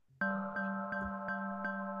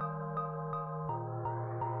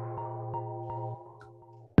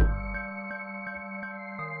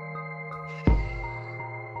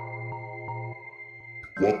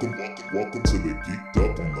Welcome to the Geek'd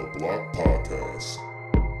Up on the Block podcast.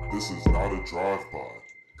 This is not a drive-by.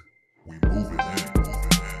 We move it in.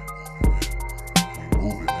 We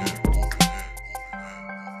move it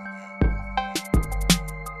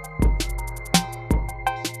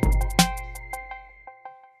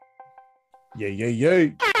in.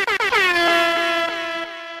 Yay.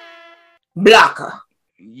 Blocker.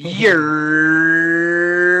 Year.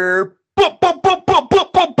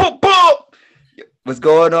 What's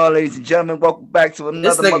going on, ladies and gentlemen? Welcome back to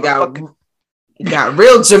another motherfucking... got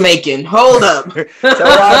real Jamaican. Hold up.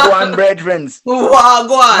 Wagwan brethrens.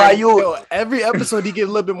 Wagwan. Yo, every episode he get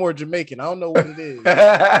a little bit more Jamaican. I don't know what it is. Look.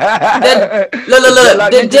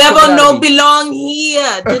 The devil no belong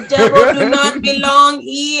here. The devil do not belong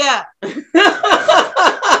here.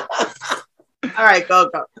 All right, go.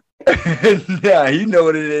 Yeah, you know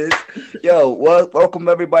what it is. Yo, welcome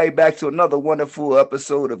everybody back to another wonderful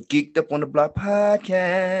episode of Geek'd Up on the Block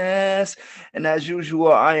podcast. And as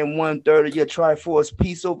usual, I am 1/3 of your Triforce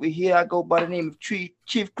piece over here. I go by the name of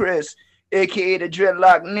Chief Chris, aka the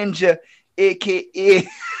Dreadlock Ninja, aka the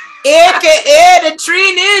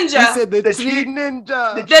Tree Ninja. He said the Tree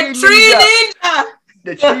Ninja. The Tree Ninja.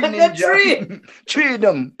 The Tree Ninja. Tree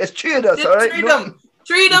them. It's tree of us, all right?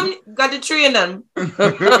 Treat them, got the tree in them.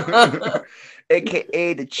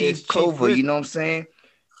 AKA the Chief Clover, you know what I'm saying?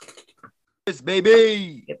 Yes,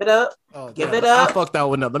 baby. Give it up. Oh, Give it up. I fucked that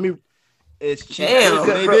one up. It's Chief Damn.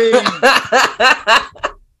 baby.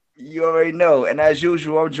 You already know. And as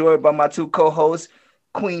usual, I'm joined by my two co-hosts.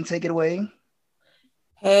 Queen, take it away.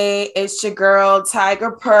 Hey, it's your girl, Tiger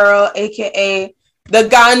Pearl, aka the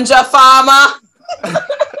Ganja Farmer.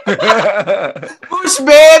 Push,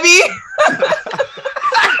 baby.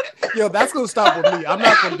 Yo, that's gonna stop with me. I'm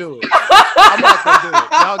not gonna do it.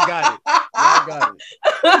 Y'all got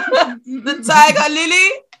it. The Tiger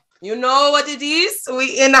Lily. You know what it is?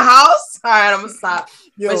 We in the house. All right, I'm gonna stop.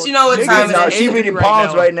 Yo, but you know what time it is. She reading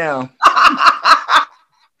palms right now.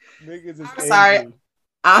 I'm sorry.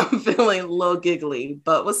 I'm feeling a little giggly.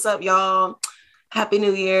 But what's up, y'all? Happy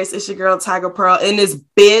New Year's. It's your girl, Tiger Pearl. In this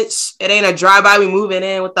bitch. It ain't a drive-by. We moving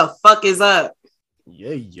in. What the fuck is up?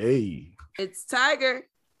 Yay. It's Tiger.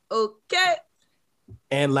 Okay.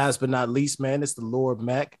 And last but not least, man, it's the Lord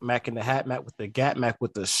Mac in the hat, Mac with the gat, Mac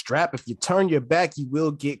with the strap. If you turn your back, you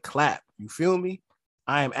will get clapped. You feel me?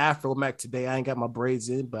 I am Afro Mac today. I ain't got my braids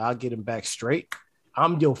in, but I'll get them back straight.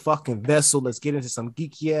 I'm your fucking vessel. Let's get into some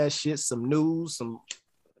geeky ass shit, some news, some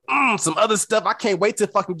other stuff. I can't wait to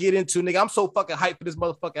fucking get into, nigga. I'm so fucking hyped for this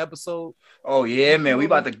motherfucking episode. Oh yeah, man. We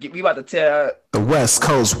about to tear the West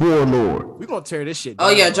Coast Warlord. We gonna tear this shit down.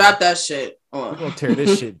 Oh yeah, drop that shit. We're gonna tear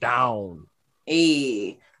this shit down.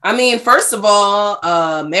 Hey. I mean, first of all,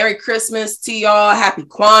 Merry Christmas to y'all. Happy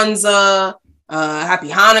Kwanzaa. Happy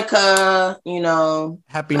Hanukkah. You know,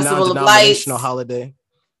 happy non-denominational holiday.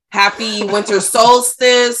 Happy winter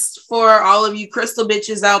solstice for all of you crystal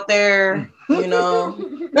bitches out there. You know.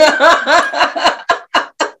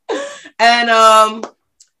 And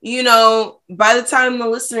you know, by the time the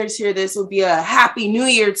listeners hear this, will be a happy new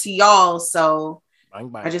year to y'all. So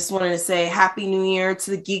I just wanted to say happy new year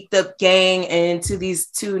to the Geek'd Up Gang and to these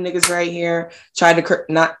two niggas right here. Tried to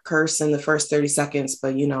not curse in the first 30 seconds,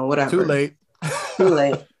 but you know, whatever. Too late.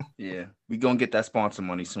 Yeah, we gonna get that sponsor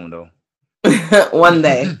money soon though. One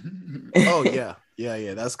day. Oh yeah,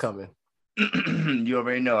 that's coming. You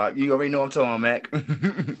already know I'm talking, Mac.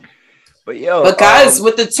 But guys,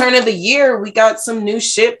 with the turn of the year, we got some new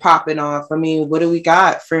shit popping off. I mean, what do we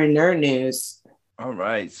got for nerd news? All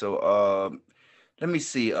right, so let me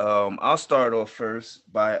see. I'll start off first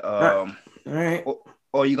by all right. Oh,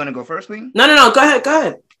 are you gonna go first, Queen? No. Go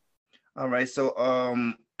ahead. All right, so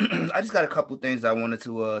I just got a couple things I wanted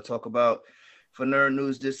to talk about for nerd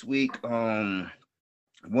news this week.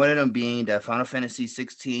 One of them being that Final Fantasy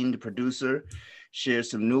 16, the producer, shared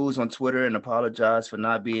some news on Twitter and apologized for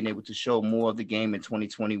not being able to show more of the game in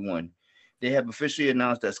 2021. They have officially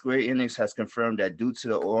announced that Square Enix has confirmed that due to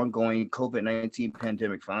the ongoing COVID-19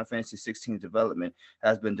 pandemic, Final Fantasy 16 development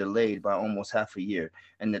has been delayed by almost half a year,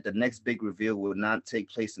 and that the next big reveal will not take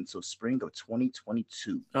place until spring of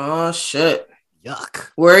 2022. Oh shit!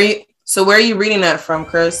 Yuck. Where are you reading that from,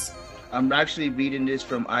 Chris? I'm actually reading this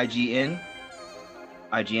from IGN.com.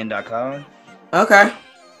 Okay.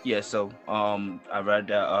 Yeah, so I read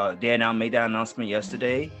that they made that announcement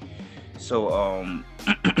yesterday. So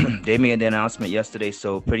they made the announcement yesterday.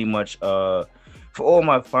 So pretty much for all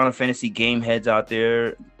my Final Fantasy game heads out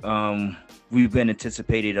there, we've been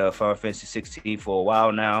anticipating Final Fantasy 16 for a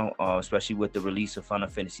while now, especially with the release of Final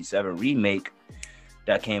Fantasy 7 Remake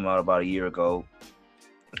that came out about a year ago.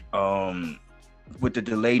 With the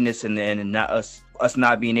delayedness and not us us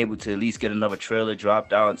not being able to at least get another trailer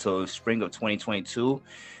dropped out until spring of 2022,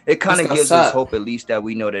 it kind of gives us hope at least that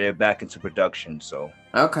we know that they're back into production. So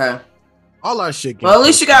okay, all our shit. Well, at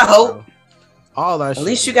least you got hope. All our shit. At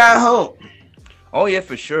least you got hope. Oh yeah,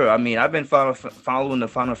 for sure. I mean, I've been following the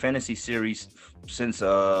Final Fantasy series since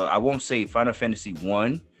I won't say Final Fantasy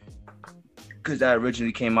 1, because that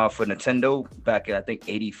originally came out for Nintendo back in I think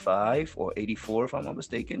 85 or 84 if I'm not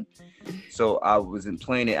mistaken. So I wasn't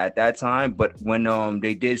playing it at that time, but when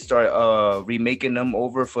they did start remaking them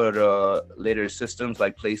over for the later systems,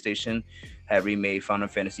 like PlayStation had remade Final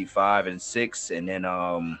Fantasy 5 and 6, and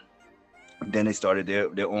then they started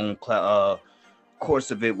their own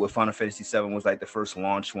course of it with Final Fantasy 7 was like the first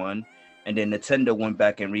launch one, and then Nintendo went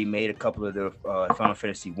back and remade a couple of the Final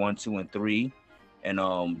Fantasy 1, 2, and 3,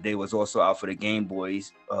 and they was also out for the Game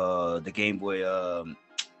Boys, the Game Boy,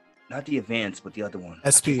 not the Advance, but the other one,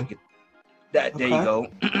 SP. That there you go.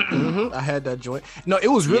 I had that joint. No, it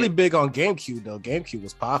was really big on GameCube though. GameCube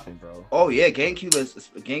was popping, bro. Oh yeah, GameCube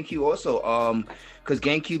also, because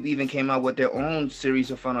GameCube even came out with their own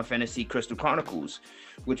series of Final Fantasy Crystal Chronicles,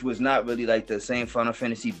 which was not really like the same Final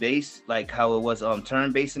Fantasy base, like how it was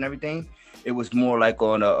turn based and everything. It was more like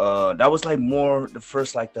on that was like more the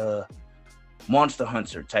first like the Monster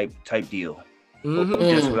Hunter type deal,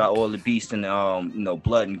 just without all the beasts and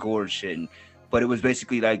blood and gore and shit. But it was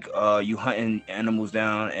basically like you hunting animals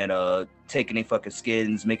down and taking their fucking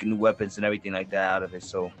skins, making new weapons and everything like that out of it.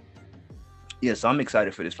 So yeah, so I'm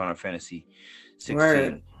excited for this Final Fantasy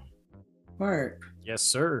 16. Word. Yes,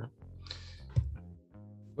 sir.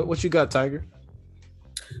 What you got, Tiger?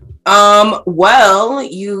 Well,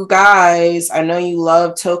 you guys, I know you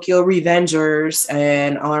love Tokyo Revengers,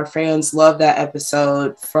 and all our fans love that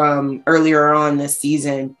episode from earlier on this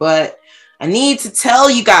season. But I need to tell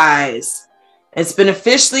you guys, it's been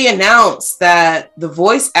officially announced that the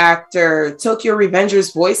voice actor, Tokyo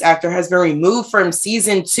Revengers voice actor, has been removed from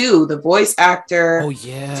season 2. The voice actor,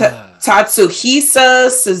 Tatsuhisa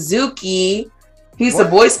Suzuki, he's the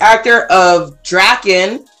voice actor of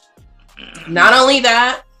Drakken. Not only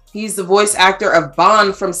that, he's the voice actor of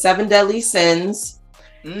Bond from Seven Deadly Sins,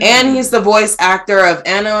 and he's the voice actor of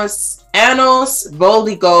Anos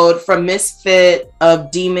Voldigoad from Misfit of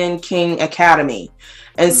Demon King Academy.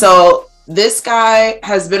 And so this guy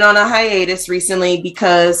has been on a hiatus recently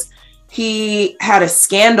because he had a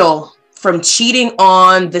scandal from cheating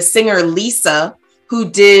on the singer Lisa, who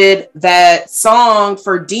did that song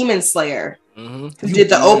for Demon Slayer. Who did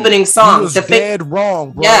the opening song? He was dead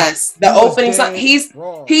wrong, bro. Yes, the opening song.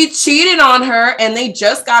 He cheated on her, and they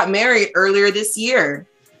just got married earlier this year.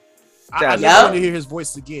 I never want to hear his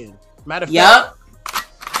voice again. Matter of fact,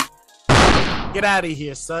 get out of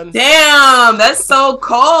here, son. Damn, that's so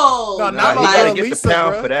cold. No, not my girl Lisa, get the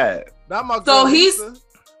pound for that. Not my girl so Lisa.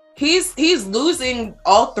 He's losing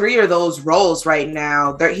all 3 of those roles right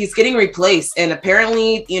now. He's getting replaced, and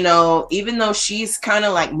apparently, even though she's kind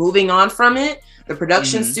of like moving on from it, the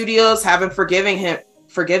production studios haven't forgiven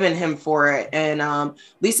him for it. And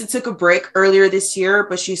Lisa took a break earlier this year,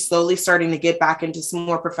 but she's slowly starting to get back into some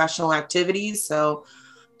more professional activities. So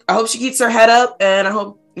I hope she keeps her head up, and I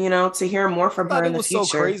hope to hear more from her in the future. It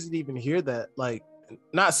was so crazy to even hear that. Like,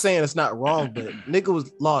 not saying it's not wrong, but nigga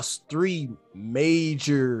lost 3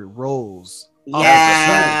 major roles.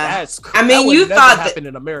 Yeah, that's crazy. I mean, you thought that happened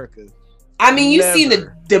in America. I mean, you seen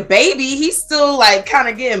the baby. He's still like kind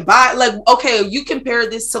of getting by. Like, okay, you compare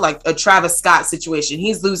this to like a Travis Scott situation.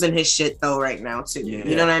 He's losing his shit though right now too. Yeah,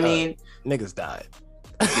 you know what I mean? Niggas died.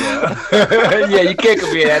 Yeah, yeah, you can't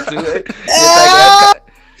compare that to it.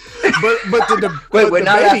 But we're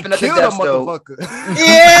not laughing at the death though.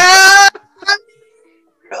 Yeah.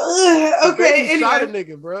 Okay, shot a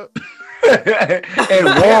nigga, bro. In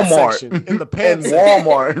Walmart, in the pants,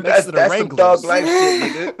 Walmart. That's some thug life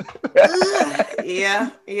shit,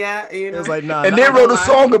 nigga. Yeah. It was like, nah. And they wrote a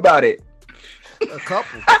song about it. A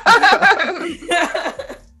couple.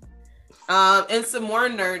 And some more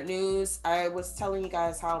nerd news. I was telling you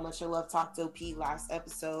guys how much I love Tato P last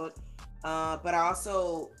episode, but I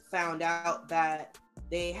also found out that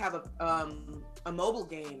they have a mobile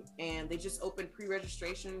game, and they just opened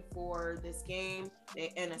pre-registration for this game,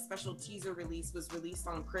 and a special teaser release was released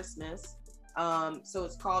on Christmas. So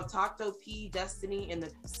it's called Tato P Destiny in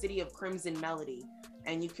the City of Crimson Melody,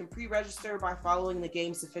 and you can pre-register by following the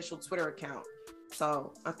game's official Twitter account.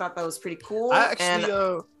 So I thought that was pretty cool. I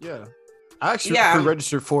actually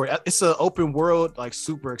pre-registered for it. It's an open world, like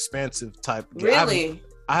super expansive type game. Really?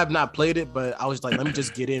 I have not played it, but I was like, let me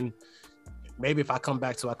just get in. Maybe if I come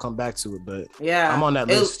back to it, but yeah, I'm on that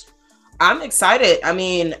list. I'm excited. I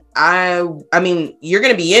mean, you're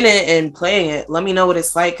gonna be in it and playing it. Let me know what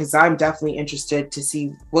it's like, because I'm definitely interested to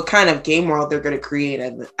see what kind of game world they're gonna create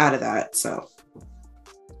out of that. So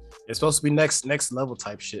it's supposed to be next level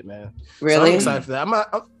type shit, man. Really? So I'm excited for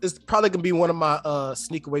that. It's probably gonna be one of my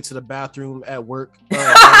sneak away to the bathroom at work. You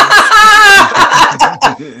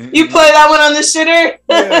play that one on the shitter?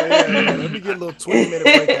 Yeah. Let me get a little 20-minute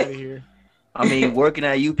break out of here. I mean, working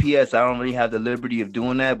at UPS, I don't really have the liberty of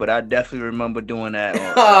doing that, but I definitely remember doing that on a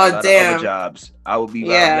lot of other jobs. I would be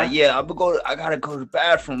like, I gotta go to the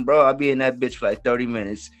bathroom, bro. I'll be in that bitch for like 30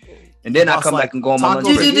 minutes. And then I come back and go on my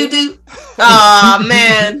lunch break. Oh,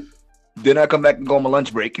 man. Then I come back and go on my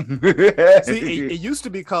lunch break. See, it used to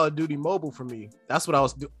be Call of Duty Mobile for me. That's what I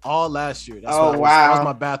was doing all last year. That was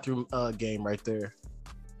my bathroom game right there.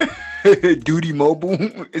 Duty Mobile?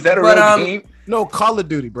 Is that a real game? No, Call of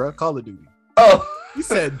Duty, bro. Call of Duty. Oh, you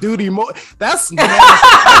said Duty Mobile. That's nasty.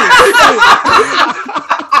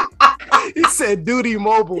 He said Duty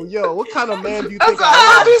Mobile. Yo, what kind of man do you think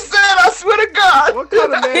I am? He said, I swear to God. What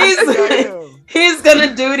kind of man do you think I am? He's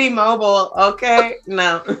gonna Duty Mobile, okay?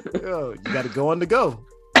 No. Yo, you gotta go on the go.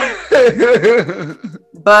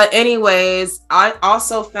 But anyways, I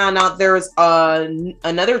also found out there's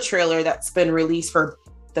another trailer that's been released for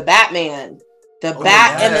the Batman. The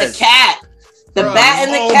Bat and the Cat. The Bat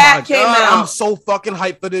and the Cat came out. I'm so fucking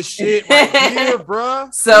hyped for this shit right here, bro.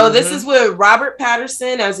 So this is with Robert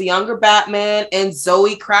Patterson as the younger Batman and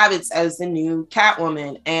Zoe Kravitz as the new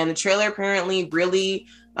Catwoman. And the trailer apparently really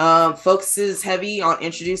focuses heavy on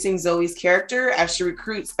introducing Zoe's character as she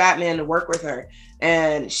recruits Batman to work with her.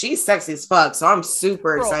 And she's sexy as fuck, so I'm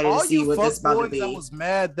super excited to see what this about to be. I was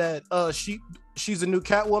mad that she's a new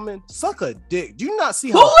Catwoman. Suck a dick. Do you not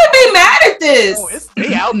see who would be mad at this?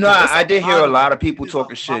 I did hear a lot of people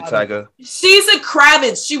talking shit, Tiger. She's a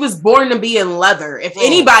Kravitz. She was born to be in leather. If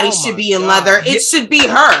anybody should be in leather, it should be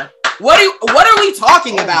her. What are we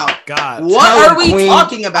talking about? God. What are we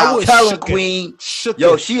talking about? Tell him, Queen.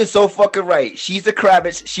 Yo, she is so fucking right. She's a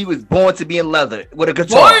Kravitz. She was born to be in leather with a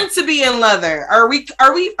guitar. Born to be in leather. Are we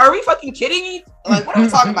fucking kidding me? Like, what are we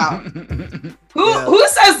talking about? Who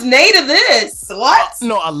says nay to this? What?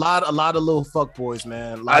 No, a lot of little fuck boys,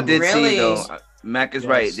 man. I did see though. Mac is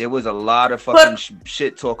right. There was a lot of fucking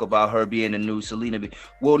shit talk about her being the new Selena.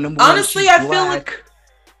 Well, honestly, I feel like.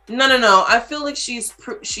 No. I feel like she's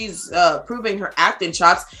proving her acting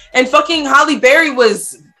chops. And fucking Halle Berry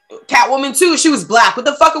was Catwoman too. She was black. What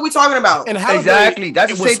the fuck are we talking about? And exactly.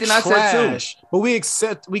 That's the same thing I said too. But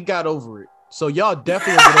we got over it. So y'all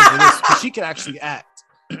definitely get over this because she can actually act.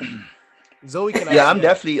 Zoe can act. Yeah, I'm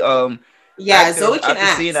definitely Zoe can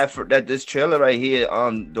act. Seeing that this trailer right here,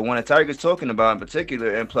 the one that Tiger's talking about in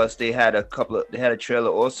particular, and plus they had a trailer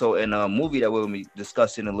also in a movie that we'll be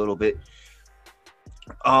discussing a little bit.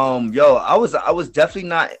 I was definitely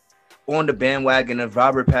not on the bandwagon of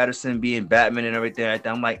Robert Patterson being Batman and everything like that.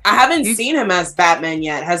 I'm like, I haven't seen him as Batman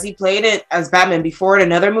yet. Has he played it as Batman before in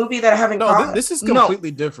another movie that I haven't caught? This is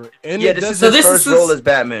completely different. And this is his first role as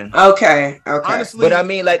Batman. Okay. Honestly, but I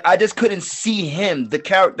mean, like, I just couldn't see him, the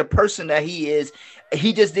character, the person that he is.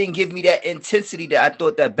 He just didn't give me that intensity that I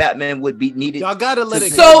thought that Batman would be needed. Y'all gotta let it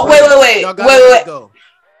go. So wait. Y'all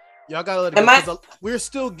gotta let it go. We're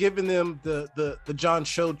still giving them the John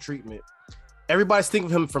Cho treatment. Everybody's thinking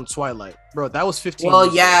of him from Twilight, bro. That was 15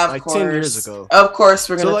 years ago, like 10 years ago. Of course,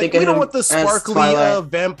 we're gonna think of him. We don't want the sparkly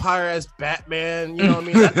vampire as Batman. You know what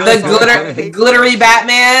I mean? The glittery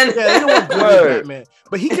Batman. Yeah, they don't want glittery Batman,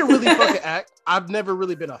 but he can really fucking act. I've never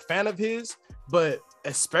really been a fan of his, but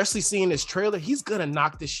especially seeing this trailer, he's gonna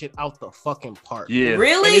knock this shit out the fucking park. Yeah.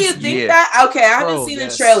 Really? You think that? Okay, I haven't seen the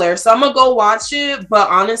trailer, so I'm gonna go watch it. But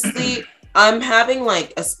honestly, I'm having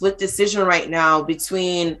like a split decision right now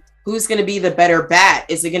between who's gonna be the better Bat.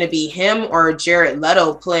 Is it gonna be him or Jared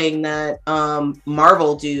Leto playing that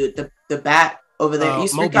Marvel dude, the Bat over there?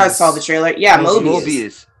 You guys saw the trailer? Yeah,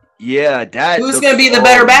 Mobius. Yeah, that. Who's gonna be the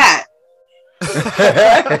better Bat?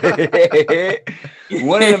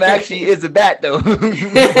 One of them actually is a bat, though.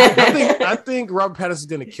 I think Robert Pattinson's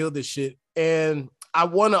gonna kill this shit, and I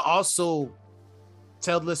want to also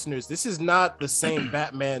tell listeners this is not the same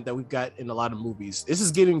Batman that we've got in a lot of movies. This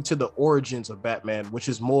is getting to the origins of Batman, which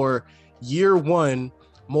is more year one,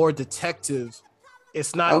 more detective.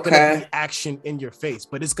 It's not gonna be action in your face,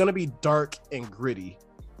 but it's gonna be dark and gritty.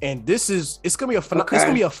 And it's gonna be it's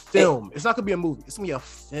gonna be a film. It's not gonna be a movie. It's gonna be a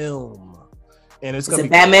film. And it's gonna be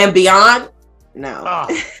Batman Beyond. No.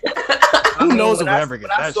 Who knows if we ever get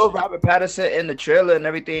that? I saw Robert Patterson in the trailer and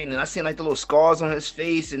everything, and I seen like the little scars on his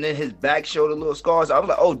face, and then his back showed the little scars. I was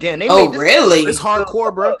like, oh damn, they made this. Really? It's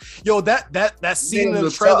hardcore, bro. Yo, that scene in the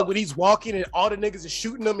trailer when he's walking and all the niggas is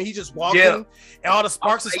shooting him, and he just walking, and all the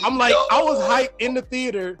sparks. I'm like, I was hyped in the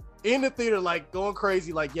theater, like going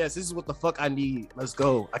crazy. Like, yes, this is what the fuck I need. Let's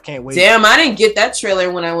go. I can't wait. Damn, I didn't get that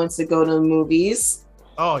trailer when I went to go to the movies.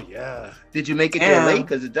 Oh yeah. Did you make it there late?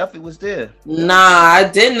 Because it definitely was there. Nah, I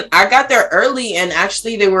didn't. I got there early, and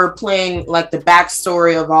actually they were playing like the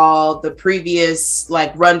backstory of all the previous,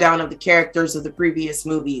 like rundown of the characters of the previous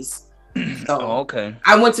movies. So okay.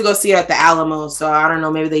 I went to go see it at the Alamo, so I don't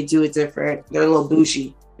know, maybe they do it different. They're a little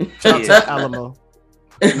bougie. Shout out to Alamo.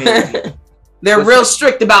 They're real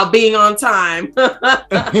strict about being on time.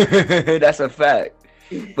 That's a fact.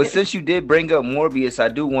 But since you did bring up Morbius, I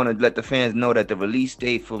do want to let the fans know that the release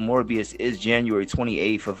date for Morbius is January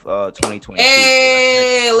 28th of 2022.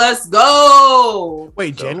 Hey, let's go.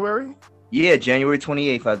 Wait, January? Yeah, January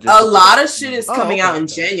 28th. A lot of shit is coming out in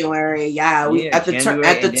January. Yeah, at the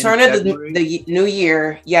turn of the new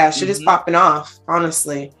year. Yeah, shit is popping off,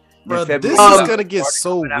 honestly. Bro, this is going to get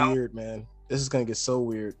so weird, man. This is going to get so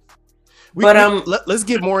weird. Let's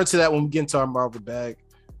get more into that when we get into our Marvel bag.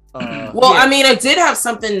 I mean, I did have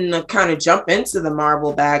something to kind of jump into the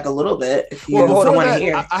Marvel bag a little bit. If you want to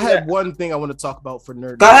hear, I had one thing I want to talk about for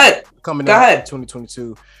Nerd. Go ahead. Coming out in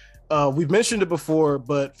 2022. We've mentioned it before,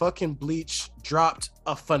 but fucking Bleach dropped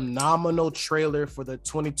a phenomenal trailer for the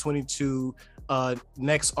 2022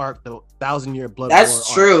 next arc, the 1,000-Year Blood War.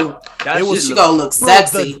 That's true. It was gonna look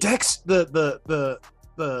sexy.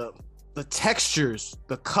 The textures,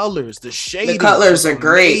 the colors, the shading. The colors are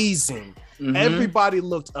great. Amazing. Mm-hmm. Everybody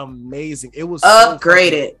looked amazing. It was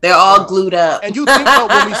upgraded. They're all glued up. And you think about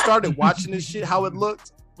when we started watching this shit, how it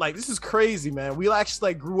looked. Like, this is crazy, man. We actually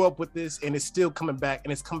like grew up with this, and it's still coming back,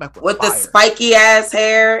 and it's come back with the spiky ass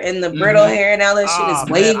hair and the brittle hair and all that shit is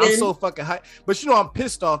waving. Man, I'm so fucking hyped. But I'm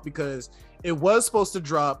pissed off because it was supposed to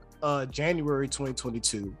drop January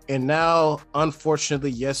 2022, and now, unfortunately,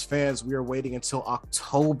 yes, fans, we are waiting until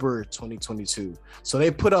October 2022. So they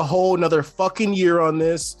put a whole another fucking year on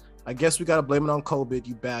this. I guess we gotta blame it on COVID,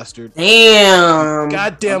 you bastard. Damn.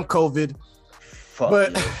 Goddamn COVID.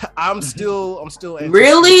 But I'm still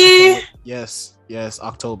really? Yes,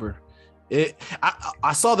 October.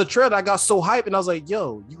 I saw the trailer, I got so hyped, and I was like,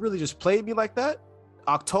 yo, you really just played me like that?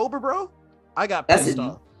 October, bro? I got pissed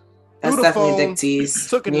off. That's definitely a dick tease.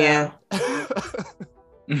 Took it down.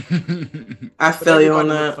 I feel you on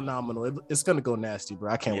that. Phenomenal. It's gonna go nasty,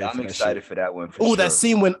 bro. I can't wait. I'm excited for that one. Oh, that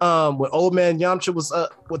scene when old man Yamcha was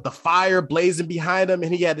with the fire blazing behind him,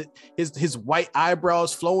 and he had his white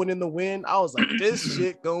eyebrows flowing in the wind. I was like, this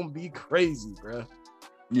shit gonna be crazy, bro.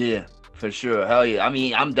 Yeah, for sure. Hell yeah. I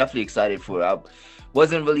mean, I'm definitely excited for it. I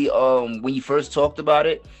wasn't really when you first talked about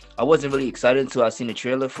it, I wasn't really excited until I seen the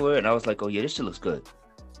trailer for it, and I was like, oh yeah, this shit looks good.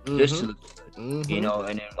 This shit looks good. You know,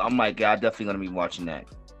 and then I'm like, yeah, I'm definitely gonna be watching that.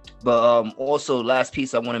 But also, last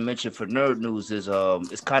piece I want to mention for nerd news is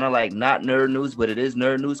it's kind of like not nerd news, but it is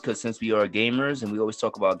nerd news because since we are gamers and we always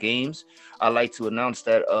talk about games, I like to announce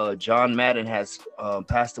that John Madden has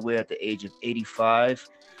passed away at the age of 85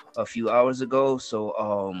 a few hours ago.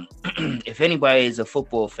 So if anybody is a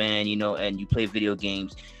football fan, you know, and you play video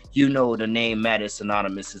games, you know the name Madden is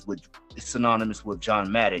synonymous with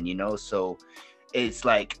John Madden, you know. So it's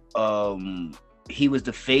like he was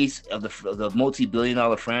the face of the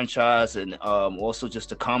multi-billion-dollar franchise, and also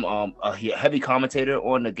just a heavy commentator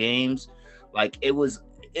on the games. Like it was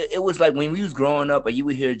like when we was growing up, and you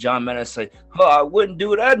would hear John Madden say, "Oh, I wouldn't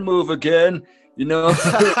do that move again," you know.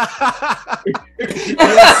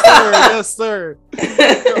 Yes, sir.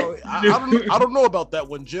 Yo, I don't know about that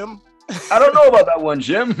one, Jim. I don't know about that one,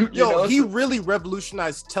 Jim. Yo, he really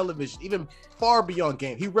revolutionized television, even far beyond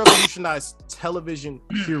game. He revolutionized television,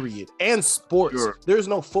 period, and sports. Sure. There's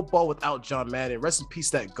no football without John Madden. Rest in peace,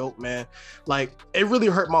 that GOAT, man. Like, it really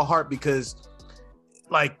hurt my heart because,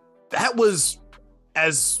 like, that was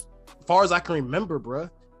as far as I can remember, bro.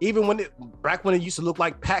 Even back when it used to look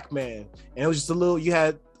like Pac-Man, and it was just you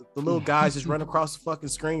had the little guys just run across the fucking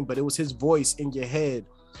screen, but it was his voice in your head.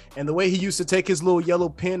 And the way he used to take his little yellow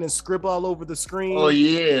pen and scribble all over the screen. Oh,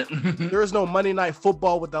 yeah. There is no Monday Night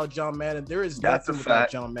Football without John Madden. There is nothing without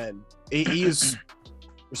John Madden. He is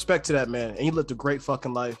respect to that man. And he lived a great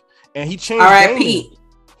fucking life. And he changed gaming.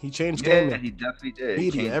 He changed gaming. Yeah, he definitely did.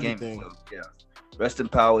 He changed everything. Gaming, so, yeah. Rest in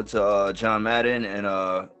power to John Madden,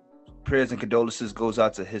 and prayers and condolences goes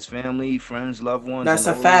out to his family, friends, loved ones. That's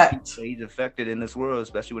a fact. He's affected in this world,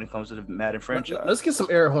 especially when it comes to the Madden franchise. Let's get some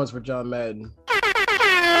air horns for John Madden.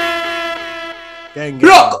 Gang,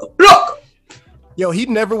 gang. Look. Yo, he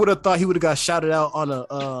never would have thought he would have got shouted out on a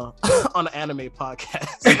on an anime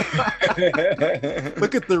podcast.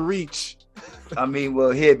 Look at the reach. I mean,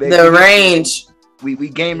 well, here, baby, the range. We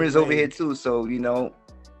gamers over here too, so you know,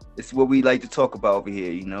 it's what we like to talk about over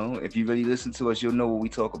here. You know, if you really listen to us, you'll know what we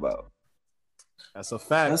talk about. That's a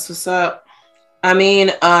fact. That's what's up. I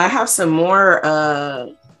mean, I have some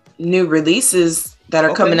more new releases that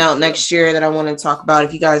are coming out next year that I want to talk about.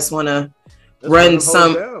 If you guys want to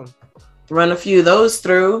run a few of those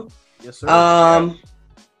through. Yes, sir.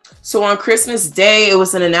 So on Christmas Day, it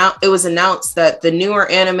was announced that the newer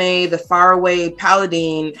anime, the Faraway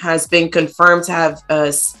Paladin, has been confirmed to have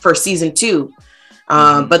for season 2.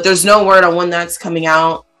 But there's no word on when that's coming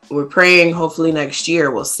out. We're praying hopefully next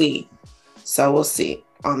year. We'll see. So we'll see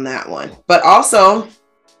on that one. But also,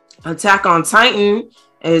 Attack on Titan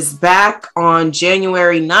is back on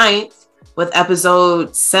January 9th with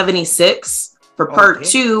episode 76 for part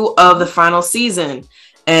 2 of the final season.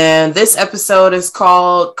 And this episode is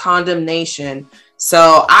called Condemnation.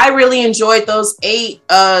 So I really enjoyed those 8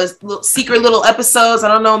 secret little episodes. I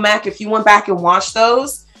don't know, Mac, if you went back and watched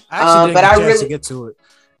those. I actually didn't really get to it.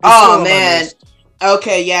 Oh man.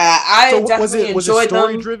 Okay, yeah. I definitely enjoyed them. Was it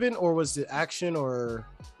story driven or was it action or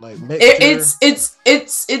like mixture?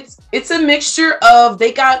 It's a mixture of,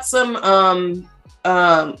 they got some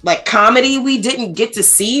like comedy we didn't get to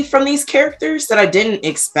see from these characters that I didn't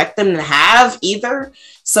expect them to have either.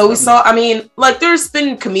 So we saw, I mean, like there's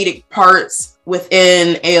been comedic parts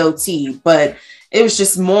within AOT, but it was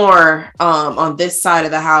just more on this side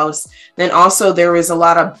of the house. Then also there was a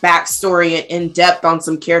lot of backstory and in depth on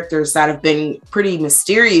some characters that have been pretty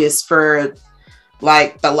mysterious for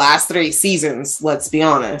like the last 3 seasons, let's be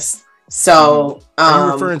honest. So are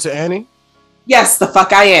you referring to Annie? Yes, the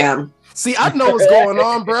fuck I am. See, I know what's going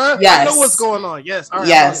on, bro. Yes. I know what's going on. Yes. All right.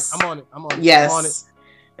 Yes. I'm on it. Yes.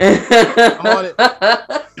 I'm on it.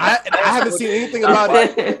 I haven't seen anything about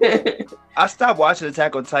it. I stopped watching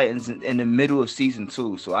Attack on Titans in the middle of season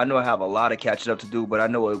 2, so I know I have a lot of catching up to do, but I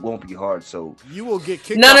know it won't be hard. So you will get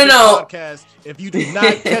kicked off the podcast if you do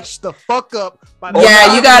not catch the fuck up by the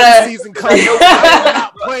you gotta season comes.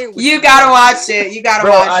 You gotta watch it. You gotta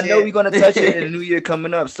watch it. I know we're gonna touch it in the new year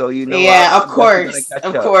coming up, so you know. Yeah, of course.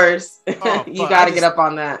 Oh, you gotta get up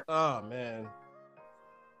on that. Oh man,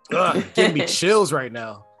 giving me chills right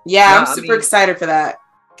now. Yeah, I'm super excited for that.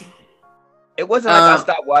 It wasn't like I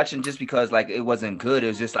stopped watching just because like it wasn't good. It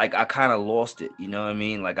was just like I kind of lost it. You know what I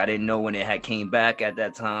mean? Like I didn't know when it had came back at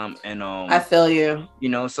that time, and I feel you. You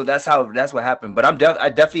know, so that's what happened. But I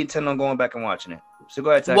definitely intend on going back and watching it. So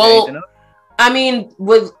go ahead, Takt. Well, I mean,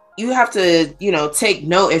 you have to take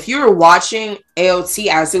note if you were watching AOT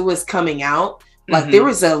as it was coming out. Like there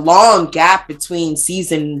was a long gap between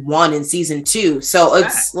season 1 and season 2, so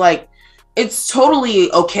it's like. It's totally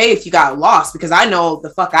okay if you got lost, because I know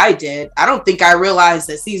the fuck I did. I don't think I realized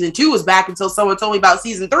that season 2 was back until someone told me about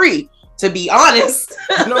season 3, to be honest.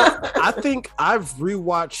 I think I've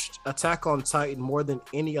rewatched Attack on Titan more than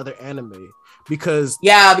any other anime because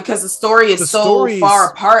the story is so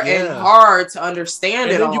far apart and hard to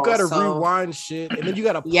understand. And then you gotta rewind shit, and then you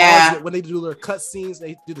gotta pause it when they do their cutscenes.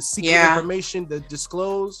 They do the secret information that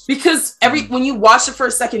disclose. Because when you watch it for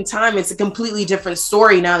a second time, it's a completely different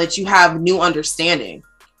story now that you have new understanding.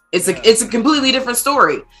 It's a completely different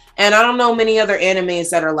story, and I don't know many other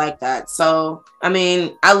animes that are like that. So I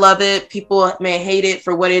mean, I love it. People may hate it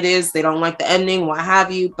for what it is. They don't like the ending, what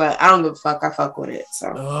have you. But I don't give a fuck. I fuck with it.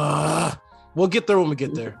 So. We'll get there when we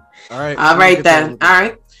get there. All right. All right then. All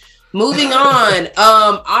right. Moving on.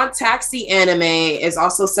 On Taxi anime is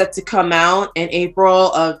also set to come out in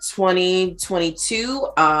April of 2022.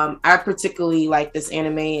 I particularly like this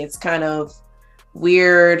anime. It's kind of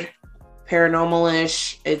weird,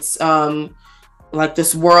 paranormal-ish. It's like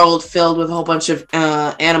this world filled with a whole bunch of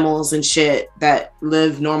animals and shit that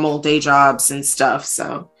live normal day jobs and stuff.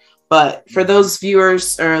 So. But for those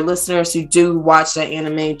viewers or listeners who do watch that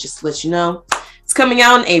anime, just to let you know, it's coming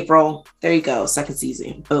out in April. There you go. 2nd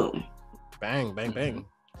season. Boom. Bang, bang, bang.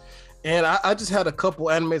 And I just had a couple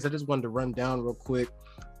animes I just wanted to run down real quick.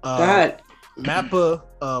 Go ahead.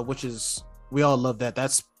 Mappa, which is, we all love that.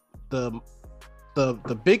 That's the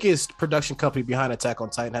biggest production company behind Attack on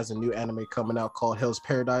Titan, has a new anime coming out called Hell's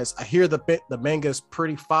Paradise. I hear the manga is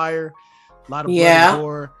pretty fire. A lot of blood and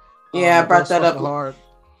gore. I brought that up. Hard.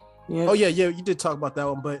 Yeah. Oh yeah, you did talk about that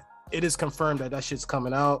one, but it is confirmed that shit's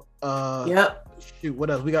coming out. Shoot, what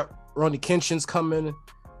else? We got Rurouni Kenshin's coming.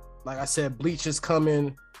 Like I said, Bleach is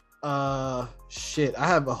coming. Shit, I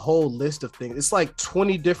have a whole list of things. It's like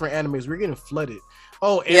 20 different animes. We're getting flooded.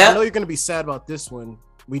 Oh, and I know you're gonna be sad about this one.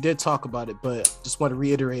 we did talk about it, but just want to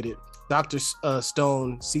reiterate it. Dr.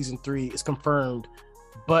 Stone season 3 is confirmed,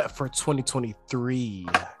 but for 2023,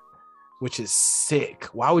 which is sick.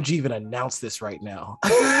 Why would you even announce this right now?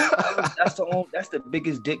 That's the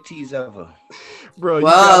biggest dick tease ever, bro.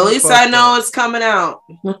 Well, at least I know it's coming out.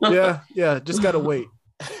 yeah. Just gotta wait.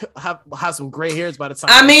 Have some gray hairs by the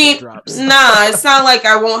time. I mean, drops. Nah, it's not like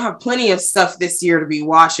I won't have plenty of stuff this year to be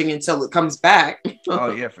watching until it comes back.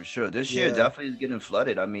 Oh yeah, for sure. This year definitely is getting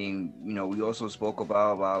flooded. I mean, we also spoke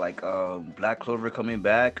about like Black Clover coming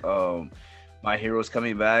back, My Hero's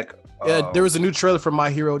coming back. Yeah, there was a new trailer for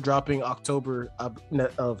My Hero dropping October of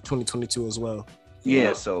 2022 as well.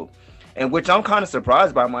 Yeah, so, and which I'm kind of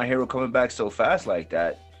surprised by My Hero coming back so fast like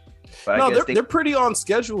that. But no, they're pretty on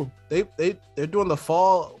schedule. They're doing the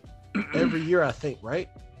fall every year, I think, right?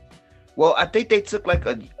 Well, I think they took like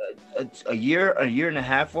a year and a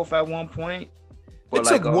half off at one point. It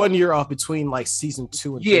took 1 year off between like season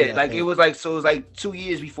 2 and 3. Yeah, like it was like 2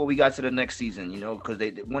 years before we got to the next season, because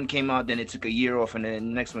one came out, then it took a year off, and then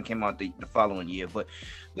the next one came out the following year. But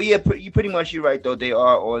yeah, you're right though. They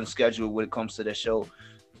are on schedule when it comes to the show.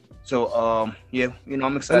 So I'm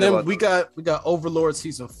excited. And then we got Overlord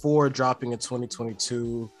season 4 dropping in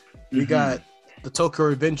 2022. We got the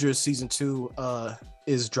Tokyo Revengers season 2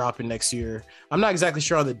 is dropping next year. I'm not exactly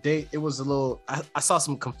sure on the date. It was a little. I saw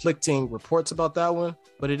some conflicting reports about that one,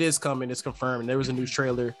 but it is coming. It's confirmed. There was a new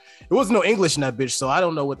trailer. It wasn't no English in that bitch, so I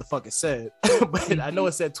don't know what the fuck it said. But I know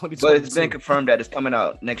it said 2022. But it's been confirmed that it's coming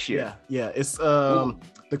out next year. Yeah. It's the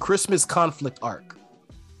Christmas conflict arc.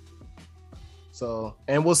 So,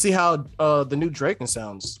 and we'll see how the new Drakken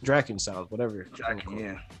sounds, whatever. Drakken,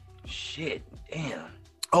 yeah. Shit, damn.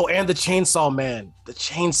 Oh, and the Chainsaw Man. The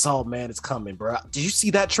Chainsaw Man is coming, bro. Did you see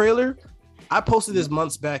that trailer? I posted this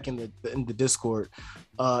months back in the Discord,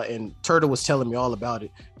 and Turtle was telling me all about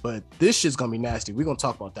it. But this shit's gonna be nasty. We're gonna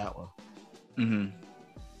talk about that one. Mm-hmm.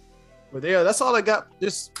 But yeah, that's all I got.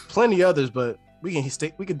 There's plenty others, but we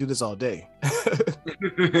can do this all day.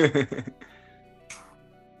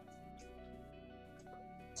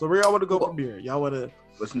 So where y'all want to go from here? Y'all want to?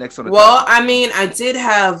 What's next on the top? I mean, I did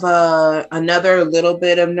have another little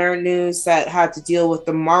bit of nerd news that had to deal with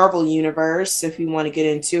the Marvel universe. If you want to get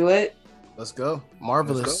into it, let's go.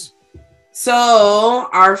 Marvelous. Let's go. So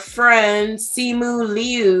our friend Simu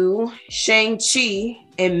Liu, Shang-Chi,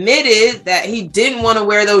 admitted that he didn't want to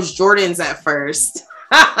wear those Jordans at first.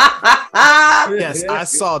 Yes, I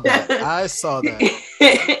saw that.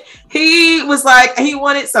 He was like, he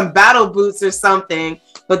wanted some battle boots or something.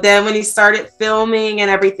 But then when he started filming and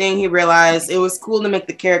everything, he realized it was cool to make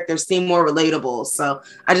the character seem more relatable. So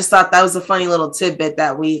I just thought that was a funny little tidbit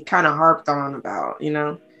that we kind of harped on about,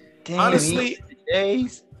 Damn, honestly,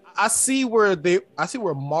 I see where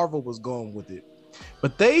Marvel was going with it,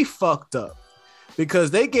 but they fucked up because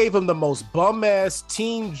they gave him the most bum ass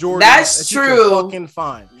Team Jordan. That's true. You can fucking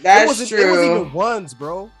find. That's true. It wasn't even ones,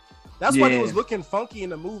 bro. That's why he was looking funky in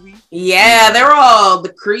the movie. Yeah, they were all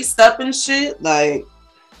creased up and shit. Like,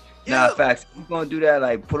 nah, facts. If you're gonna do that,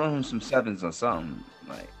 like put on him some 7s or something.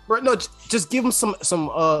 Like, bro, no, just give him some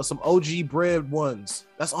OG bread ones.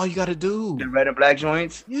 That's all you gotta do. The red and black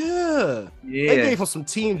joints. Yeah. They gave him some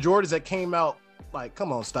Team Jordans that came out. Like,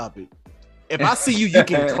 come on, stop it. If I see you, you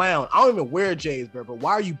can clown. I don't even wear J's, bro. But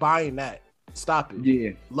why are you buying that? Stop it. Yeah.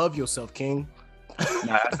 Love yourself, King.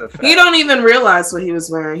 Nah, that's a fact. He don't even realize what he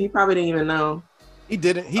was wearing. He probably didn't even know. He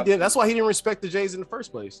didn't. That's why he didn't respect the J's in the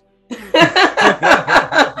first place. He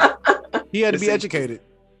had to be educated.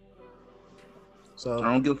 So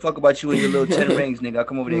I don't give a fuck about you and your little 10 rings, nigga. I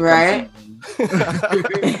come over there. Right.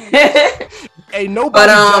 Ain't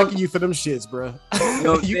nobody jacking you for them shits, bro. You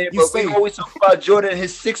know what I'm saying? But we always talk about Jordan and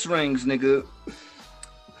his 6 rings, nigga.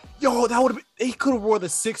 Yo, that would have been. He could have wore the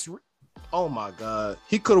 6. Oh my god,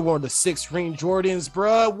 he could have worn the 6 ring Jordans,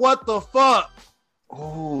 bro. What the fuck?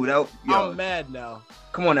 Oh, I'm mad now.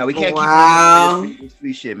 Come on now, we can't keep this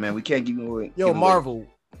free shit, man. We can't keep it. Yo, Marvel,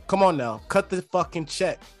 come on now, cut the fucking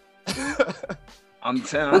check. I'm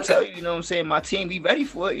telling you, you know what I'm saying? My team be ready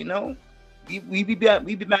for it, We be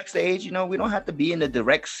backstage, we don't have to be in the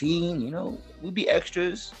direct scene, we be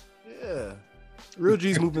extras. Yeah. Real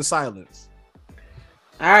G's move in silence.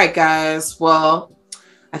 All right, guys. Well,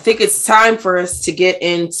 I think it's time for us to get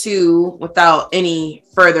into, without any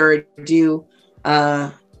further ado,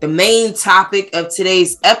 the main topic of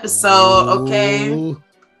today's episode. Okay. Ooh.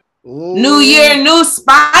 New year, new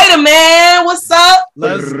SpiderMan. What's up?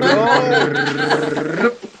 Let's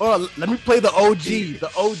go. Hold on, let me play the OG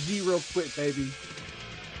real quick, baby.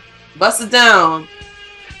 Bust it down.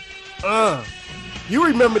 You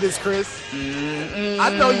remember this, Chris? I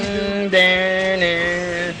know you do.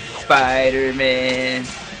 Spider-Man.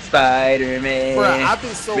 Bruh, I've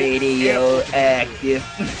been so radioactive.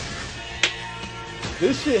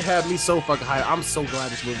 This shit had me so fucking hyped. I'm so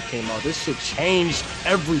glad this movie came out. This shit changed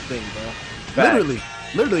everything, bro.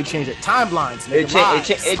 Literally changed it. Timelines.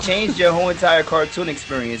 It changed your whole entire cartoon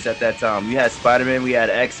experience at that time. You had Spider-Man, we had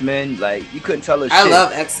X-Men. Like, you couldn't tell us shit. I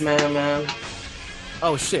love X-Men, man.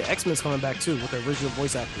 Oh shit, X-Men's coming back too with the original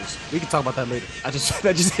voice actors. We can talk about that later.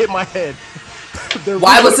 That just hit my head.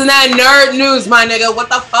 Why wasn't that nerd news, my nigga? What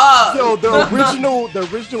the fuck? Yo, the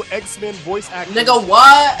original X-Men voice actors, nigga,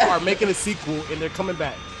 what? are making a sequel and they're coming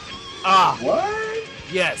back. What?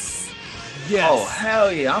 Yes. Oh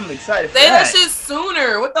hell yeah, I'm excited. Say that shit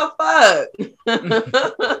sooner. What the fuck?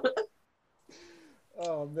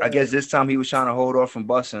 Oh, man. I guess this time he was trying to hold off from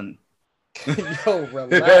busting. Yo,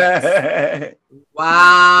 relax.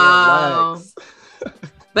 Wow. Relax.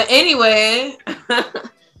 But anyway,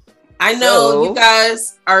 I know you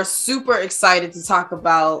guys are super excited to talk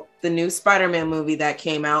about the new Spider-Man movie that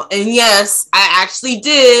came out. And yes, I actually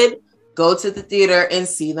did go to the theater and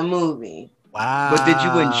see the movie. Wow. But did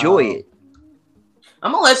you enjoy it?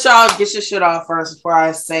 I'm gonna let y'all get your shit off first before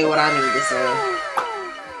I say what I need to say.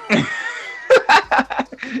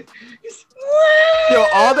 Yo,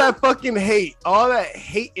 all that fucking hate, all that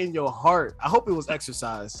hate in your heart. I hope it was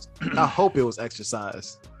exercised.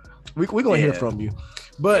 We gonna hear from you,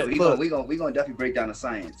 but we gonna definitely break down the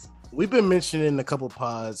science. We've been mentioning a couple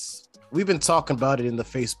pods. We've been talking about it in the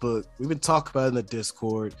Facebook. We've been talking about it in the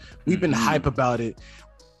Discord. We've been hype about it.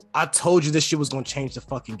 I told you this shit was gonna change the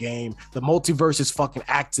fucking game. The multiverse is fucking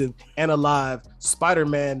active and alive.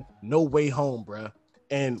 Spider-Man, No Way Home, bruh.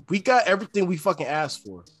 And we got everything we fucking asked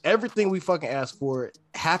for. Everything we fucking asked for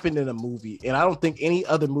happened in a movie. And I don't think any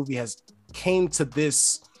other movie has came to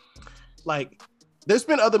this. Like, there's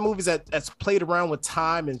been other movies that's played around with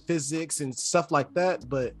time and physics and stuff like that.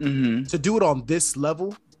 But to do it on this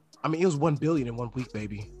level, I mean, it was 1 billion in 1 week,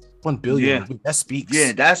 baby. 1 billion. Yeah. That speaks.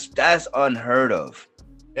 Yeah, that's unheard of.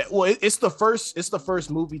 Well, it's the first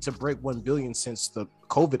movie to break 1 billion since the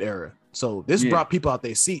COVID era. So this brought people out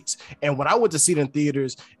their seats. And when I went to see it in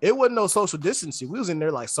theaters, it wasn't no social distancing. We was in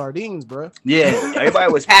there like sardines, bro. Yeah,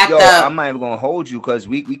 everybody was packed up. I'm not even gonna hold you because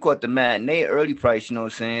we caught the matinee early price. You know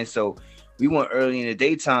what I'm saying? So we went early in the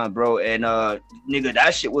daytime, bro. And nigga,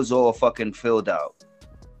 that shit was all fucking filled out.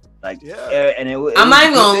 Like, and I'm not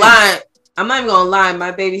even gonna lie. I'm not even gonna lie,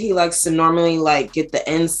 my baby, he likes to normally like get the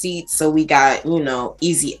end seat, so we got,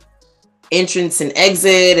 easy entrance and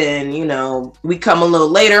exit, and we come a little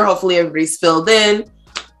later, hopefully everybody's filled in.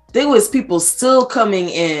 There was people still coming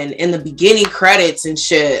in the beginning credits and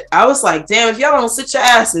shit. I was like, damn, if y'all don't sit your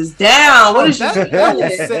asses down, what is you doing?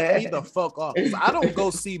 That set me the fuck off. I don't go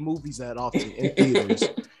see movies that often in theaters.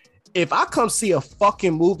 If I come see a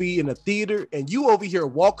fucking movie in a theater and you over here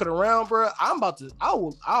walking around, bro, I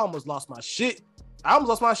almost lost my shit. I almost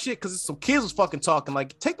lost my shit because some kids was fucking talking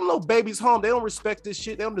like, take them little babies home. They don't respect this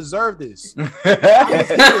shit. They don't deserve this. They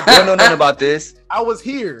don't know nothing about this. I was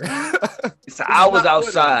here. I was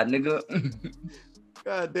outside, nigga.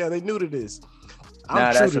 God damn, they new to this.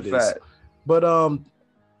 I'm true to this. Fact. But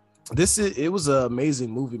it was an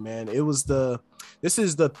amazing movie, man. This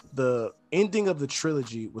is the ending of the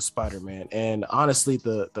trilogy with Spider-Man, and honestly,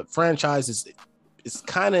 the franchise is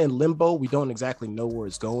kind of in limbo. We don't exactly know where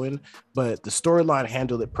it's going, but the storyline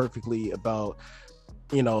handled it perfectly about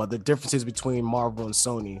the differences between Marvel and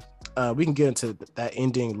Sony. We can get into that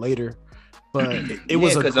ending later, but it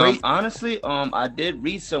was a great. Honestly, I did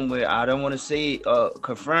read somewhere. I don't want to say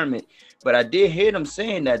confirm it, but I did hear them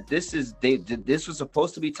saying that this was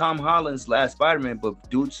supposed to be Tom Holland's last Spider-Man, but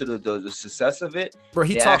due to the success of it, bro,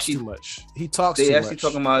 he talks too much. They actually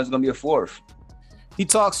talking about it's gonna be a fourth. He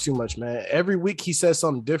talks too much, man. Every week he says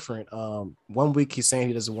something different. 1 week he's saying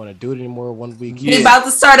he doesn't want to do it anymore. 1 week he's about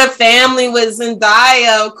to start a family with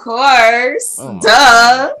Zendaya, of course.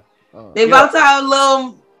 Duh. They about to have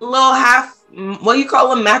little half. What do you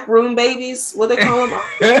call them? Macaroon babies? What they call them?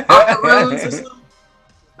 Macaroons or something?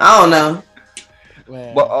 I don't know.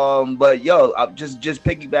 Man. But yo, I'm just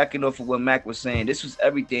piggybacking off of what Mac was saying. This was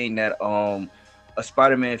everything that a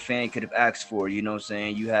Spider-Man fan could have asked for. You know what I'm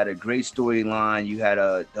saying? You had a great storyline. You had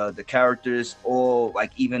the characters all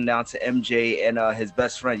like even down to MJ and his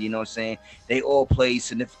best friend. You know what I'm saying? They all played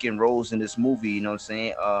significant roles in this movie. You know what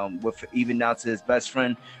I'm saying? With even down to his best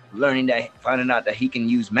friend finding out that he can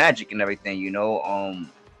use magic and everything.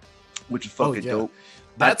 Which is fucking dope.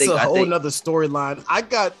 That's a whole nother storyline. I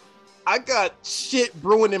got shit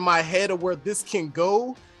brewing in my head of where this can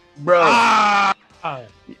go, bro.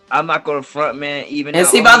 I'm not gonna front, man. Even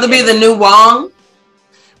is he about to be the new Wong,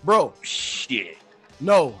 bro? Shit.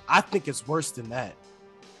 No, I think it's worse than that.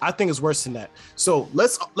 I think it's worse than that. So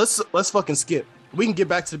let's fucking skip. We can get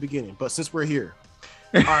back to the beginning, but since we're here,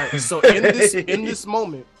 all right. So in this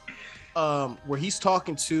moment, where he's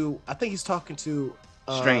talking to, I think he's talking to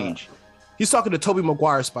Strange. He's talking to Tobey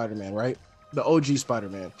Maguire Spider-Man, right? The OG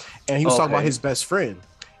Spider-Man, and he was talking about his best friend.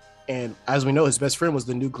 And as we know, his best friend was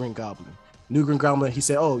the new Green Goblin. New Green Goblin. He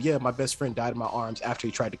said, "Oh yeah, my best friend died in my arms after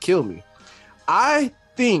he tried to kill me." I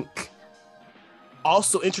think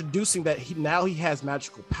also introducing that he has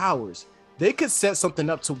magical powers. They could set something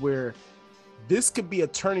up to where this could be a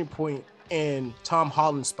turning point in Tom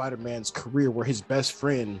Holland Spider-Man's career, where his best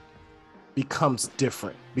friend becomes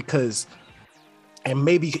different and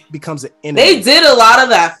maybe becomes an enemy. They did a lot of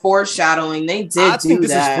that foreshadowing. I think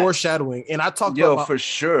this is foreshadowing, and I talked about for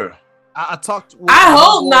sure. I talked. I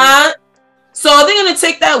hope not. So are they gonna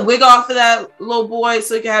take that wig off of that little boy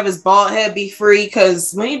so he can have his bald head be free?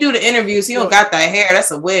 Because when you do the interviews, he don't got that hair.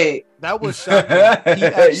 That's a wig. That was shocking. He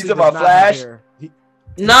actually talking about Flash?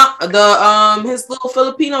 Not the his little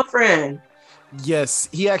Filipino friend. Yes,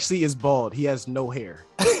 he actually is bald. He has no hair.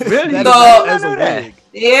 Really? That's a wig.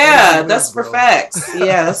 Yeah, that's for facts.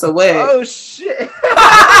 Yeah, that's a wig. Oh shit.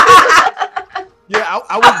 Yeah,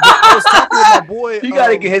 I was talking with my boy. You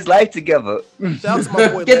gotta get his life together. Shout out to my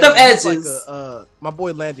boy. Get them edges. My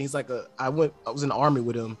boy Landon. He's like I was in the army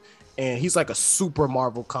with him, and he's like a super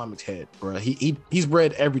Marvel comics head, bro. He's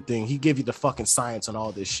read everything. He give you the fucking science on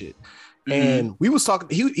all this shit. And we was talking.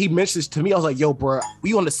 He mentioned this to me. I was like, "Yo, bro,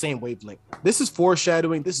 we on the same wavelength. This is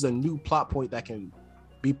foreshadowing. This is a new plot point that can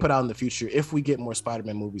be put out in the future if we get more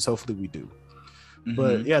Spider-Man movies. Hopefully, we do."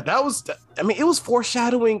 But yeah, that was. I mean, it was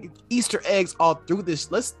foreshadowing, Easter eggs all through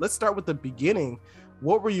this. Let's start with the beginning.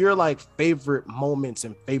 What were your like favorite moments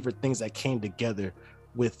and favorite things that came together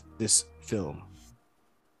with this film?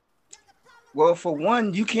 Well, for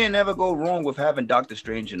one, you can't ever go wrong with having Doctor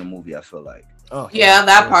Strange in a movie. I feel like. Oh yeah,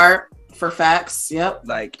 that part for facts. Yep.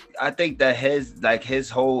 Like I think that his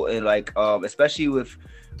whole like especially with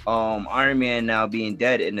Iron Man now being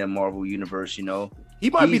dead in the Marvel universe, you know,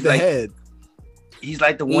 he might be the head. He's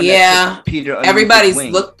like the one that took Peter. Everybody's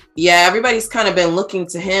everybody's kind of been looking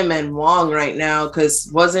to him and Wong right now because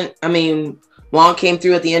Wong came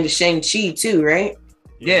through at the end of Shang-Chi too, right?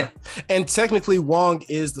 Yeah. And technically Wong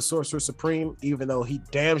is the Sorcerer Supreme, even though he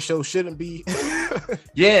damn sure shouldn't be.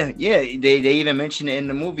 yeah. They even mentioned it in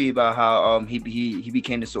the movie about how he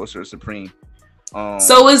became the Sorcerer Supreme.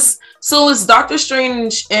 So is Doctor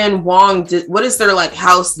Strange and Wong, what is their like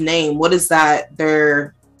house name? What is that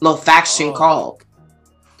their little faction called?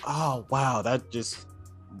 Oh wow, that just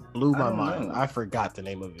blew my mind. I forgot the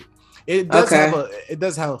name of it. It does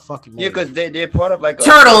have a fucking name. Yeah, because they're part of like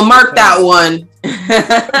Turtle. Mark that one.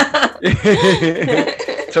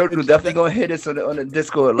 Turtle definitely gonna hit us on the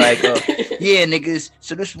Discord like, yeah, niggas.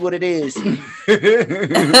 So this is what it is.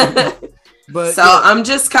 But so yeah. I'm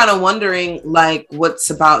just kind of wondering like what's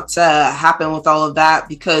about to happen with all of that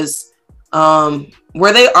because wasn't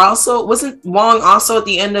Wong also at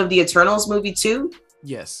the end of the Eternals movie too?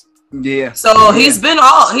 Yes. Yeah. So he's been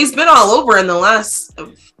all over in the last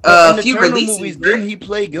few releases. Movies, didn't he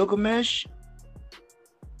play Gilgamesh?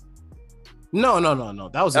 No.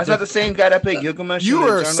 That's not the same guy that played Gilgamesh. You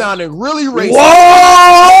were sounding really racist.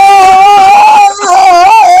 Whoa!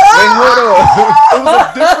 Wait, hold on. It was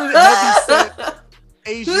a different heavy-set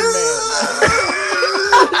Asian man.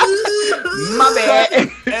 My bad.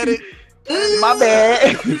 Edit. My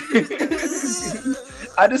bad.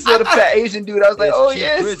 I just saw the fat Asian dude. I was like, "Oh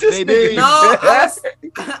yes, baby." No,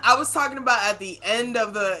 I was talking about at the end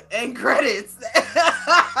of the end credits.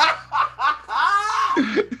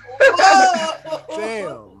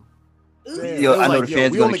 Damn. Yo, I know the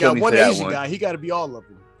fans gonna kill me for that one. We only got one Asian guy. He got to be all of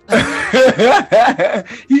them.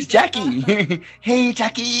 He's Jackie. Hey,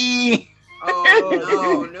 Jackie.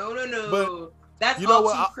 Oh no. But that's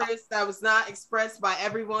all too Chris. That was not expressed by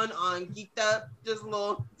everyone on Geek'd Up. Just a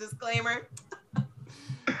little disclaimer.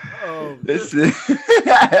 This is.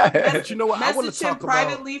 But you know what? I want to talk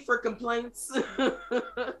privately for complaints.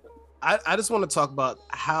 I just want to talk about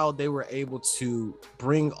how they were able to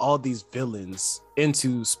bring all these villains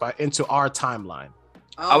into our timeline.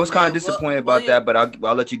 I was kind of disappointed about that, but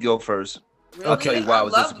I'll let you go first. Really? I'll tell you why I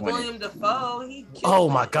was disappointed. William Defoe. Oh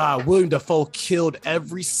my God, William Defoe killed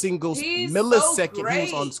every single millisecond he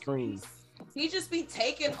was on screen. He just be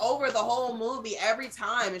taking over the whole movie every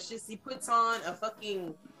time. It's just he puts on a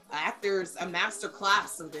fucking a master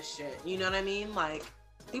class of this shit. You know what I mean? Like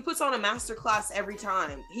he puts on a master class every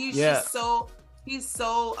time. He's so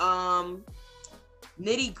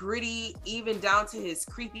nitty gritty, even down to his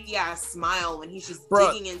creepy ass smile when he's just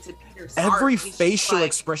digging into Peter's heart. Every facial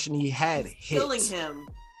expression he had killing him.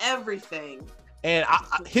 Everything. And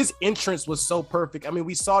his entrance was so perfect. I mean,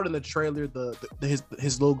 we saw it in the trailer.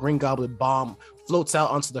 His little Green Goblin bomb floats out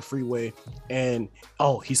onto the freeway, and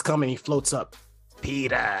he's coming. He floats up,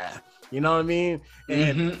 Peter. You know what I mean?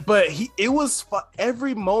 And but it was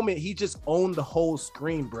every moment he just owned the whole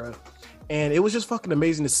screen, bro. And it was just fucking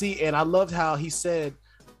amazing to see. And I loved how he said,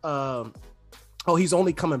 he's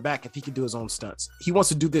only coming back if he can do his own stunts. He wants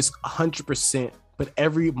to do this 100%. But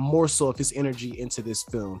every morsel of his energy into this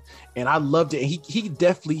film, and I loved it. And he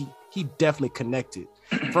definitely connected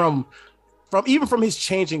from his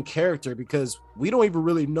changing character, because we don't even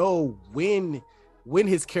really know when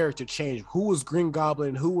his character changed. Who was Green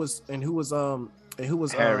Goblin? Who was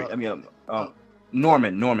Harry?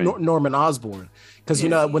 Norman Osborn. Because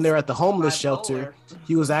when they're at the homeless shelter,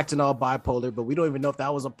 he was acting all bipolar, but we don't even know if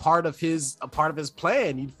that was a part of his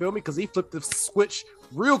plan. You feel me? Because he flipped the switch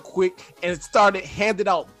real quick and started handing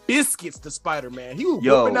out biscuits to Spider-Man. He was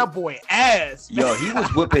whipping that boy ass. Man. He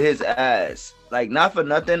was whipping his ass. Like, not for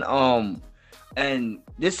nothing. And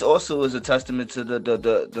this also is a testament to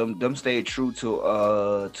them staying true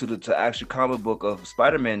to the actual comic book of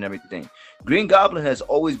Spider-Man and everything. Green Goblin has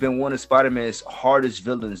always been one of Spider-Man's hardest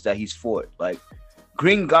villains that he's fought. Like,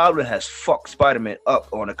 Green Goblin has fucked Spider-Man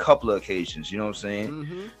up on a couple of occasions. You know what I'm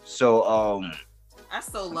saying? So I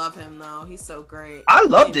still love him though. He's so great. I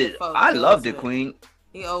loved it. I loved it, Queen.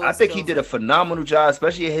 I think he did a phenomenal job,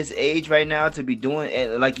 especially at his age right now, to be doing,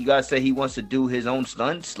 and like you guys said, he wants to do his own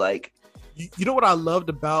stunts. Like, you know what I loved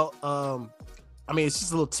about I mean, it's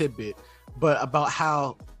just a little tidbit, but about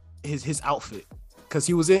how his outfit, because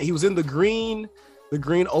he was in the green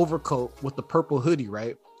overcoat with the purple hoodie,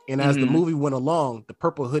 right? And as the movie went along, the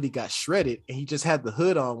purple hoodie got shredded, and he just had the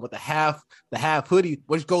hood on with the half hoodie,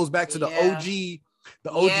 which goes back to the OG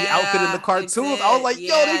outfit in the cartoons. I was like,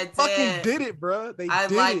 they fucking did it, bro. I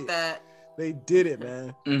like that. They did it,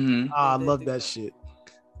 man. I love that shit.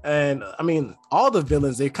 And I mean, all the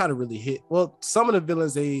villains, they kind of really hit. Well, some of the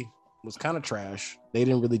villains, they was kind of trash. They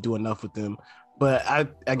didn't really do enough with them. But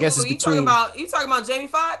I guess it's between. You talking about Jamie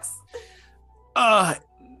Foxx?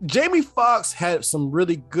 Jamie Foxx had some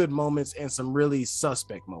really good moments and some really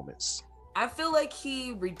suspect moments. I feel like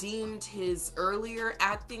he redeemed his earlier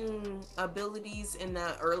acting abilities in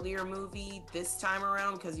that earlier movie this time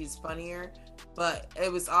around because he's funnier, but it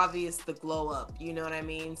was obvious the glow up, you know what I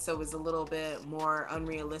mean? So it was a little bit more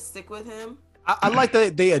unrealistic with him. I like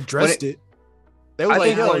that they addressed it. They were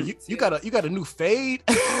like, yo, you got a new fade?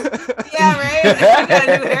 Yeah, right? You got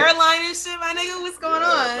a new hairline and shit, my nigga? What's going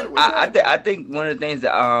on? I think one of the things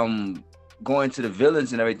that going to the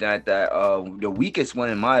villains and everything like that, the weakest one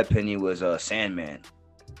in my opinion was Sandman.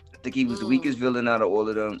 I think he was the weakest villain out of all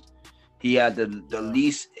of them. He had the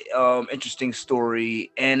least interesting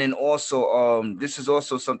story, and then also this is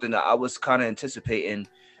also something that I was kind of anticipating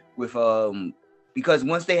with because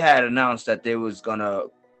once they had announced that they was gonna,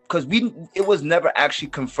 because it was never actually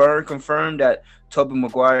confirmed that Tobey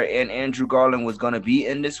Maguire and Andrew Garland was gonna be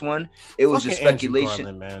in this one. It was just speculation.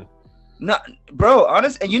 Garland, man. No, bro,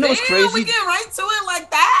 honest, and you know what's crazy? We get right to it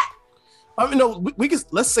like that. I mean, no, we can.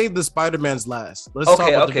 Let's save the Spider-Man's last. Let's talk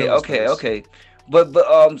about okay.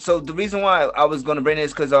 But so the reason why I was gonna bring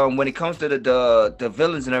this because when it comes to the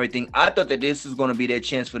villains and everything, I thought that this was gonna be their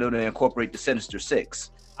chance for them to incorporate the Sinister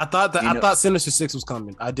Six. I thought Sinister Six was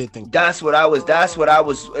coming. I did think that's what I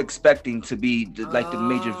was expecting to be the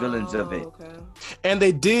major villains of it. Okay. And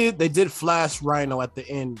they did flash Rhino at the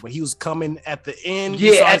end when he was coming at the end.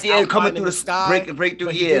 Yeah, at the end coming through the sky, break through.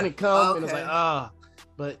 He didn't come, and it's like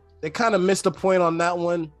but they kind of missed the point on that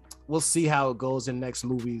one. We'll see how it goes in next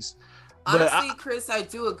movies. Honestly, Chris, I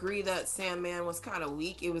do agree that Sandman was kind of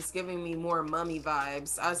weak. It was giving me more Mummy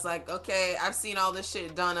vibes. I was like, okay, I've seen all this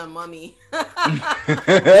shit done on Mummy.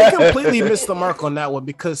 They completely missed the mark on that one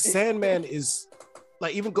because Sandman is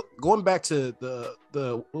like, even going back to the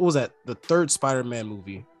what was that, the third Spider-Man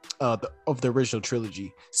movie of the original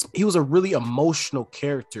trilogy. He was a really emotional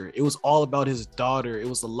character. It was all about his daughter. It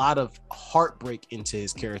was a lot of heartbreak into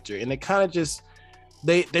his character, and they kind of just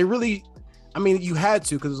they really. I mean, you had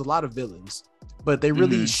to because there's a lot of villains, but they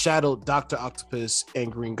really shadowed Dr. Octopus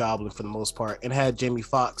and Green Goblin for the most part, and had Jamie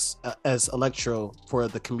Foxx as Electro for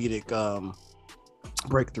the comedic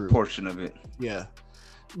breakthrough portion of it. Yeah,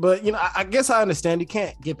 but I guess I understand you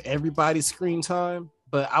can't give everybody screen time,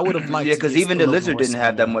 but I would have liked. Yeah, because even the Lizard didn't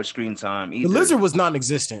have that much screen time either. The Lizard was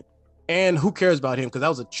non-existent, and who cares about him? Because that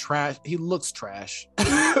was a trash. He looks trash.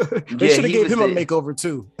 They should have gave him a makeover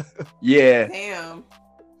too. Yeah. Damn.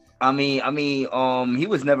 I mean, he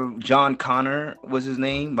was never. John Connor was his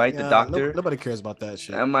name, right? The doctor. Nobody cares about that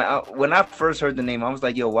shit. And when I first heard the name, I was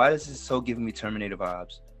like, "Yo, why is this so giving me Terminator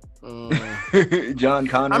vibes?" John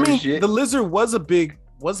Connor. I mean, and shit. the Lizard was a big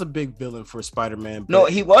villain for Spider-Man. No,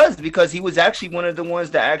 he was, because he was actually one of the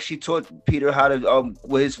ones that actually taught Peter how to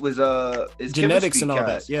his genetics and all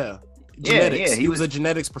class. that. Yeah, genetics. Yeah, he was a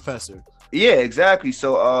genetics professor. Yeah, exactly.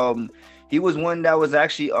 So he was one that was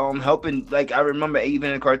actually helping. Like, I remember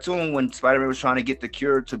even in the cartoon when Spider-Man was trying to get the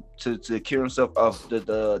cure to cure himself of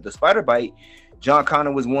the spider bite, John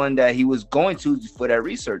Connor was one that he was going to for that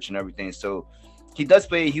research and everything. So he does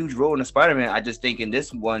play a huge role in the Spider-Man. I just think in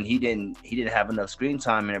this one he didn't have enough screen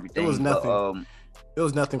time and everything. It was nothing. But, it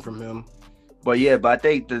was nothing from him. But I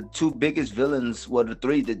think the two biggest villains,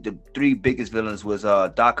 the three biggest villains was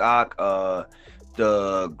Doc Ock,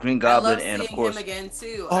 the Green Goblin, and of course him again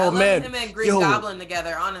too. Oh, I love man. him and Green Goblin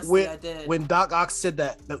together. Honestly, I did. When Doc Ock said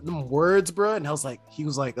them words, bro, and he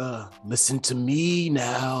was like, listen to me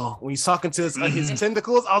now. When he's talking to his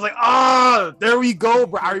tentacles, I was like, there we go,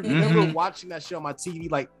 bro. I remember watching that shit on my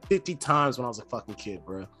TV like 50 times when I was a fucking kid,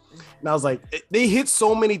 bro. And I was like, they hit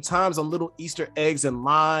so many times on little Easter eggs and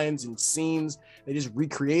lines and scenes. They just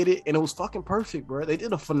recreated, and it was fucking perfect, bro. They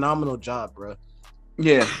did a phenomenal job, bro.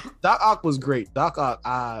 Yeah, Doc Ock was great. Doc Ock,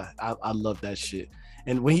 I love that shit.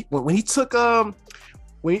 And when he took Peter's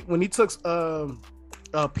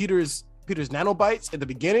nanobites at the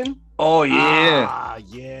beginning. Oh yeah,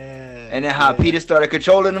 yeah. And then how Peter started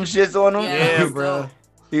controlling them shits on him. Yeah, bro.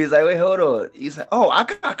 He was like, wait, hold on. He's like, oh, I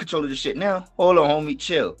got control of this shit now. Hold on, homie,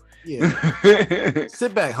 chill. Yeah.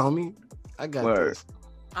 Sit back, homie. I got this.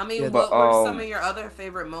 I mean, what were some of your other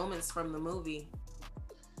favorite moments from the movie?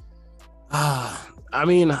 I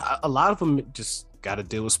mean, a lot of them just got to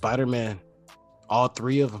deal with Spider-Man. All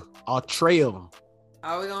three of them. All three of them.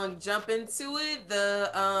 Are we going to jump into it?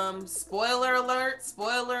 The spoiler alert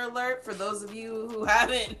for those of you who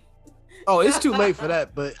haven't. Oh, it's too late for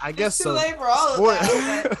that, but I guess it's too so. late for all of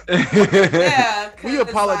that. Yeah, we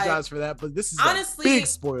apologize for that, but this is honestly a big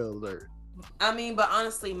spoiler alert. I mean, but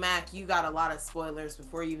honestly, Mac, you got a lot of spoilers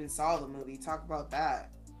before you even saw the movie. Talk about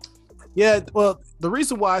that. Yeah, well, the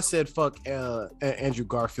reason why I said fuck Andrew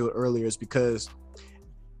Garfield earlier is because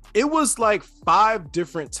it was like 5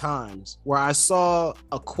 different times where I saw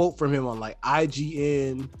a quote from him on like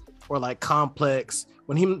IGN or like Complex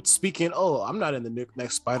when he speaking, oh, I'm not in the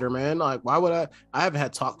next Spider-Man. Like, why would I haven't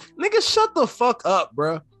had talk. Nigga, shut the fuck up,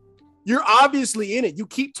 bro. You're obviously in it. You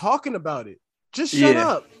keep talking about it. Just shut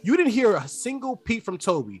up. You didn't hear a single peep from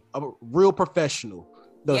Toby, a real professional.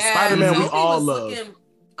 The Spider-Man we all love.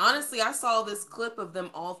 Honestly, I saw this clip of them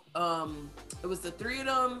all. It was the 3 of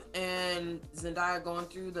them and Zendaya going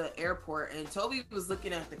through the airport, and Toby was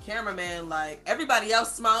looking at the cameraman like everybody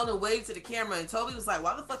else smiled and waved to the camera, and Toby was like,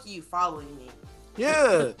 "Why the fuck are you following me?"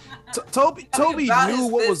 Yeah, Toby knew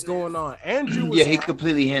what was going on. Andrew was he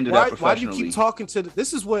completely handled that professionally. Why do you keep talking to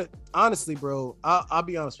this is what, honestly, bro, I'll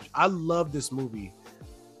be honest with you. I love this movie,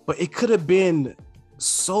 but it could have been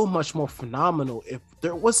so much more phenomenal if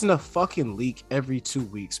there wasn't a fucking leak every 2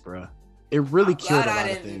 weeks, bro. It really killed a lot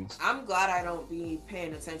of things. I'm glad I don't be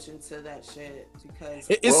paying attention to that shit because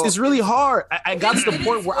it's really hard. I got to the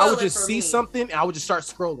point where I would just see something and I would just start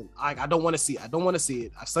scrolling. I don't want to see it. I don't want to see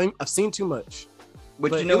it. I've seen too much.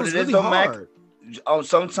 But you know what it is, though, Mac?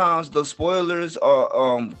 Sometimes those spoilers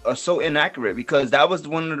are so inaccurate, because that was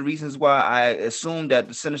one of the reasons why I assumed that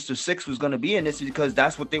the Sinister Six was going to be in this, because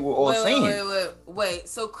that's what they were all saying. Wait.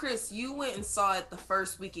 So, Chris, you went and saw it the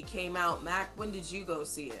first week it came out. Mac, when did you go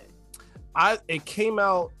see it? It came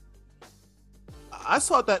out. I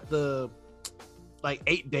saw that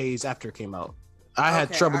 8 days after it came out. I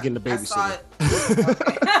had trouble getting the babysitter.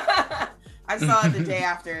 I saw it the day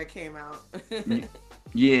after it came out.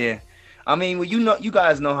 Yeah. I mean, well, you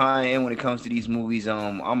guys know how I am when it comes to these movies.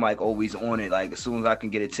 I'm like always on it. Like, as soon as I can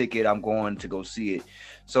get a ticket, I'm going to go see it.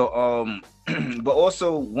 So, but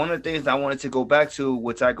also one of the things I wanted to go back to,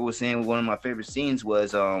 what Tiger was saying, one of my favorite scenes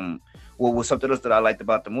was, was something else that I liked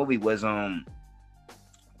about the movie was,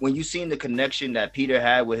 when you seen the connection that Peter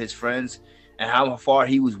had with his friends and how far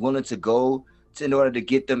he was willing to go in order to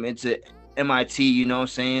get them into MIT. You know what I'm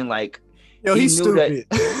saying? Like, yo, he's stupid.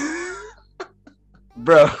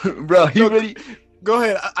 Bro, he really. Go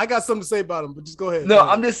ahead. I got something to say about him, but just go ahead. No,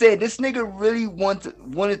 I'm just saying this nigga really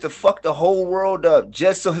wanted to fuck the whole world up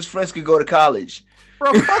just so his friends could go to college.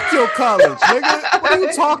 Bro, fuck your college, nigga. What are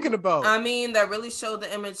you talking about? I mean, that really showed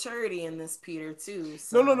the immaturity in this Peter too.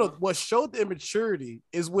 So. No. What showed the immaturity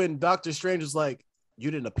is when Doctor Strange was like, "You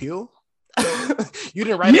didn't appeal? You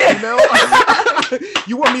didn't write an email?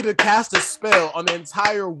 You want me to cast a spell on the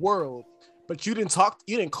entire world, but you didn't talk?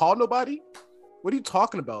 You didn't call nobody? What are you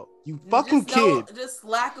talking about? You fucking kid." Just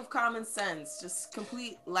lack of common sense. Just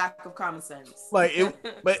complete lack of common sense. But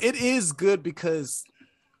it is good because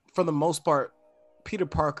for the most part, Peter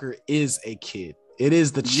Parker is a kid. It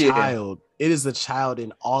is the child. It is the child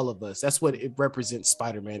in all of us. That's what it represents,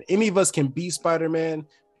 Spider-Man. Any of us can be Spider-Man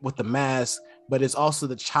with the mask, but it's also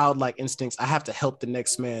the childlike instincts. I have to help the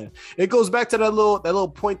next man. It goes back to that little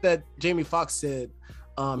point that Jamie Foxx said.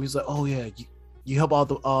 He's like, oh yeah, you help all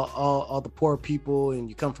the poor people and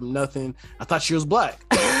you come from nothing. I thought she was black.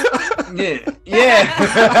 Yeah.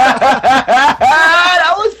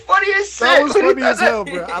 That was funny as shit. That was funny as hell,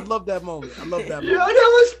 bro. I love that moment. Yeah, that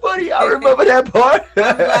was funny. I remember that part.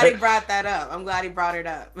 I'm glad he brought that up. I'm glad he brought it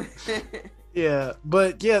up. Yeah,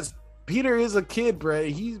 but yes, Peter is a kid, bro.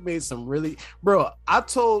 He's made some really, bro. I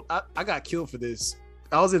got killed for this.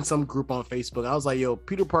 I was in some group on Facebook. I was like, yo,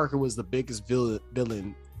 Peter Parker was the biggest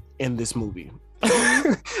villain in this movie.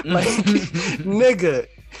 Like, nigga,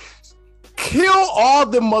 kill all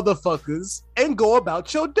the motherfuckers and go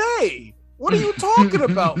about your day. What are you talking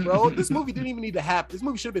about, bro? This movie didn't even need to happen. This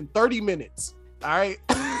movie should have been 30 minutes. All right.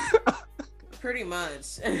 Pretty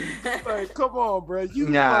much. Like, come on, bro.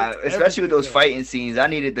 Especially with those fighting scenes, I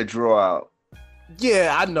needed to draw out.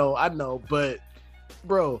 Yeah, I know, but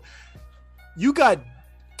bro, you got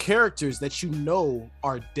characters that you know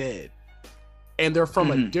are dead, and they're from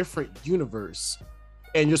a different universe,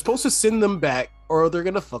 and you're supposed to send them back, or they're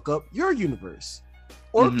gonna fuck up your universe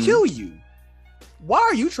or kill you. Why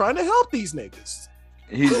are you trying to help these niggas?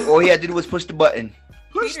 All he had to do was push the button.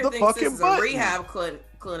 Push Peter the fucking this is button. A rehab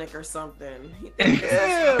clinic or something. He thinks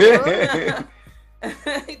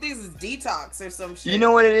it's detox or some shit. You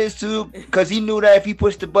know what it is too? Because he knew that if he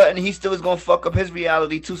pushed the button, he still was gonna fuck up his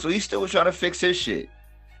reality too. So he still was trying to fix his shit.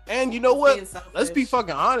 And you know what? Let's be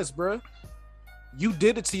fucking honest, bro. You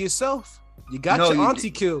did it to yourself. You got your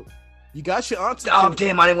auntie killed. You got your auntie killed.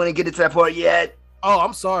 Damn, I didn't want to get into that part yet. Oh,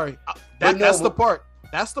 I'm sorry. That's the part.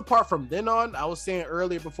 That's the part from then on. I was saying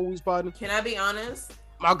earlier before we spotted. Can I be honest?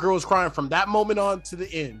 My girl was crying from that moment on to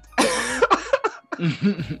the end.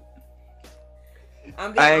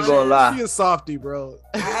 I ain't gonna lie. She a softie, bro.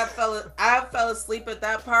 I have fell asleep at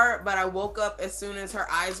that part, but I woke up as soon as her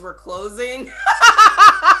eyes were closing.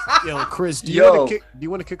 Yo, Chris, do you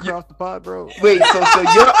want to kick her off the pod, bro? Wait, so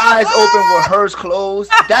your eyes open with hers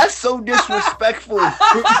closed? That's so disrespectful.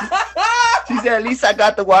 She said, at least I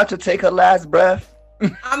got to watch her take her last breath.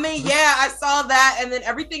 I mean, yeah, I saw that, and then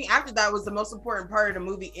everything after that was the most important part of the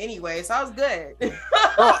movie anyway, so I was good.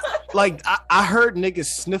 Bro, like I heard niggas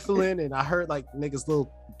sniffling, and I heard like niggas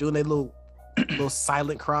doing their little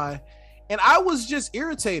silent cry, and I was just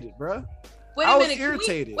irritated, bro. Wait a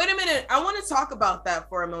minute. I want to talk about that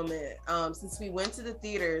for a moment. Since we went to the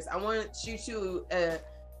theaters, I want you to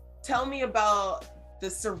tell me about the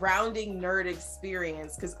surrounding nerd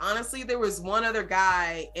experience, because honestly there was one other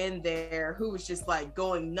guy in there who was just like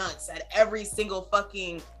going nuts at every single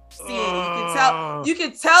fucking scene. You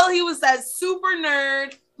could tell he was that super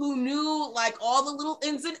nerd who knew like all the little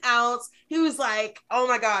ins and outs. He was like, oh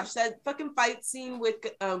my gosh, that fucking fight scene with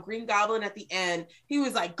Green Goblin at the end, he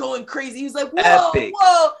was like going crazy. He was like,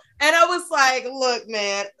 whoa. And I was like, look,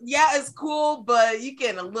 man, yeah, it's cool, but you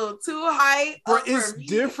getting a little too hype. Bro, it's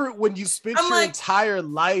different when you spend your entire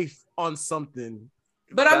life on something.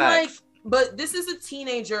 But I'm like, but this is a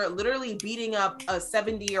teenager literally beating up a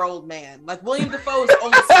 70-year-old man. Like William Defoe is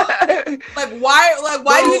almost like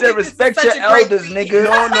why do you think respect your elders, nigga?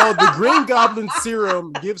 No, the Green Goblin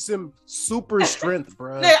serum gives him super strength,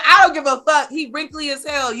 bro. Nigga, I don't give a fuck. He wrinkly as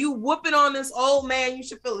hell. You whooping on this old man, you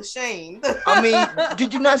should feel ashamed. I mean,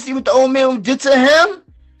 did you not see what the old man did to him?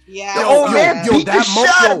 Yeah, the old man beat the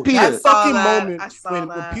shot, Peter. That fucking moment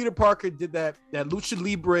when Peter Parker did that Lucha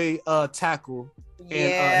Libre tackle.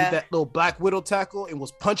 And that little Black Widow tackle and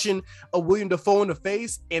was punching a William Defoe in the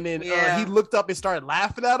face, and then he looked up and started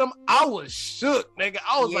laughing at him. I was shook, nigga.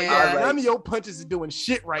 I was like, none of your punches is doing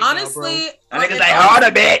shit right now, bro. Niggas like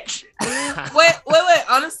harder, bitch. wait.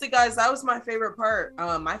 Honestly, guys, that was my favorite part.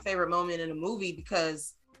 My favorite moment in the movie,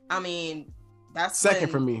 because I mean, that's second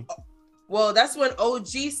for me. Well, that's when OG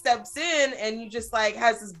steps in and you just like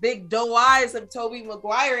has this big doe eyes of Tobey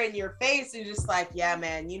Maguire in your face. And you're just like, yeah,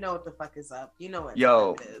 man, you know what the fuck is up. You know what the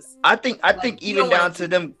fuck is. I think even down to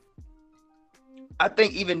them. I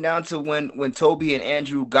think even down to when Toby and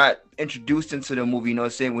Andrew got introduced into the movie, you know what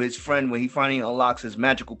I'm saying, with his friend, when he finally unlocks his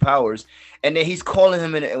magical powers, and then he's calling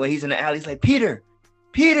him when he's in the alley, he's like, Peter.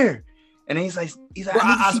 And then he's like, bro,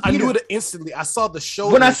 I knew it instantly. I saw the show.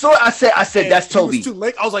 When I saw it, I said, that's Toby. It was too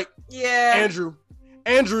late. I was like, yeah,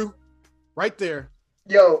 Andrew, right there.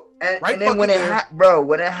 Yo, and then when it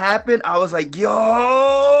happened, I was like,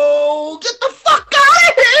 yo, get the fuck out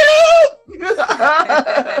of here.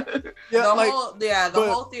 Yeah, the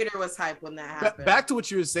whole theater was hype when that happened. Back to what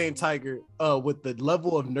you were saying, Thaiger, with the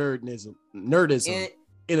level of nerdism in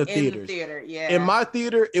the theaters. In my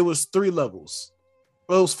theater, it was 3 levels.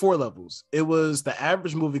 Well, it was 4 levels. It was the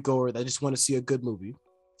average moviegoer that just want to see a good movie.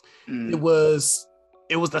 It was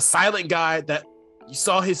the silent guy that you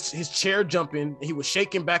saw his chair jumping. He was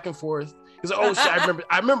shaking back and forth. He was like, oh shit,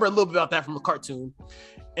 I remember a little bit about that from a cartoon.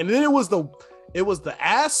 And then it was the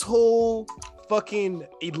asshole fucking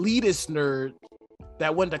elitist nerd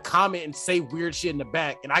that wanted to comment and say weird shit in the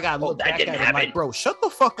back, and I gotta look back at him like, bro, shut the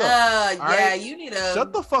fuck up. Right? You need to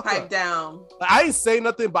shut the fuck pipe up. Down. Like, I ain't say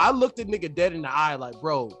nothing, but I looked at nigga dead in the eye like,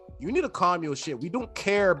 bro, you need to calm your shit. We don't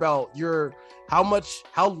care about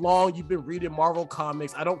how long you've been reading Marvel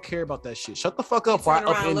comics. I don't care about that shit. Shut the fuck up.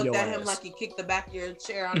 I looked at him like you kicked the back of your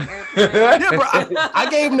chair on the airplane. Yeah, bro. I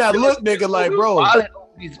gave him that look, nigga, like, bro.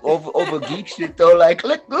 Over geek shit though, like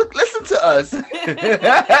look, listen to us.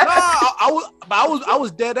 I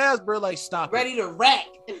was dead ass, bro. Like, stop. Ready to rack.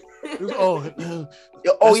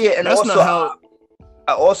 Yeah, and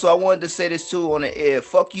also I wanted to say this too on the air.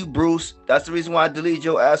 Fuck you, Bruce. That's the reason why I deleted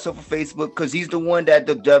your ass off of Facebook, because he's the one that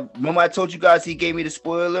remember I told you guys he gave me the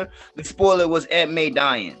spoiler. The spoiler was Aunt May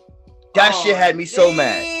dying. That shit had me so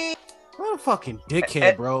mad. What a fucking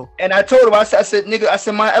dickhead, bro. And I told him, I said, nigga, I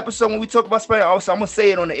said my episode when we talk about Spider, I'm gonna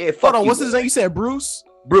say it on the air. Fuck Hold on, you, what's his name? You said Bruce?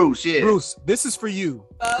 Bruce, yeah. Bruce, this is for you.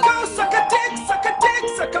 Go suck a dick,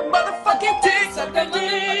 suck a motherfucking dick, suck a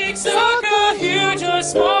dick, suck a huge or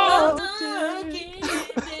small.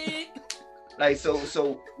 Like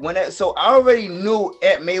so I already knew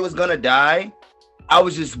Aunt May was gonna die. I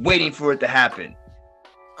was just waiting for it to happen.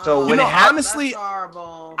 So when it happened, honestly,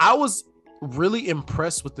 I was really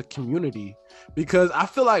impressed with the community, because I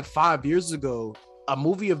feel like 5 years ago, a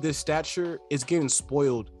movie of this stature is getting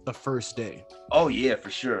spoiled the first day. Oh yeah, for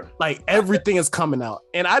sure. Like, everything is coming out,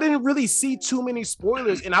 and I didn't really see too many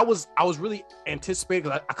spoilers, and I was really anticipating,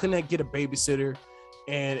 because I couldn't get a babysitter,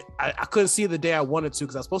 and I couldn't see it the day I wanted to,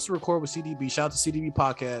 because I was supposed to record with CDB. Shout out to CDB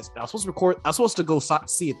podcast. I was supposed to go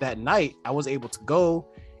see it that night. I was able to go,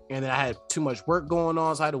 and then I had too much work going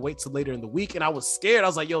on, so I had to wait till later in the week, and I was scared. I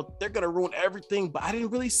was like, yo, they're gonna ruin everything, but I didn't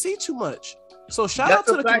really see too much. So shout out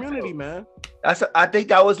to the community, man. I think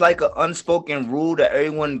that was like an unspoken rule that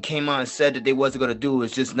everyone came on and said that they wasn't gonna do.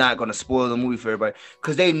 It's just not gonna spoil the movie for everybody,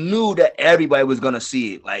 because they knew that everybody was gonna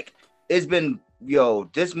see it. Like, it's been,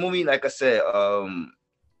 this movie, like I said, so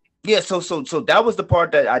that was the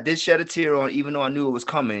part that I did shed a tear on, even though I knew it was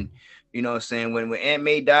coming. You know what I'm saying? When Aunt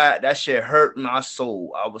May died, that shit hurt my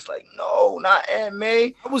soul. I was like, no, not Aunt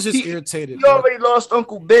May. I was just irritated. He already lost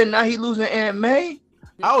Uncle Ben. Now he losing Aunt May.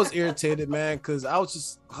 I was irritated, man, because I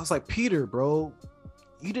was like, Peter, bro,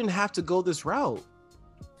 you didn't have to go this route.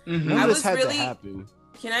 Mm-hmm. This had to happen.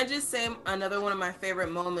 Can I just say another one of my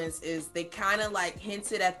favorite moments is they kind of like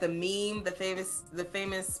hinted at the meme, the famous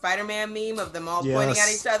SpiderMan meme of them all pointing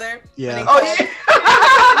at each other. Yeah. They're all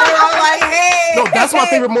like, hey. No, that's my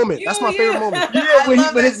favorite moment. That's my favorite moment. Yeah, when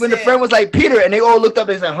the friend was like, Peter, and they all looked up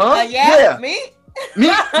and said, huh? Yeah. Me?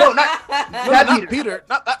 No, not Peter.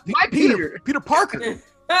 Not Peter. Peter Parker.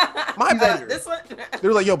 My Peter. This one? They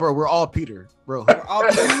were like, yo, bro, we're all Peter, bro. We're all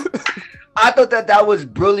Peter. I thought that was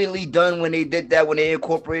brilliantly done when they did that, when they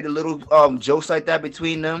incorporated little jokes like that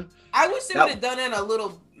between them. I wish they would have done it a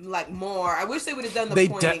little like more. I wish they would have done the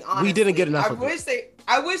pointing. Honestly, we didn't get enough. I wish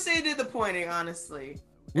they did the pointing. Honestly,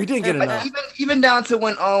 we didn't get enough. Even down to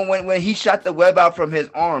when he shot the web out from his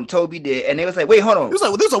arm, Toby did, and they was like, wait, hold on. He was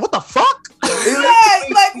like, what the fuck?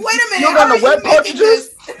 Like, wait a minute. You got the web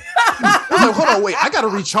cartridges? Like, hold on, wait. I gotta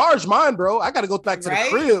recharge mine, bro. I gotta go back to the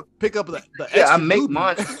crib, pick up the I make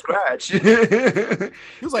mine from scratch. He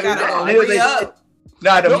was like, when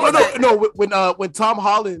Tom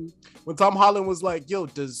Holland was like, yo,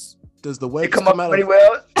 does the web come out pretty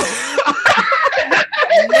well?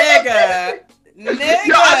 Nigga. Yo,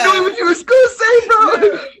 I knew what you was gonna say,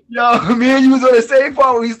 bro. Yo, me and you was on the same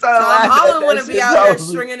part when we started laughing. Tom Holland wouldn't be out here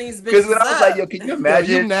stringing these bitches because when I was like, yo, can you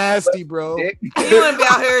imagine? You nasty, bro. He wouldn't be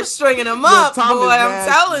out here stringing them up, boy. I'm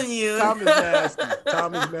telling you. Tom is nasty.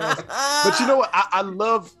 But you know what? I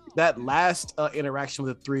love that last interaction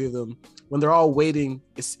with the three of them when they're all waiting.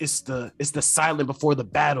 It's the silent before the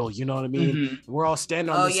battle. You know what I mean? Mm-hmm. We're all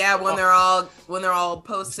standing on. When they're all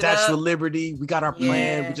posted Statue up. of Liberty. We got our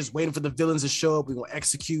plan. We're just waiting for the villains to show up. We're gonna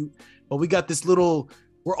execute. But we got this little.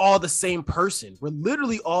 We're all the same person. We're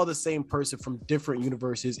literally all the same person from different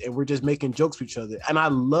universes, and we're just making jokes with each other. And I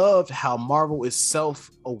love how Marvel is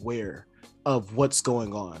self-aware of what's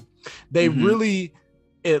going on. They really,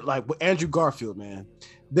 like with Andrew Garfield, man.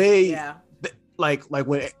 like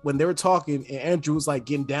when they were talking and Andrew was like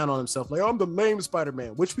getting down on himself, like, oh, I'm the lame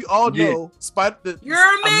Spider-Man, which we all know.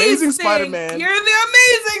 You're amazing Spider-Man. You're the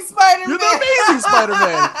amazing Spider-Man. You're the amazing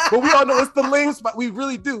Spider-Man. But we all know it's the lame Spider. We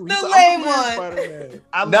really do. The lame one. Spider-Man.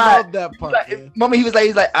 I love that part. Like, Mama, he's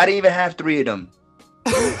like, I didn't even have 3 of them.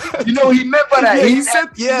 You know what he meant by that? Yeah, he said,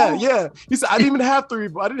 yeah. He said, I didn't even have 3,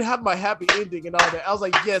 but I didn't have my happy ending and all that. I was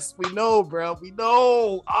like, yes, we know, bro. We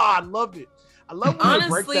know. I loved it. I love when you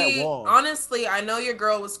break that wall. Honestly, I know your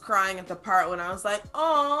girl was crying at the part when I was like,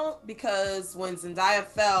 oh, because when Zendaya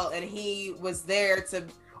fell and he was there to,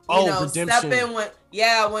 step in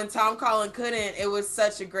when Tom Holland couldn't, it was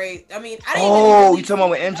such a great. I mean, I didn't. Oh, you talking about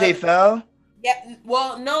when MJ fell? Yeah,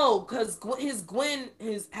 well, no, because Gwen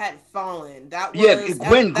had fallen. That was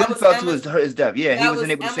Gwen fell to his death. Yeah, he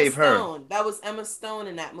wasn't able to save her. That was Emma Stone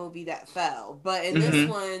in that movie that fell. But in this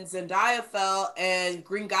one, Zendaya fell, and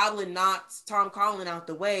Green Goblin knocked Tom Holland out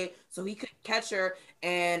the way, so he couldn't catch her.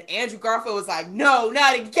 And Andrew Garfield was like, "No,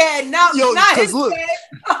 not again, not his look, kid.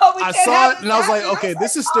 Oh, I saw it, and I was like, okay,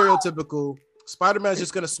 this is stereotypical. Spider-Man's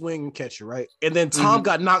just gonna swing and catch her, right? And then Tom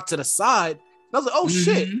got knocked to the side. And I was like, oh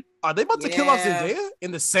shit. Are they about to kill off Zendaya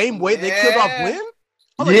in the same way they killed off Gwen?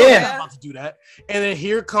 I'm like, they're not about to do that. And then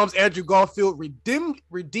here comes Andrew Garfield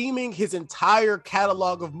redeeming his entire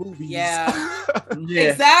catalog of movies. Yeah.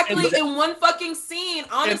 Exactly. In one fucking scene.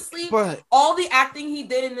 Honestly, all the acting he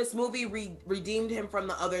did in this movie redeemed him from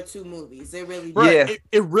the other 2 movies. It really did.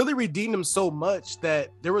 It really redeemed him so much that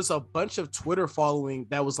there was a bunch of Twitter following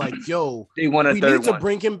that was like, yo, we need to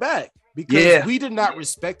bring him back because we did not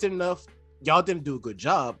respect him enough. Y'all didn't do a good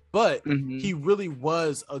job, but he really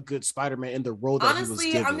was a good Spider-Man in the role that he was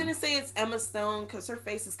given. Honestly, I'm gonna say it's Emma Stone because her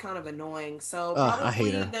face is kind of annoying. So probably I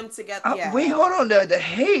hate her. them together. Wait, hold on. The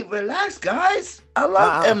hate, relax, guys. I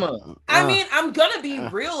love Emma. I mean, I'm gonna be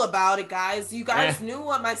real about it, guys. You guys knew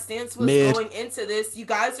what my stance was going into this. You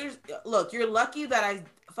guys you're lucky that I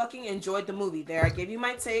fucking enjoyed the movie. There, I gave you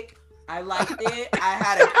my take. I liked it. I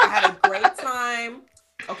had a great time.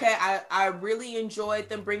 Okay, I really enjoyed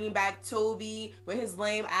them bringing back Toby with his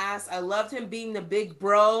lame ass. I loved him being the big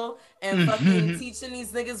bro and fucking teaching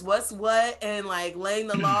these niggas what's what and like laying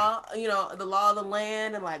the law, the law of the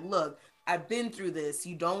land and like, look, I've been through this.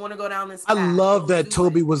 You don't want to go down this path. I love that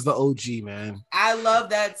Toby was the OG, man. I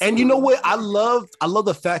love that too. And you know what? I love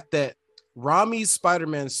the fact that Rami's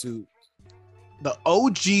Spider-Man suit, the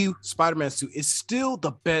OG Spider-Man suit, is still the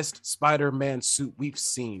best Spider-Man suit we've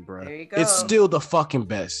seen, bro. There you go. It's still the fucking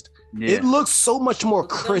best. Yeah. It looks so much more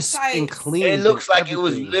crisp and clean. It looks like it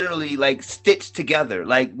was literally like stitched together,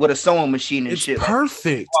 like with a sewing machine and shit. It's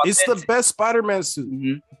perfect. It's the best Spider-Man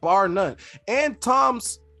suit, bar none. And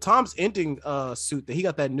Tom's ending suit that he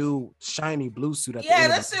got, that new shiny blue suit at the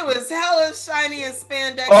end. That shit was hella shiny and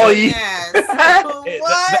spandex. Oh yeah.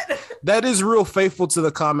 What? That is real faithful to the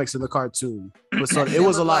comics and the cartoon. But so it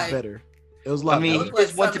was a lot better. It was a lot better. He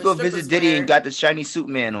just went to go visit Diddy and got the shiny suit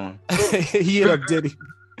man on. He ended up Diddy.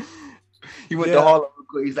 He went to Harlem.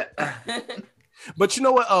 He's like But you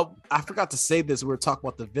know what? I forgot to say this. We were talking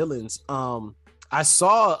about the villains. I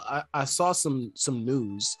saw some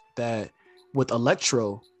news that with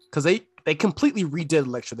Electro, because they completely redid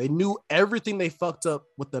Electro. They knew everything they fucked up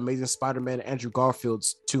with the Amazing Spider-Man and Andrew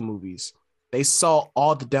Garfield's 2 movies. They saw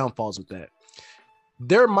all the downfalls with that.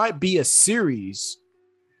 There might be a series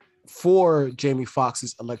for Jamie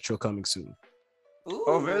Foxx's Electro coming soon. Ooh,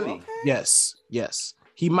 oh, really? Okay. Yes.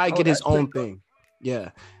 He might get his own thing. Yeah.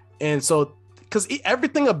 And so, because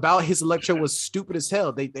everything about his Electro was stupid as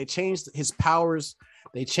hell. They changed his powers.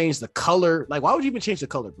 They changed the color. Like, why would you even change the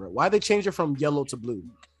color, bro? Why they change it from yellow to blue?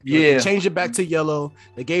 They changed it back to yellow.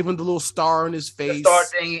 They gave him the little star on his face. The star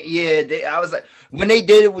thing, yeah. I was like, when they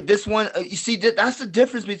did it with this one, you see, that's the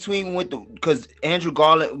difference between because Andrew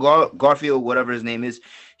Garfield, whatever his name is,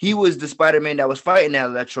 he was the Spider-Man that was fighting that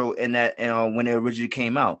Electro and that when it originally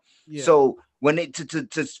came out. Yeah. So when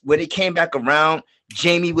it came back around,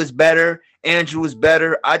 Jamie was better. Andrew was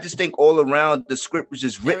better. I just think all around the script was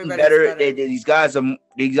just written better. These guys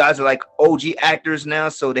are like OG actors now,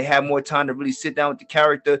 so they have more time to really sit down with the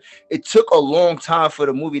character. It took a long time for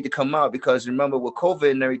the movie to come out because remember with COVID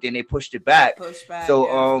and everything, they pushed it back.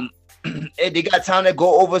 So they got time to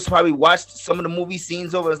go over. So probably watch some of the movie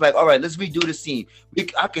scenes over. It's like, all right, let's redo the scene.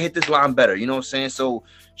 I can hit this line better. You know what I'm saying? So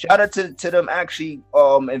shout out to them actually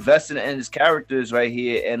investing in his characters right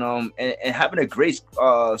here and having a great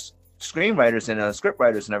screenwriters and script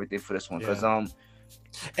writers and everything for this one because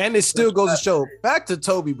and it still goes to show back to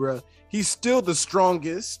Toby, bro. He's still the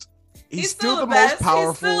strongest He's still the most powerful.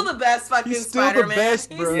 He's still the best fucking He's still Spider-Man. the best,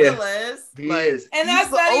 bro. He still is. He is. And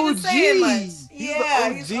that's not even saying much. He's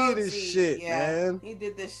the OG of this shit, man. He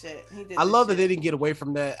did this shit. I love that they didn't get away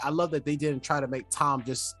from that. I love that they didn't try to make Tom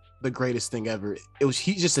just the greatest thing ever.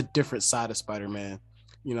 He's just a different side of Spider-Man.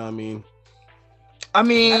 You know what I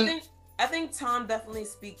mean? I think Tom definitely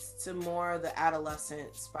speaks to more of the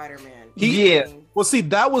adolescent Spider-Man. Well, see,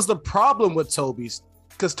 that was the problem with Tobey's,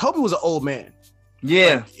 because Tobey was an old man.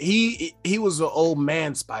 Yeah, like, he was an old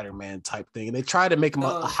man Spider-Man type thing, and they tried to make him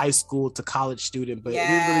a high school to college student, but it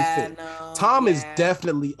didn't really fit. Tom is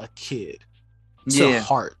definitely a kid to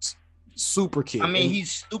heart, super kid. I mean,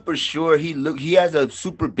 he's super short. He has a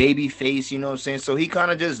super baby face, you know what I'm saying? So he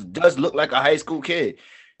kind of just does look like a high school kid,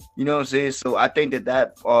 you know what I'm saying? So I think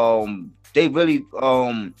that they really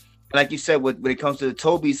like you said, when it comes to the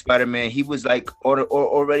Tobey Spider-Man, he was like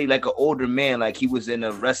already like an older man. Like he was in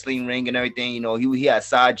a wrestling ring and everything. You know, he had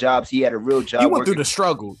side jobs. He had a real job. He went through the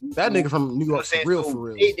struggle. That nigga from New York, for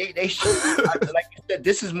real. They showed, like you said,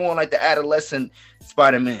 this is more like the adolescent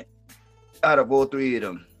Spider-Man out of all three of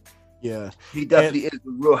them. Yeah, he definitely is a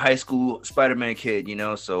real high school Spider-Man kid. You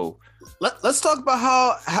know, so let's talk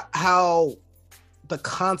about how the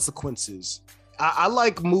consequences. I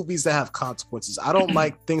like movies that have consequences. I don't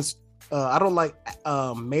like things. I don't like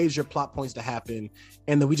major plot points to happen,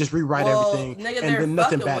 and then we just rewrite everything, and then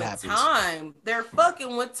nothing bad happens. They're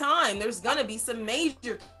fucking with time. There's gonna be some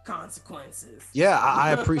major consequences. Yeah,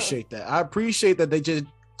 I appreciate that. I appreciate that they just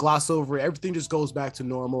gloss over it. Everything just goes back to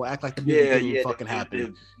normal. Act like the movie didn't fucking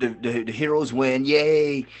happen. The heroes win,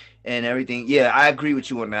 yay, and everything. Yeah, I agree with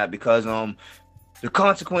you on that because the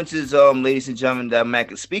consequences, ladies and gentlemen, that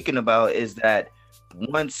Mac is speaking about is that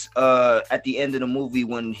once at the end of the movie,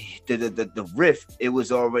 when the rift, it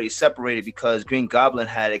was already separated because Green Goblin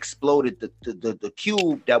had exploded the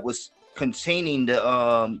cube that was containing the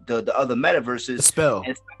other metaverses, the spell,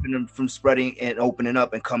 and stopping them from spreading and opening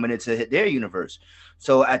up and coming into their universe.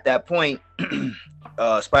 So at that point,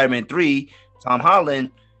 Spider-Man 3, Tom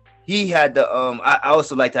Holland, he had the I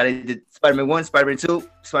also like that he did Spider-Man 1, Spider-Man 2,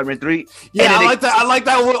 Spider-Man 3. Yeah, I like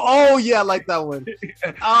that one. Oh yeah, I like that one.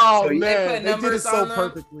 Oh so, man, they did it so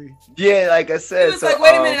perfectly. Yeah, like I said. He was like,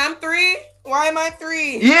 wait a minute, I'm 3? Why am I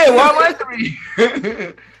 3? Yeah, why am I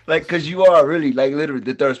 3? Like, cause you are really like literally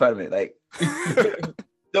the third Spider-Man. Like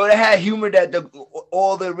so they had humor that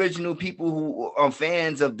all the original people who are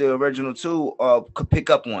fans of the original 2 could pick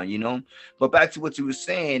up on, you know. But back to what you were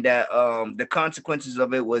saying, that the consequences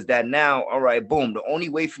of it was that now, all right, boom, the only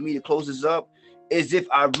way for me to close this up is if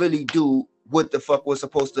I really do what the fuck was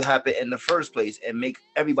supposed to happen in the first place and make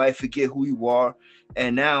everybody forget who you are.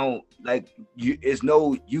 And now, like, you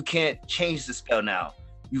can't change the spell now.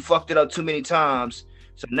 You fucked it up too many times.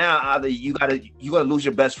 So now either you're gonna lose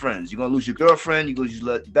your best friends, you're gonna lose your girlfriend, you're gonna lose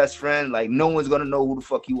your best friend. Like no one's gonna know who the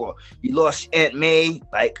fuck you are. You lost Aunt May.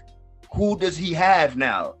 Like who does he have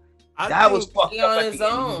now? That was fucked up on his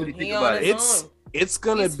own. It's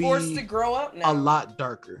gonna be forced to grow up now. A lot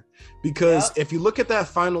darker because if you look at that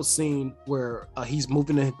final scene where he's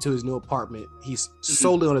moving into his new apartment, he's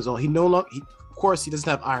solely on his own. He no longer, of course, he doesn't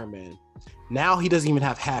have Iron Man. Now he doesn't even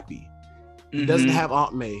have Happy. He doesn't have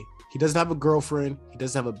Aunt May. He doesn't have a girlfriend. He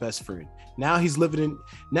doesn't have a best friend. Now he's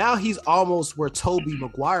almost where Tobey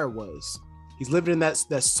Maguire was. He's living in that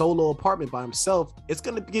solo apartment by himself. It's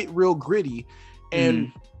going to get real gritty.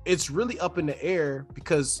 And it's really up in the air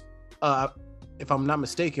because if I'm not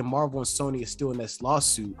mistaken, Marvel and Sony is still in this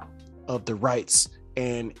lawsuit of the rights.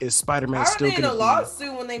 And is Spider-Man still going to be in a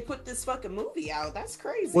lawsuit when they put this fucking movie out? That's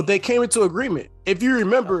crazy. Well, they came into agreement. If you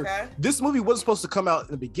remember, this movie wasn't supposed to come out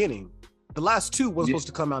in the beginning. The last 2 wasn't supposed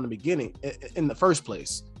to come out in the beginning in the first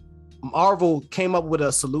place. Marvel came up with a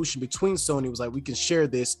solution between Sony. It was like, we can share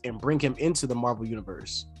this and bring him into the Marvel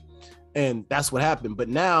universe. And that's what happened. But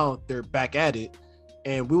now they're back at it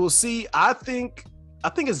and we will see. I think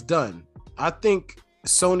it's done. I think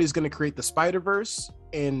Sony's going to create the Spider-Verse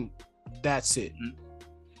and that's it.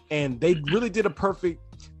 And they really did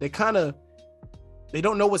they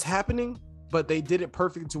don't know what's happening, but they did it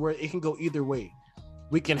perfect to where it can go either way.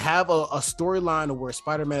 We can have a storyline where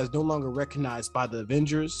Spider-Man is no longer recognized by the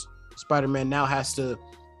Avengers. Spider-Man now has to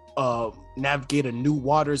navigate a new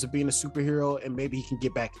waters of being a superhero, and maybe he can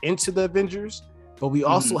get back into the Avengers. But we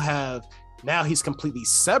also have now he's completely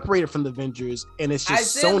separated from the Avengers, and it's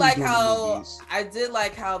just Sony doing the movies. I did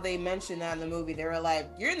like how they mentioned that in the movie. They were like,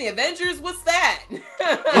 "You're in the Avengers? What's that?" We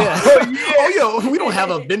don't have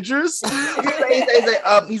Avengers.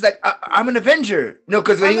 He's like, I'm an Avenger. No,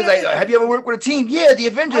 because when he was like, "Have you ever worked with a team?" Yeah, the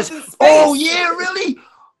Avengers. Oh yeah, really?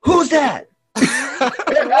 Who's that? What's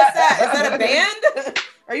that? Is that a band?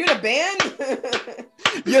 Are you in a band?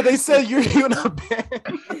 Yeah, they said you're in a band.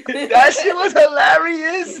 That shit was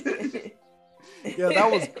hilarious. Yeah,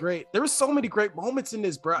 that was great. There were so many great moments in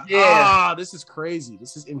this, bro. Yeah. This is crazy.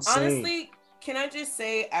 This is insane. Honestly, can I just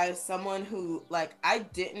say, as someone who, like, I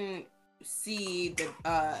didn't see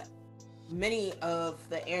the many of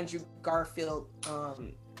the Andrew Garfield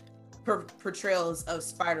portrayals of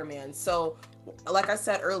Spider-Man. So, like I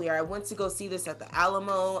said earlier, I went to go see this at the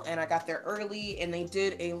Alamo, and I got there early, and they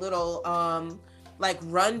did a little like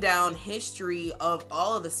rundown history of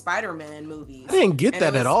all of the Spider-Man movies. I didn't get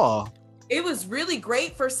that at all. It was really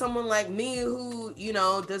great for someone like me who, you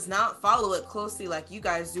know, does not follow it closely like you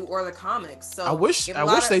guys do, or the comics. So I wish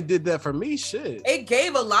they did that for me. Shit. It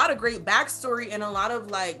gave a lot of great backstory and a lot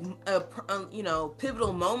of like, you know,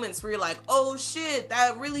 pivotal moments where you're like, oh shit,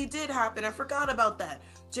 that really did happen. I forgot about that.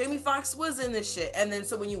 Jamie Foxx was in this shit. And then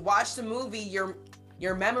so when you watch the movie, your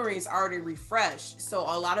memory is already refreshed. So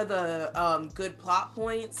a lot of the good plot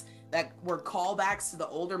points that were callbacks to the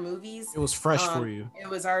older movies. It was fresh for you. It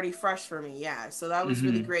was already fresh for me, yeah. So that was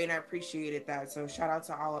really great, and I appreciated that. So shout out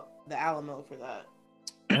to all the Alamo for that.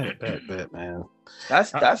 Bet, man.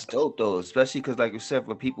 That's dope though, especially because, like you said,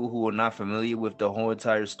 for people who are not familiar with the whole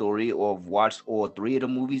entire story or have watched all three of the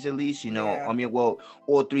movies at least, you know, Yeah. I mean, well,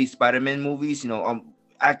 all three Spider-Man movies, you know,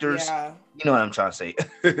 actors, Yeah. you know what I'm trying to say.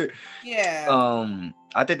 Yeah.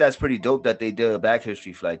 I think that's pretty dope that they did a back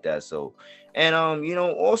history like that. So, and you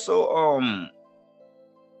know, also,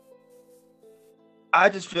 I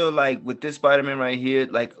just feel like with this Spider-Man right here,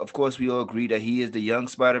 like, of course, we all agree that he is the young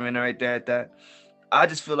Spider-Man right there at that. I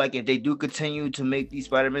just feel like if they do continue to make these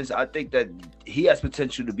Spider-Mans, I think that he has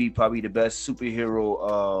potential to be probably the best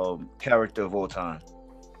superhero character of all time.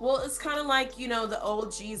 Well, it's kind of like, you know, the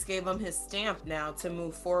OGs gave him his stamp now to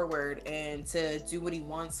move forward and to do what he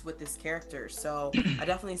wants with this character. So I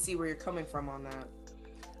definitely see where you're coming from on that.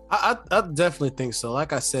 I definitely think so.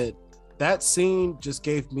 Like I said, that scene just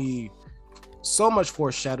gave me so much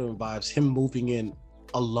foreshadowing vibes. Him moving in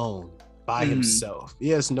alone by himself. He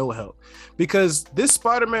has no help, because this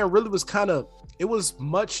Spider-Man really was it was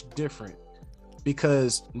much different,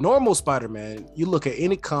 because normal Spider-Man, you look at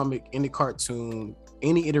any comic, any cartoon,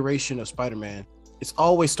 any iteration of Spider-Man, it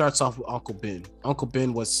always starts off with Uncle Ben. Uncle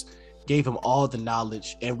Ben gave him all the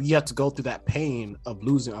knowledge, and we had to go through that pain of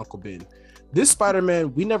losing Uncle Ben. This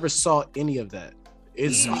Spider-Man, we never saw any of that.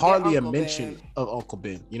 It's hardly a mention of Uncle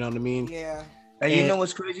Ben. You know what I mean? Yeah. And you know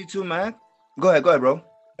what's crazy too, man? Go ahead, bro.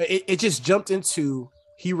 It just jumped into,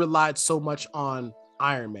 he relied so much on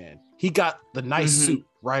Iron Man. He got the nice suit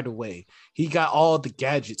right away. He got all the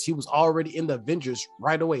gadgets. He was already in the Avengers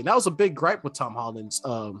right away. And that was a big gripe with Tom Holland's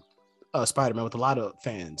Spider-Man with a lot of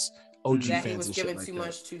fans, OG fans. He was and given shit too like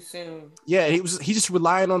much too soon. Yeah, he just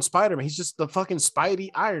relying on Spider-Man. He's just the fucking Spidey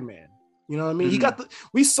Iron Man. You know what I mean? He got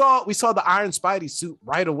we saw the Iron Spidey suit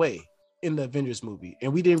right away in the Avengers movie,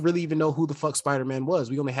 and we didn't really even know who the fuck Spider-Man was.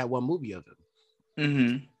 We only had one movie of him.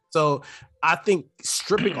 So I think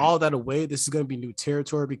stripping all that away, this is going to be new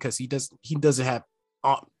territory, because he doesn't have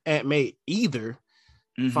Aunt May either.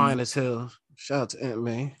 Fine as hell. Shout out to Aunt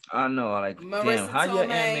May. I know, like, damn, how your Aunt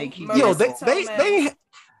May keep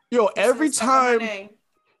every time.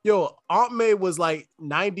 Yo, Aunt May was like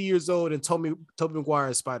 90 years old and Tobey Maguire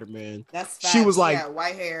as Spider-Man. That's facts. She was like,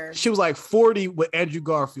 white hair. She was like 40 with Andrew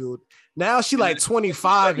Garfield. Now she like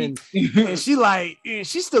 25 and she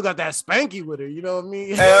still got that spanky with her. You know what I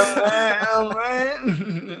mean?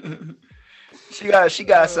 Man. She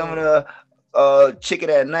got some of the chicken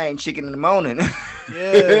at night and chicken in the morning.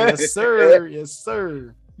 Yes, sir. Yes,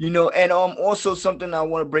 sir. You know, and also something I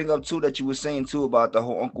want to bring up too that you were saying too about the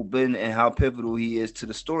whole Uncle Ben and how pivotal he is to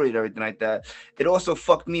the story and everything like that. It also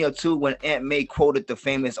fucked me up too when Aunt May quoted the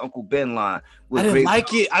famous Uncle Ben line. I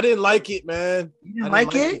didn't like it, man. You didn't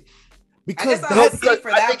like it? Because I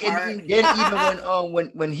think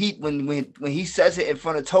even when he says it in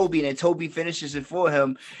front of Toby and then Toby finishes it for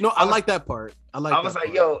him. No, I like that part. I was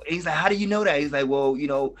like, yo, he's like, how do you know that? He's like, well, you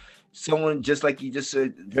know, someone just like you just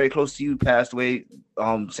said, very close to you passed away.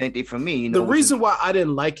 Same thing for me. You know, the reason why I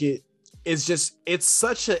didn't like it is just it's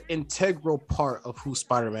such an integral part of who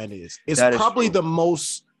Spider-Man is. It's probably the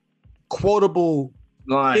most quotable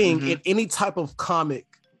thing in any type of comic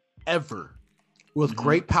ever. With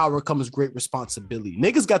great power comes great responsibility.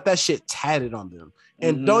 Niggas got that shit tatted on them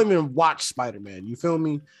and don't even watch Spider-Man. You feel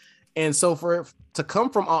me? And so for it to come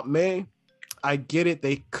from Aunt May, I get it.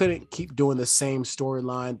 They couldn't keep doing the same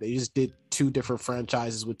storyline. They just did two different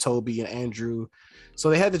franchises with Toby and Andrew. So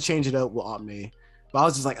they had to change it up with Aunt May. But I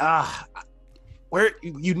was just like, where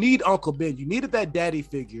you need Uncle Ben. You needed that daddy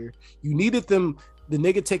figure. You needed the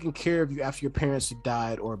nigga taking care of you after your parents had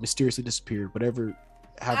died or mysteriously disappeared, whatever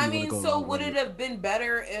I mean, so would it have been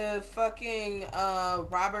better if fucking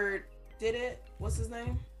Robert did it? What's his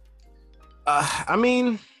name? I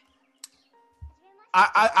mean,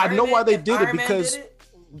 I know why they did it because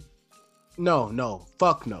no,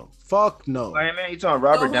 fuck no. Iron Man, you talking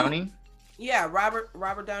Robert Downey? Yeah,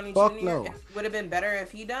 Robert Downey Fuck Jr. no. Would have been better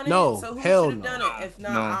if he done it. No, so who hell should have done it if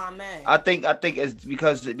not Iron Man? I think it's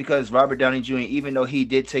because Robert Downey Jr. even though he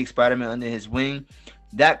did take Spider-Man under his wing,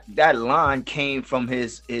 that line came from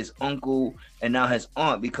his uncle and now his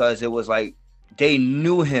aunt, because it was like they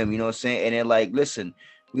knew him, you know what I'm saying? And they're like, listen,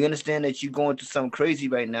 we understand that you're going through something crazy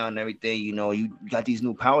right now and everything, you know, you got these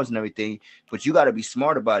new powers and everything, but you got to be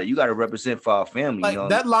smart about it. You got to represent for our family. Like, you know?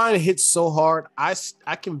 That line hits so hard. I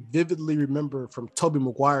can vividly remember from Tobey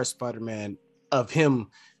Maguire's Spider-Man of him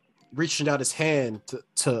reaching out his hand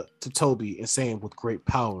to Tobey and saying, "With great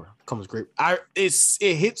power comes great." It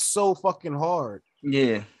hits so fucking hard.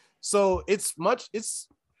 Yeah. So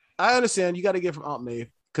I understand you got to get from Aunt May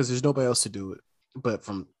because there's nobody else to do it, but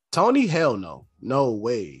from Tony, hell no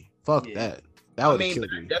way, fuck that. That would have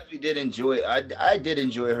killed me. I definitely did enjoy it. I did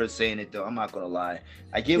enjoy her saying it though. I'm not gonna lie.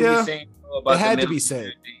 I get what you're saying about it had to be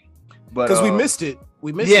said, but because we missed it.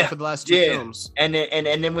 We missed it for the last two films. And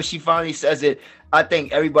then when she finally says it, I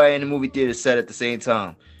think everybody in the movie theater said it at the same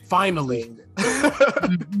time. Finally.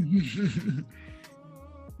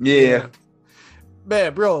 Yeah.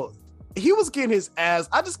 Man, bro, he was getting his ass.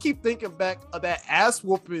 I just keep thinking back of that ass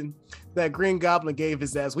whooping that Green Goblin gave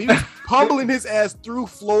his ass. We was pummeling his ass through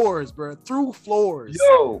floors, bro. Through floors.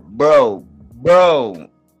 Yo, bro.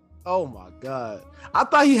 Oh my god. I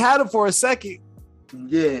thought he had him for a second.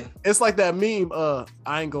 Yeah. It's like that meme,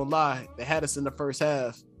 I ain't gonna lie, they had us in the first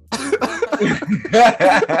half.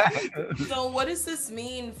 So what does this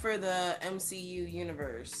mean for the MCU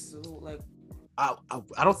universe? Like, I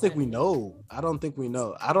don't think we know. I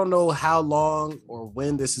don't know how long or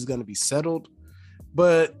when this is going to be settled,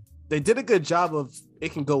 but they did a good job of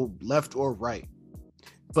it can go left or right.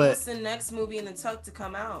 But what's the next movie in the Takt to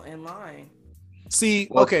come out in line? See,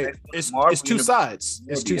 well, okay, it's two sides.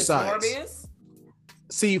 It's two sides. Morbius?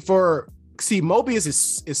 See, Mobius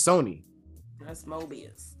is Sony. That's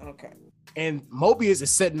Mobius. Okay. And Mobius is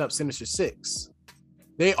setting up Sinister Six.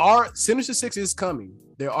 Sinister Six is coming.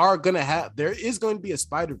 There is going to be a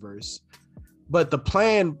Spider-Verse, but the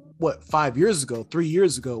plan, 3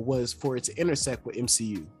 years ago, was for it to intersect with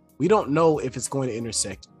MCU. We don't know if it's going to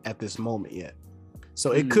intersect at this moment yet.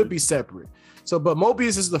 So it could be separate. So, but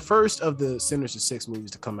Mobius is the first of the Sinister Six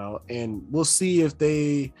movies to come out, and we'll see if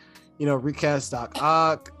they, recast Doc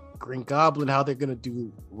Ock, Green Goblin, how they're gonna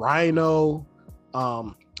do Rhino.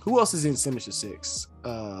 Who else is in Sinister Six?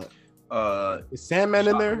 Is Sandman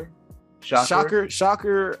in there? Shocker,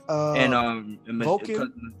 and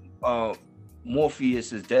Vulcan.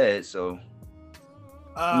 Morpheus is dead, so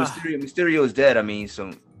Mysterio is dead. I mean,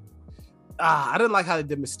 so I didn't like how they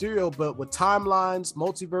did Mysterio, but with timelines,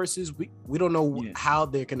 multiverses, we don't know how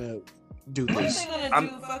they're gonna do this. They're gonna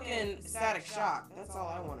do fucking Static Shock. That's all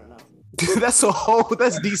I want to know. That's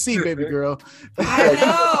DC, baby girl. I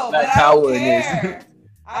know, but I don't care.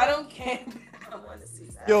 I don't care. I want to see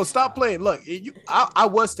that. Yo, stop playing. Look, I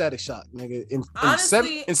was Static Shock, nigga. In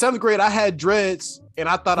seventh grade, I had dreads, and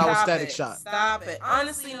I thought I was Static Shock. Stop it.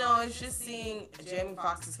 Honestly, no. It's just seeing Jamie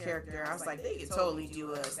Foxx's character. I was like, they could totally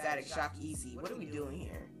do a Static Shock easy. What are we doing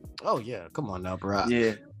here? Oh yeah, come on now, bro.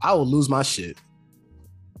 Yeah, I will lose my shit.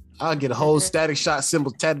 I'll get a whole Static Shock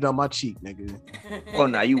symbol tatted on my cheek, nigga. Oh,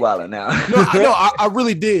 now you wildin' now. I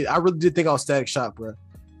really did. I really did think I was Static Shock, bro.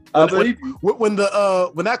 When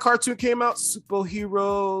that cartoon came out,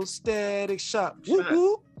 superhero Static Shock,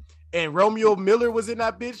 and Romeo Miller was in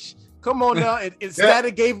that bitch. Come on now, and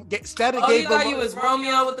Static gave you thought you was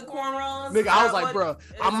Romeo with the cornrows? Nigga, I was like, bro,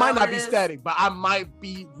 I might not be Static, but I might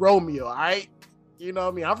be Romeo. All right, you know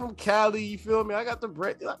what I mean? I'm from Cali. You feel me? I got the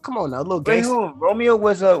bread. Come on now, little gangster. Romeo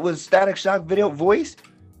was Static Shock video voice.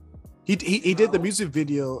 He did the music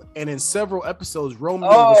video, and in several episodes, Romeo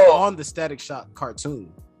was on the Static Shock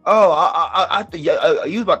cartoon. Oh, I you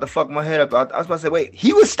was about to fuck my head up. I was about to say, wait,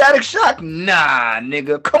 he was Static Shock? Nah,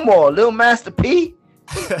 nigga, come on, Lil Master P.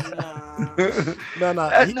 No.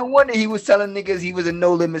 That's no wonder he was telling niggas he was a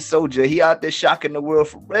no limit soldier. He out there shocking the world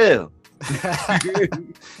for real.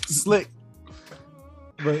 Slick.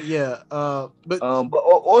 But yeah, but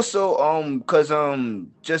also because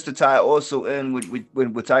just to tie also in with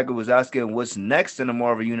what Tiger was asking, what's next in the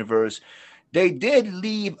Marvel universe? They did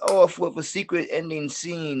leave off with a secret ending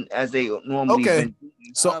scene as they normally been.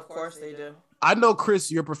 So of course they do. I know,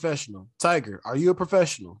 Chris, you're a professional. Tiger, are you a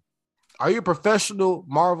professional? Are you a professional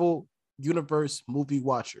Marvel Universe movie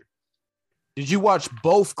watcher? Did you watch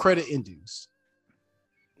both credit endings?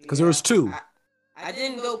 Because there was two. I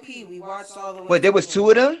didn't go pee. We watched all the way. Wait, there was two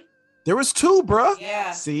of them? There was two, bro.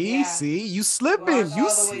 Yeah. See, you slipping. You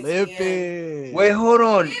slipping. Wait, hold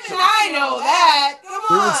on. Even I know that.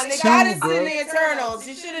 Come on. They got us bro. in the Eternals.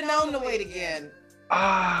 You should have known to wait again.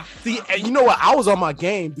 See, and you know what? I was on my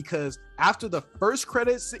game because after the first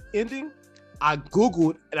credits ending, I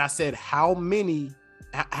Googled and I said, how many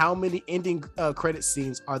ending credit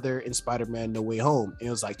scenes are there in Spider-Man No Way Home? And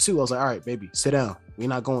it was like 2. I was like, all right, baby, sit down. We're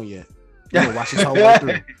not going yet. You're gonna watch this whole way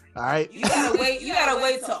through. All right. You gotta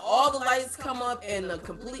wait till all the lights come up and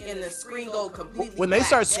the screen go completely. When they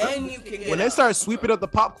start sweeping up the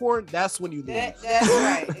popcorn, that's when you lose. That's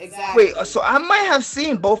right, exactly. Wait, so I might have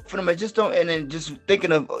seen both of them. I just don't, and then just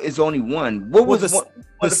thinking of it's only one. What was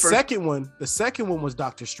the second one? The second one was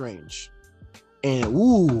Doctor Strange, and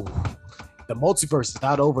the multiverse is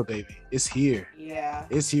not over, baby. It's here. Yeah,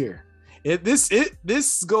 it's here.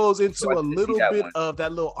 This goes into a little bit of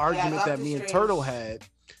that little argument that me and Turtle had.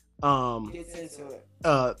 Gets into it.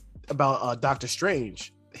 About Doctor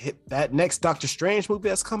Strange. That next Doctor Strange movie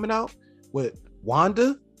that's coming out with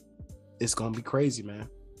Wanda, it's gonna be crazy, man.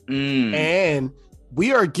 And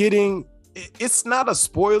we are getting. It's not a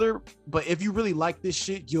spoiler, but if you really like this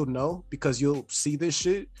shit, you'll know because you'll see this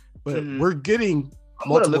shit. But we're getting.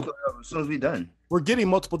 I'm gonna look it up as soon as we're done. We're getting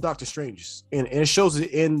multiple Doctor Stranges, and it shows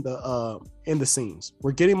it in the scenes.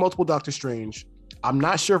 We're getting multiple Doctor Strange. I'm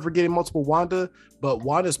not sure if we're getting multiple Wanda, but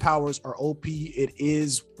Wanda's powers are OP. It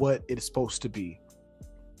is what it is supposed to be.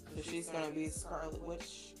 So she's gonna be Scarlet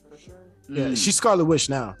Witch for sure. Yeah, she's Scarlet Witch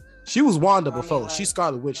now. She was Wanda before. She's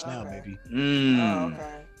Scarlet Witch now, baby. Oh,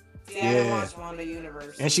 okay. See, I didn't watch Wanda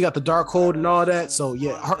Universe. And she got the Darkhold and all that. So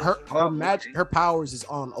yeah, her magic, her powers is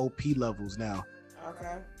on OP levels now.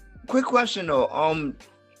 Okay. Quick question though,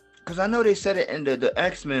 because I know they said it in the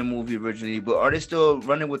X-Men movie originally, but are they still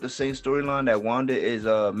running with the same storyline that Wanda is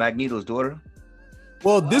Magneto's daughter?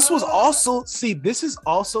 Well, this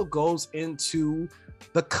also goes into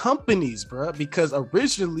the companies, bro, because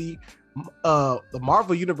originally the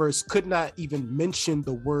Marvel Universe could not even mention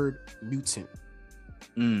the word mutant.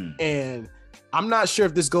 And I'm not sure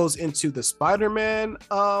if this goes into the Spider-Man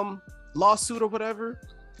lawsuit or whatever,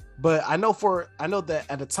 but I know that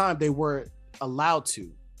at the time they were allowed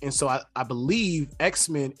to. And so I believe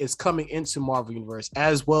X-Men is coming into Marvel Universe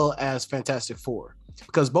as well as Fantastic Four,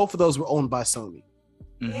 because both of those were owned by Sony.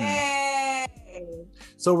 Yay!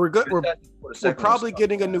 So we're good. We're probably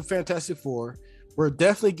getting a new Fantastic Four. We're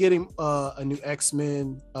definitely getting a new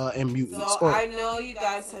X-Men and mutants. So I know you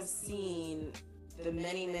guys have seen the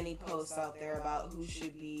many posts out there about who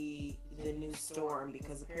should be the new Storm,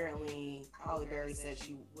 because apparently Halle Berry said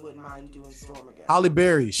she wouldn't mind doing Storm again. Halle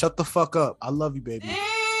Berry, shut the fuck up. I love you, baby.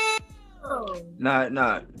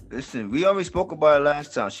 Nah. Listen, we already spoke about it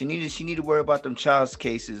last time. She needed to worry about them child's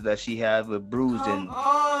cases that she had with bruised and.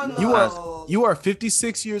 You are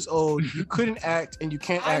 56 years old. You couldn't act and you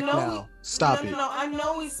can't act now. Stop it. No. I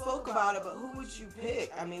know we spoke about it, but who would you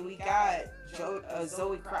pick? I mean, we got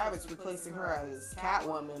Zoe Kravitz replacing her as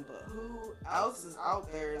Catwoman, but who else is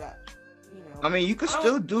out there that, you know? I mean, you could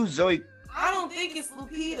still do Zoe. I don't think it's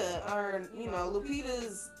Lupita, or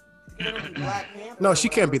Lupita's gonna be Black Panther. No, she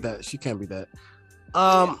can't be that. She can't be that.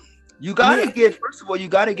 You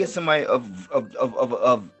gotta get somebody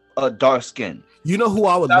of dark skin. You know who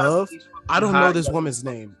I would love? I don't know this woman's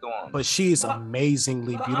name, but she is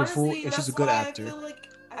amazingly beautiful, honestly, and she's a good actor.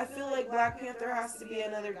 I feel like Black Panther has to be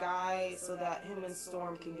another guy so that him and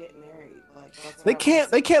Storm can get married. Like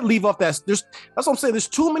they can't leave off that. That's what I'm saying. There's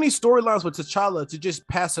too many storylines with T'Challa to just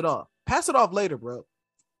pass it off. Pass it off later, bro.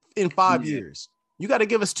 In 5 years, you got to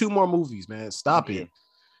give us 2 more movies, man. Stop it.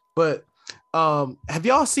 But have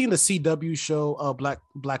y'all seen the CW show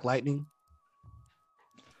Black Lightning?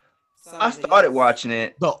 I started watching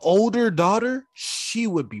it. The older daughter, she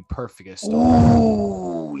would be perfect as Storm.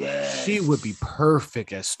 Ooh, yeah. She would be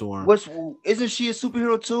perfect as Storm. Isn't she a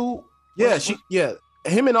superhero too? Yeah.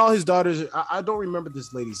 Him and all his daughters. I don't remember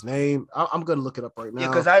this lady's name. I'm gonna look it up right now. Yeah,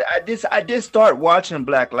 because I did start watching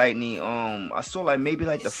Black Lightning. I saw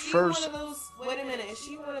the first. Wait a minute. Is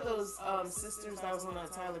she one of those sisters that was on a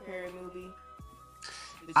Tyler Perry movie?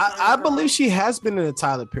 I believe she has been in a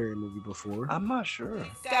Tyler Perry movie before. I'm not sure.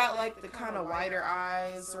 She's got like the kind of whiter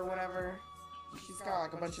eyes or whatever. She's got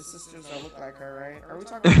like a bunch of sisters that look like her, right? Are we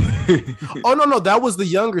talking about Oh no, that was the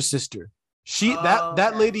younger sister.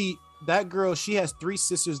 That lady, that girl, she has 3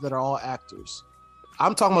 sisters that are all actors.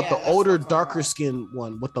 I'm talking about the older, darker skinned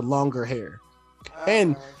one with the longer hair.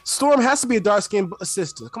 And Storm has to be a dark skinned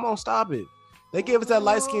sister. Come on, stop it. They gave us that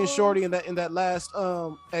light skinned shorty in that last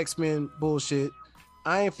X-Men bullshit.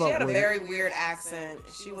 I ain't fuck She had a with very it. weird accent.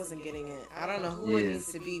 She wasn't getting it. I don't know who it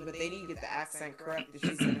needs to be, but they need to get the accent correct if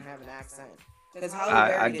she's gonna have an accent. Because Halle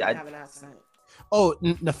Berry didn't have an accent. Oh,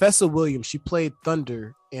 Nafessa Williams, she played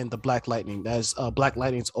Thunder in the Black Lightning. That's Black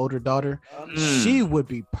Lightning's older daughter. She would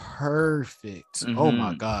be perfect. Oh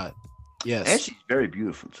my god, yes. And she's very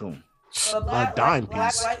beautiful too. But dime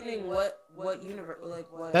Black piece. Lightning, what universe? Like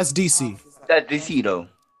what? That's DC. That's DC though.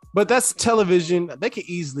 But that's television. They could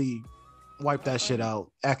easily wipe that shit out.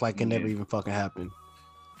 Act like it never even fucking happened.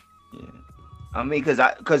 Yeah. I mean,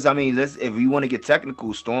 let's if we want to get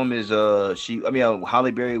technical, Storm is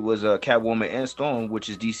Halle Berry was Catwoman and Storm, which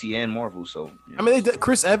is DC and Marvel. So yeah. I mean,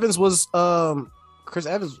 Chris Evans was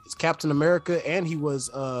Captain America, and he was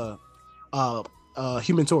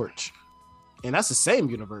Human Torch, and that's the same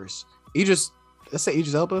universe. Let's say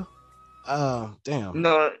Idris Elba. Damn.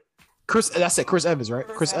 No, Chris Evans, right?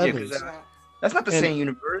 Chris Evans. That's not the same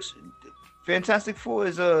universe. Fantastic Four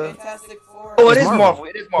is Fantastic Four. Oh, it is Marvel.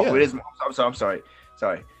 It is Marvel. Yeah. It is. I'm sorry.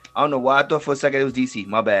 I don't know why I thought for a second it was DC.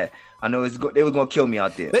 My bad. I know they were gonna kill me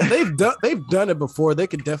out there. They've done it before. They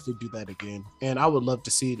could definitely do that again, and I would love to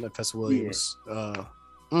see Nafessa Williams.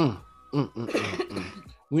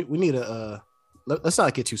 We need a. Let's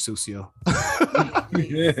not get too sucio.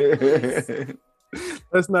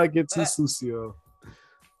 Let's not get too sucio.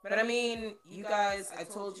 But I mean, you guys, I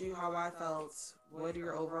told you how I felt. What are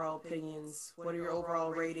your overall opinions? What are your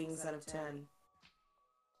overall ratings out of 10?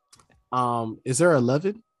 Is there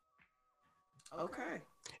 11? Okay.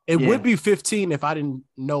 It would be 15 if I didn't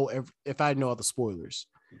know if I know all the spoilers.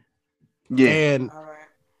 Yeah. And All right.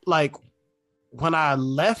 like when I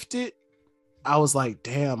left it, I was like,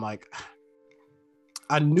 damn, like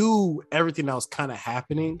I knew everything that was kind of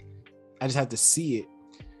happening. I just had to see it.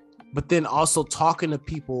 But then also talking to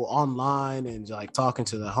people online and like talking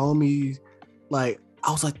to the homies, like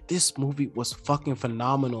I was like, this movie was fucking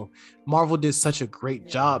phenomenal. Marvel did such a great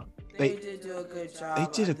job. They did do a good job. They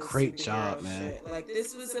did a at the great superhero job, man. shit. Like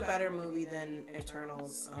this was a better movie than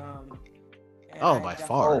Eternals. By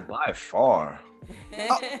far. Oh, by far.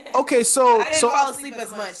 Okay, so I didn't fall asleep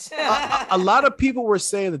as much. a lot of people were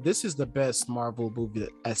saying that this is the best Marvel movie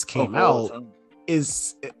that came out.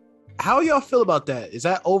 How y'all feel about that? Is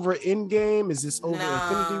that over Endgame? Is this over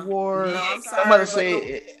Infinity War? No, I'm sorry, Somebody say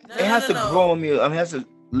it has to grow on me. I mean, it has to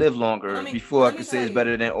live longer before I can say it's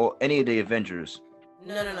better than any of the Avengers.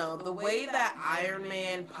 No. The way that Iron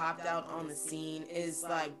Man popped out on the scene is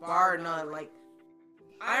like bar none. Like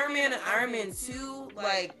Iron Man and Iron Man 2,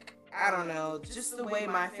 like I don't know, just the way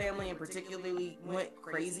my family in particularly went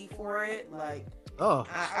crazy for it. Like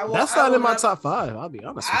that's not in my top 5. I'll be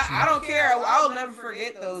honest with you. I don't care. I'll never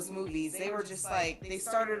forget those movies. They were just like they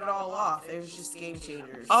started it all off. It was just game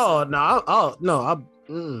changers.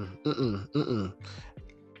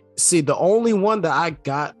 See, the only one that I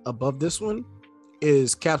got above this one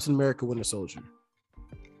is Captain America: Winter Soldier.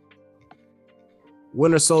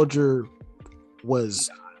 Winter Soldier was.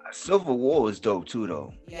 Civil War was dope too,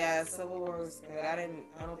 though. Yeah, Civil War was good. I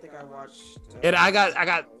don't think I watched. And I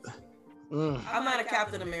got. I'm not a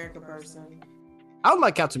Captain America person. I don't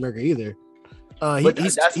like Captain America either.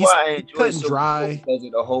 That's why I enjoy it dry because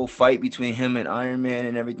of the whole fight between him and Iron Man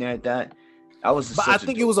and everything like that. But I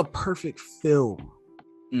think it was a perfect film.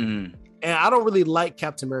 Mm-hmm. And I don't really like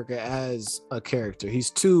Captain America as a character. He's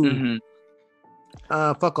too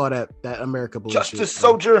fuck all that America bullshit. Justice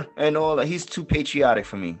Soldier and all that. He's too patriotic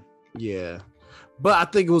for me. Yeah, but I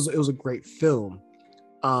think it was a great film.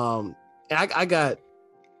 And I got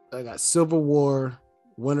Civil War,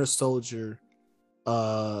 Winter Soldier,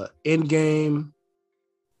 Endgame,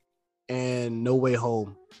 and No Way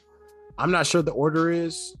Home. I'm not sure the order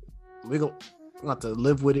is. We're gonna have to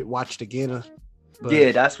live with it, watch it again. But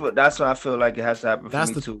yeah, that's what I feel like it has to happen for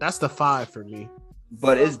me too. That's the 5 for me.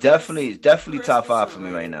 But it's definitely top 5 for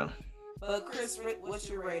me right now. But Chris, what's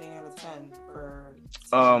your rating out of 10 for?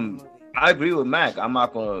 I agree with Mac. I'm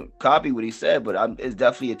not gonna copy what he said, but it's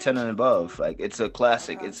definitely a 10 and above. Like it's a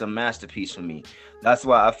classic. It's a masterpiece for me. That's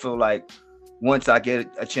why I feel like once I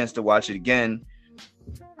get a chance to watch it again,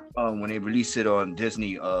 when they release it on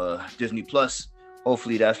Disney Plus.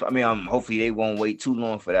 Hopefully hopefully they won't wait too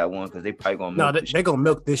long for that one because they probably gonna milk they're gonna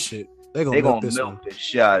milk this shit. They're gonna milk the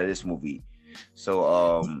shit out of this movie.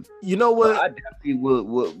 So you know what? I definitely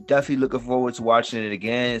will definitely looking forward to watching it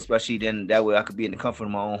again, especially then that way I could be in the comfort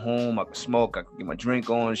of my own home. I could smoke, I could get my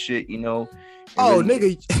drink on, shit, you know.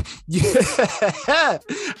 Nigga, yeah,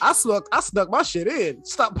 I snuck my shit in.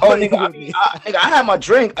 Stop playing with me. I had my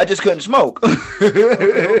drink, I just couldn't smoke.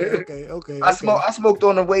 Okay. I smoked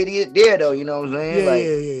on the way there though, you know what I'm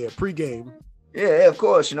saying? Yeah. Pre-game. Yeah, of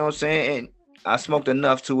course, you know what I'm saying. And I smoked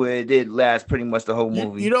enough to where it did last pretty much the whole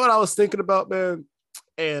movie. You know what I was thinking about, man?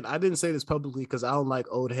 And I didn't say this publicly because I don't like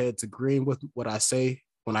old heads agreeing with what I say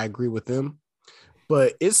when I agree with them.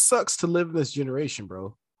 But it sucks to live in this generation,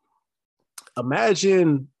 bro.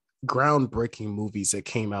 Imagine groundbreaking movies that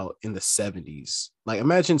came out in the 70s. Like,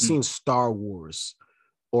 imagine seeing Star Wars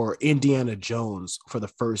or Indiana Jones for the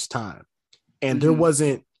first time. And there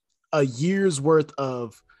wasn't a year's worth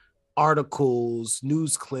of articles,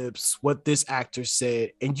 news clips, what this actor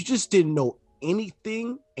said, and you just didn't know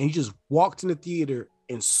anything, and you just walked in the theater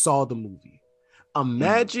and saw the movie.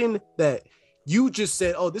 Imagine that you just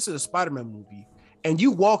said, oh, this is a Spider-Man movie, and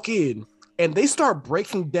you walk in and they start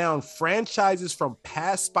breaking down franchises from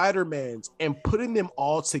past Spider-Mans and putting them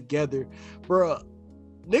all together. Bro,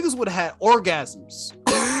 niggas would have had orgasms.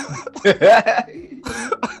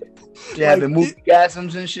 Yeah, the movie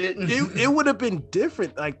gasms and shit. It would have been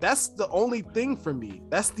different. Like, that's the only thing for me.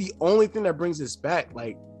 That's the only thing that brings us back.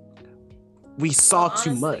 Like, we saw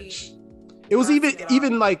too much. It was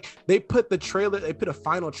even like they put a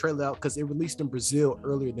final trailer out because it released in Brazil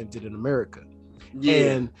earlier than it did in America.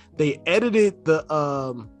 Yeah. And they edited the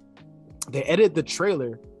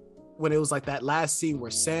trailer when it was like that last scene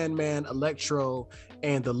where Sandman, Electro,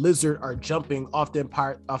 and the Lizard are jumping off the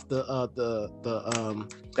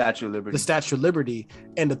Statue of Liberty. The Statue of Liberty,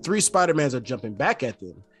 and the 3 Spider-Mans are jumping back at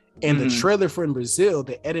them. And the trailer for in Brazil,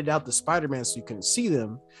 they edited out the Spider-Man so you couldn't see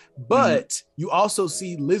them. But you also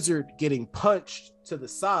see Lizard getting punched to the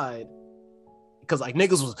side because like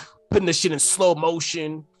niggas was putting this shit in slow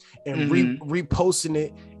motion and reposting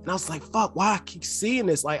it. And I was like, fuck, why I keep seeing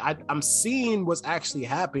this? Like, I'm seeing what's actually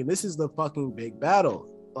happening. This is the fucking big battle.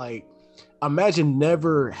 Like, imagine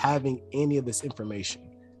never having any of this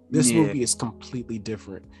information. This movie is completely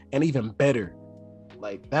different and even better.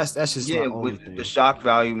 Like, that's just my only thing. The shock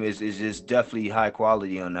value is just definitely high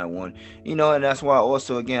quality on that one. You know, and that's why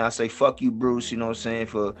also, again, I say fuck you, Bruce, you know what I'm saying,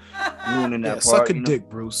 for ruining that part. Suck a dick,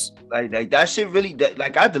 Bruce. Like that shit really,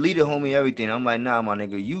 like, I deleted homie everything. I'm like, nah, my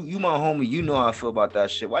nigga, you my homie, you know how I feel about that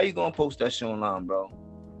shit. Why you gonna post that shit online, bro?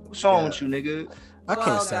 What's wrong with you, nigga? I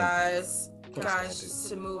can't guys, just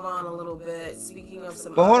to move on a little bit, speaking of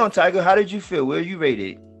some... But hold on, Tiger, how did you feel? Where you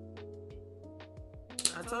rated?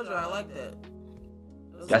 I told you I liked it.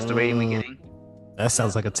 That's the rating we getting? That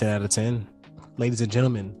sounds like a 10 out of 10. Ladies and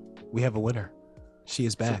gentlemen, we have a winner. She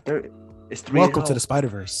is back. It's 3. Welcome to the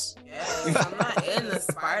Spider-Verse. Yes, I'm not in the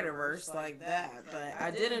Spider-Verse like that, but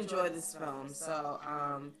I did enjoy this film. So,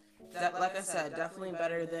 like I said, definitely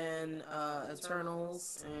better than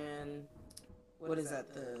Eternals and what is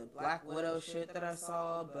that, the Black Widow shit that I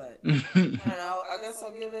saw. But I don't know. I guess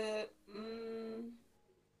I'll give it.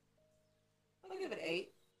 I'll give it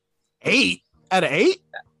 8. 8 out of 8?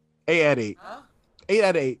 8 out of 8. Huh? 8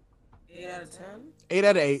 out of 8. 8 out of 10. 8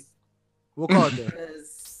 out of 8. We'll call it that.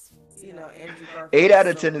 You know, Andrew Garfield. 8 out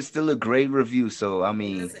of 10 is still a great review, so I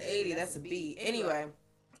mean, that's an 80, that's a B. Anyway,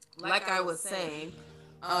 like I was saying,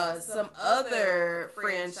 some other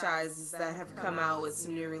franchises that have come out with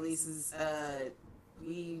some new releases,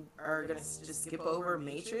 we are gonna just skip over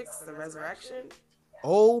Matrix: The Resurrection.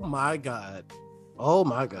 Oh my god.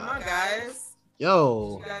 Come on, guys.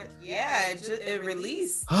 Yo. It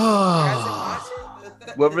released.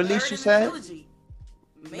 What release you said? Trilogy.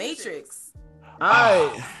 Matrix.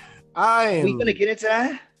 We gonna get into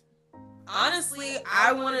that? Honestly,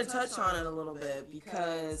 I want to touch on it a little bit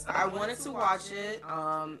because I wanted to watch it.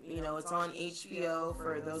 You know, it's on HBO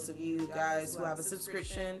for those of you guys who have a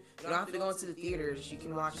subscription. You don't have to go into the theaters. You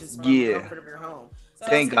can watch this from the comfort of your home. So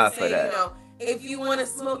thank God for that. You know, if you want to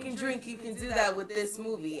smoke and drink, you can do that with this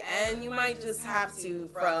movie. And you might just have to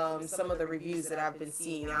from some of the reviews that I've been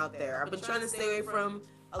seeing out there. I've been trying to stay away from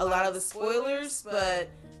a lot of the spoilers, but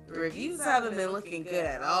the reviews haven't been looking good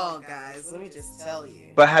at all, guys. Let me just tell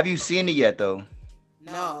you. But have you seen it yet, though?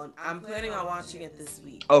 No, I'm planning on watching it this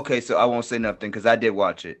week. Okay, so I won't say nothing because I did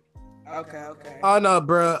watch it. Okay. Oh no,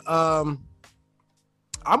 bro. I'm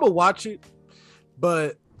gonna watch it,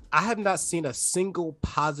 but I have not seen a single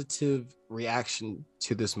positive reaction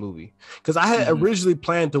to this movie because I had originally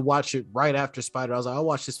planned to watch it right after Spider. I was like, I'll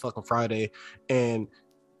watch this fucking Friday,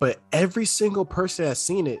 but every single person that's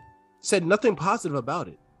seen it said nothing positive about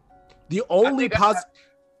it. The only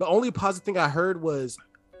positive thing I heard was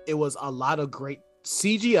it was a lot of great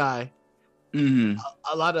CGI,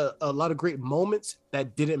 a lot of great moments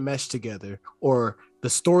that didn't mesh together, or the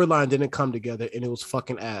storyline didn't come together, and it was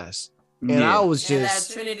fucking ass. And I was just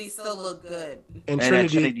that Trinity still looked good. And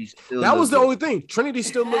Trinity still that was the only thing. Trinity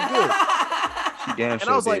still looked good. And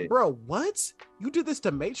I was like, bro, what? You did this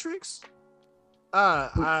to Matrix? You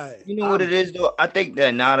know what it is though? I think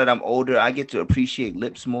that now that I'm older, I get to appreciate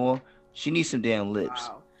lips more. She needs some damn lips.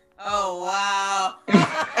 Wow. Oh wow.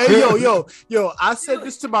 Hey yo, I said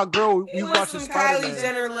this to my girl. We watching Spider-Man. Kylie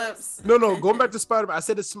Jenner lips. No, going back to Spider-Man. I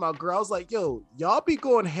said this to my girl. I was like, yo, y'all be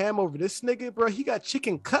going ham over this nigga, bro. He got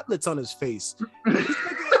chicken cutlets on his face.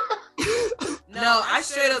 No, I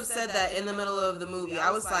straight up said that in the middle of the movie.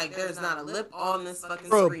 I was like, there's not a lip on this fucking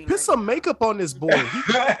screen. Put some makeup on this boy.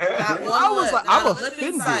 I was like, I'm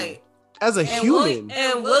offended as a human.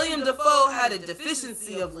 And William Defoe had a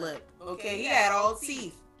deficiency of lip. Okay, he had all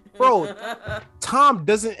teeth. Bro, Tom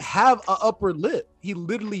doesn't have an upper lip. He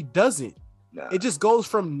literally doesn't. Nah. It just goes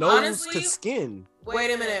from nose to skin.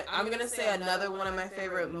 Wait a minute. I'm going to say another one of my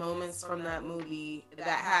favorite moments from that movie that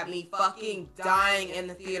had me fucking dying in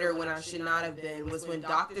the theater when I should not have been was when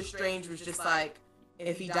Doctor Strange was just like,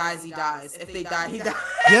 if he dies, he dies. If they die, he dies.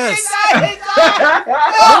 Yes. If they die, he dies. No.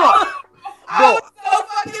 I was so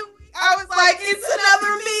fucking weak. I was like, it's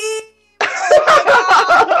another me.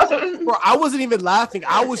 Oh bro, I wasn't even laughing.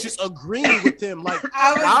 I was just agreeing with him. Like,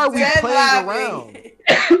 why are we playing around?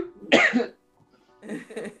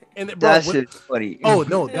 And bro, that shit's funny. Oh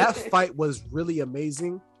no, that fight was really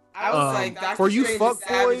amazing. I was like, for you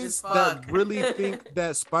fuckboys that really think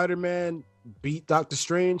that Spider-Man beat Doctor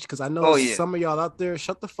Strange, because I know some of y'all out there,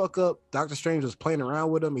 shut the fuck up. Doctor Strange was playing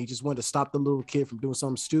around with him. He just wanted to stop the little kid from doing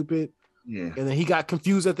something stupid. Yeah. And then he got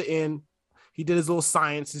confused at the end. He did his little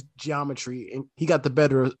science, his geometry, and he got the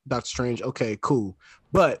better of Doctor Strange. Okay, cool.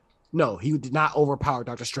 But no, he did not overpower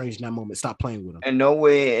Doctor Strange in that moment. Stop playing with him. And no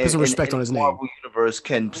way put some respect on his name. Marvel universe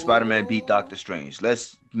can Spider-Man beat Doctor Strange.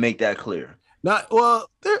 Let's make that clear. Not well.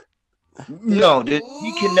 No,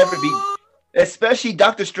 he can never beat, especially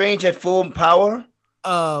Doctor Strange at full power.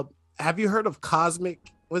 Have you heard of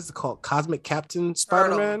what's it called? Cosmic Captain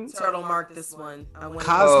Spider-Man? Turtle mark this one.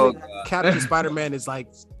 Cosmic Captain Spider-Man is like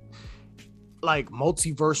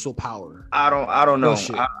multiversal power. I don't know.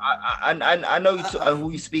 I know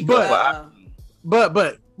who you speak of,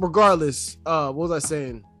 but regardless, what was I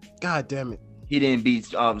saying? God damn it. He didn't beat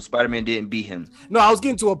Spider-Man didn't beat him. No, I was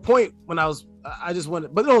getting to a point when I just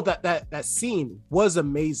wanted, but no, that scene was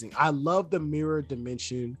amazing. I love the mirror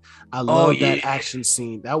dimension. I love that action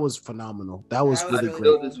scene. That was phenomenal. That was really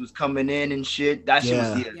great. This was coming in and shit. That shit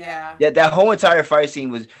was that whole entire fight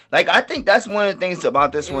scene was like, I think that's one of the things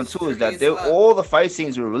about this one too, is that all the fight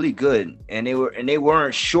scenes were really good, and they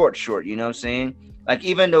weren't short. You know what I'm saying? Like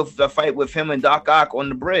even the fight with him and Doc Ock on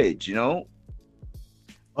the bridge, you know.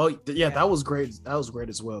 Oh yeah, that was great. That was great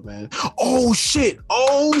as well, man. Oh shit!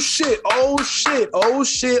 I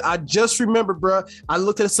just remembered, bro. I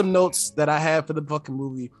looked at some notes that I had for the fucking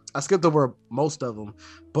movie. I skipped over most of them,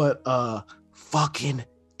 but fucking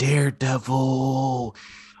Daredevil.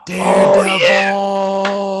 Oh yeah,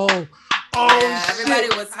 shit! Everybody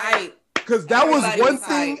was hype. Because that was one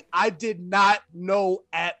thing I did not know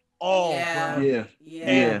at all. Yeah.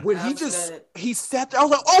 And when he sat there, I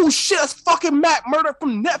was like, oh shit, that's fucking Matt Murdock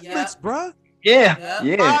from Netflix, bro. Yeah.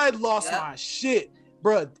 I lost my shit,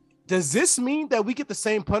 bro. Does this mean that we get the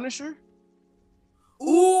same Punisher?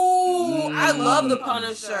 Ooh, I love the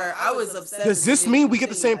Punisher. I was obsessed. Does this mean we get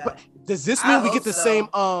the same? Does this mean we get the same?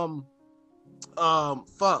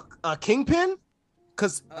 Kingpin?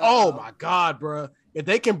 Because oh my god, bro, if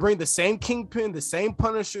they can bring the same Kingpin, the same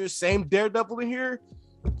Punisher, same Daredevil in here.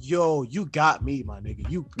 Yo, you got me, my nigga.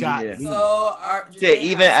 You got me. So,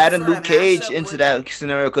 even adding Luke Cage into that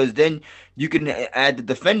scenario, because then you can add the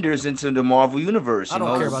Defenders into the Marvel universe. I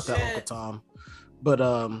don't care about that, Uncle Tom. But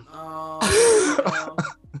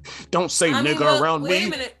don't say nigga around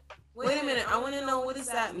me. Wait a minute. I want to know, what does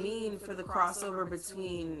that mean for the crossover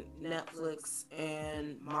between Netflix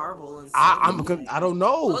and Marvel? And I don't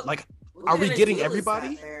know. Like, are we getting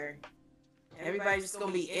everybody? Everybody's just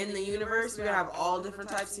gonna be in the universe. We're gonna have all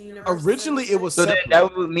different types of universes. Originally, it was so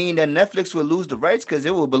that would mean that Netflix would lose the rights because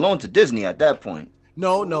it would belong to Disney at that point.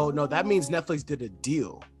 No. That means Netflix did a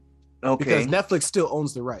deal. Okay. Because Netflix still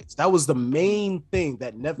owns the rights. That was the main thing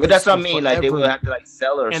that Netflix. But that's what I mean. Like they would have to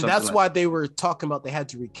sell or something. And that's why they were talking about they had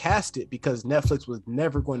to recast it, because Netflix was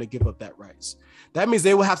never going to give up that rights. That means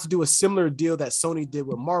they will have to do a similar deal that Sony did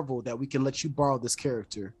with Marvel, that we can let you borrow this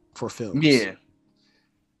character for films. Yeah.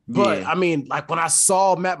 But I mean, like when I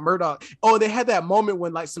saw Matt Murdock, they had that moment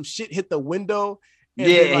when like some shit hit the window. And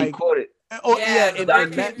he caught it.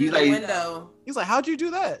 He's like, "How'd you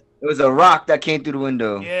do that?" It was a rock that came through the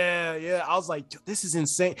window. Yeah. I was like, this is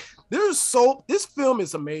insane. This film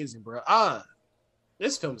is amazing, bro.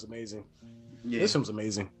 This film's amazing. Yeah. This film's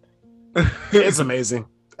amazing. It's amazing.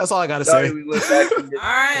 That's all I gotta say. All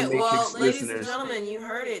right, well, ladies and gentlemen, you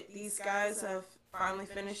heard it. These guys have finally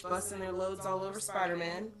finished busting their loads all over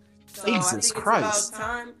Spider-Man. So Jesus Christ! It's about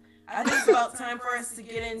time. I think it's about time for us to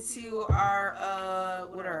get into our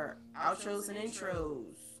outros and intros.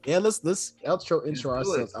 Yeah, let's intro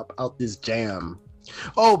ourselves out this jam.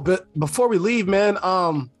 Oh, but before we leave, man,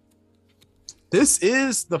 this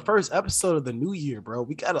is the first episode of the new year, bro.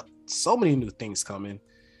 We got so many new things coming.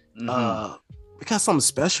 Mm-hmm. We got something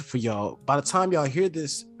special for y'all. By the time y'all hear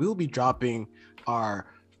this, we'll be dropping our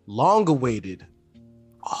long-awaited,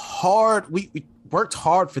 we worked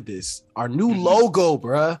hard for this. Our new logo,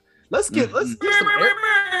 bruh. Let's get some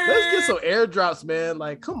airdrops, man.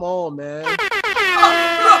 Like, come on, man.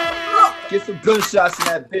 Get some gunshots in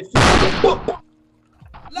that bitch.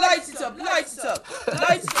 Lights it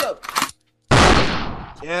up.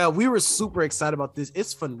 Yeah, we were super excited about this.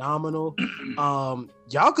 It's phenomenal.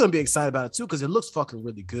 Y'all gonna be excited about it too because it looks fucking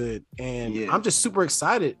really good, and I'm just super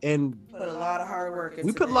excited. And put a lot of hard work.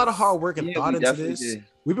 We put a lot of hard work and thought into this. Did.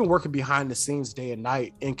 We've been working behind the scenes day and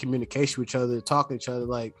night in communication with each other, talking to each other,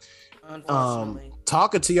 like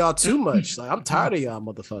talking to y'all too much. Like, I'm tired of y'all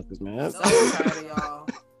motherfuckers, man. So tired of y'all.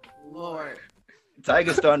 Lord.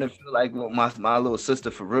 Tiger's starting to feel like my little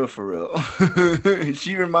sister for real.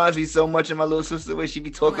 She reminds me so much of my little sister when she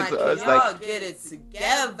be talking to us. Y'all get it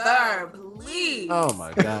together, please. Oh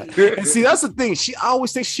my god! And see, that's the thing. She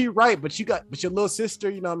always thinks she right, but your little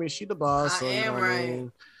sister, you know what I mean? She the boss. So, you know what I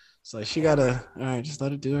mean? So she gotta, all right, just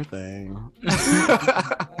let her do her thing.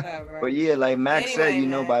 But yeah, like Max said, you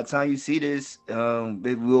know, by the time you see this,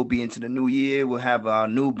 it will be into the new year. We'll have our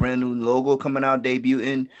brand new logo coming out,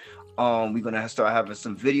 debuting. We're gonna start having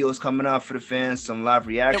some videos coming out for the fans, some live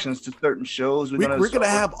reactions to certain shows. We're gonna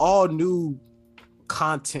have all new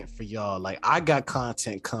content for y'all. Like, I got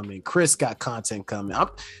content coming, Chris got content coming.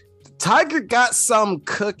 Tiger got some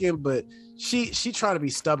cooking, but she trying to be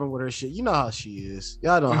stubborn with her shit. You know how she is.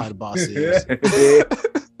 Y'all know how the boss is.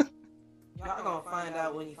 Y'all gonna find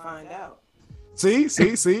out when you find out. See,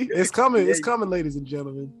 it's coming. It's coming, ladies and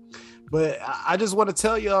gentlemen. But I just want to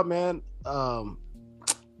tell y'all, man.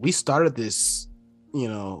 We started this, you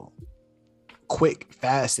know, quick,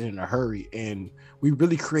 fast, and in a hurry, and we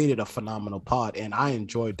really created a phenomenal pod. And I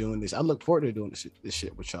enjoy doing this. I look forward to doing this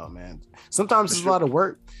shit with y'all, man. Sometimes it's a lot of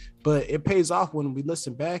work, but it pays off when we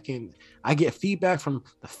listen back and I get feedback from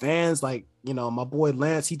the fans. Like, you know, my boy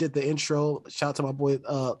Lance, he did the intro. Shout out to my boy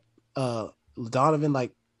Donovan.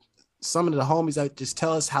 Like, some of the homies that just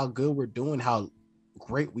tell us how good we're doing, how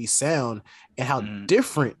great we sound, and how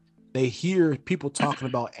different they hear people talking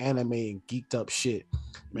about anime and geeked up shit.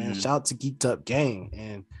 Man, shout out to Geek'd Up Gang.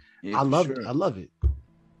 And I love it.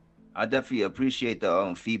 I definitely appreciate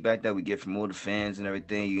the feedback that we get from all the fans and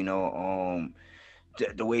everything. You know,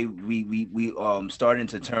 the way we starting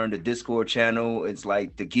to turn the Discord channel. It's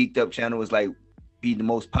like the Geek'd Up channel is like be the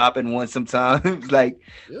most popping one sometimes, like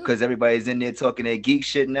because everybody's in there talking that geek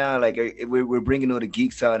shit now. Like we're bringing all the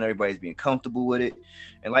geeks out and everybody's being comfortable with it.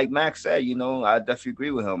 And like Max said, you know, I definitely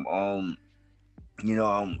agree with him. You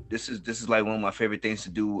know, this is like one of my favorite things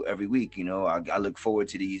to do every week. You know, I look forward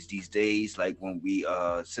to these days, like when we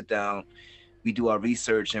sit down, we do our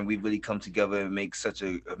research and we really come together and make such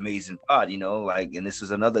an amazing pod. You know, like, and this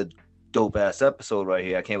is another dope ass episode right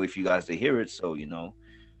here. I can't wait for you guys to hear it. So, you know,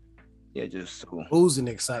 yeah, just cool. Oozing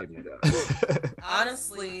excitement.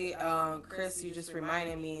 Honestly, Chris, you just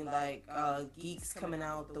reminded me, like, geeks coming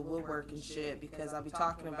out the woodwork and shit, because I'll be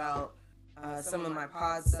talking about some of my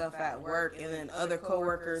pod stuff at work, and then other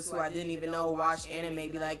coworkers who I didn't even know watch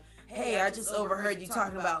anime be like, hey, I just overheard you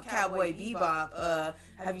talking about Cowboy Bebop.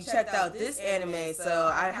 Have you checked out this anime?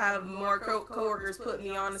 So I have more coworkers put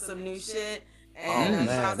me on to some new shit. And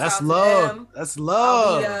man, that's love. That's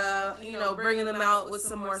love. I'll be, you know, bringing them out with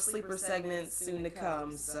some more sleeper segments soon to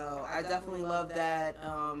come. So I definitely love that.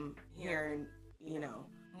 Hearing, you know,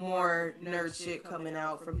 more nerd shit coming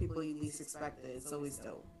out from people you least expected. It's always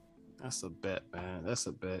dope. That's a bet, man. That's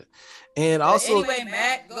a bet. And also, anyway,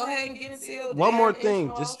 Matt, go ahead and get into it. One more thing.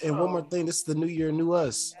 One more thing. This is the new year, new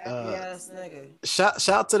us. Shout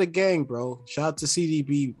out to the gang, bro. Shout out to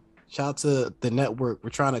CDB. Shout out to the network.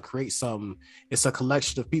 We're trying to create something. It's a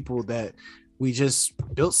collection of people that we just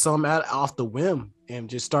built some out off the whim and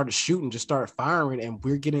just started shooting, just started firing, and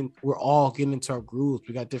we're all getting into our grooves.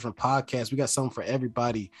 We got different podcasts. We got something for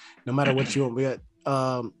everybody, no matter what you want. We got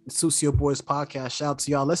Sucio Boys podcast. Shout out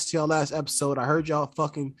to y'all. Listen to y'all last episode. I heard y'all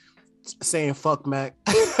fucking saying fuck Mac.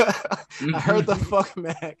 I heard the fuck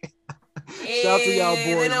Mac. Shout out to y'all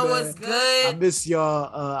boys, man. Was good. I miss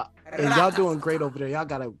y'all. And y'all doing great over there. Y'all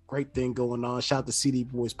got a great thing going on. Shout out to CD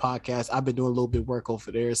Boys podcast. I've been doing a little bit of work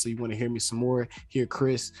over there. So you want to hear me some more, hear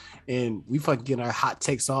Chris. And we fucking getting our hot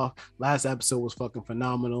takes off. Last episode was fucking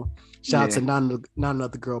phenomenal. Shout out to Not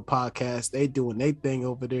Another Girl podcast. They doing their thing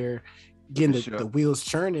over there. getting the wheels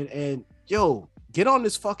churning. And yo, get on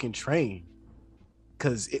this fucking train,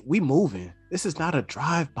 cause we moving. This is not a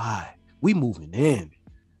drive-by. We moving in.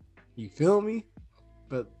 You feel me?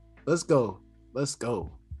 But let's go.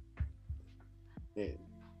 Yeah.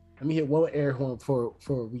 Let me hit one air horn before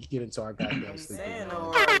we get into our goddamn sleep.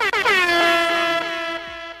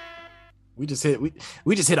 We just hit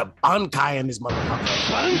a bankai in this motherfucker.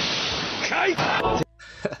 Bankai.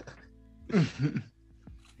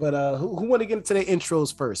 But who want to get into their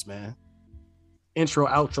intros first, man? Intro,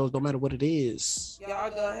 outros, no matter what it is. Y'all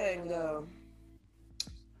go ahead and go.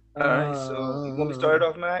 All right, so you want me to start it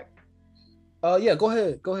off, Mac? Yeah, go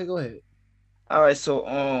ahead. All right, so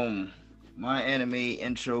my anime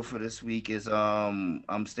intro for this week is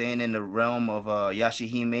I'm staying in the realm of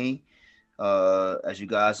Yashihime. As you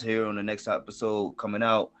guys hear on the next episode coming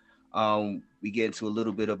out, we get into a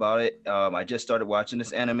little bit about it. I just started watching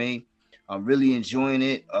this anime. I'm really enjoying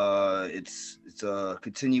it. It's a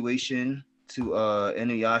continuation to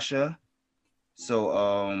Inuyasha.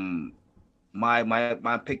 So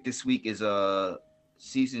my pick this week is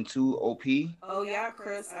season 2 OP. Oh yeah,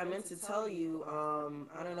 Chris, I meant to tell you.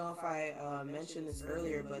 I don't know if I mentioned this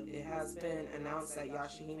earlier, but it has been announced that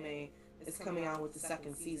Yashihime is coming out with the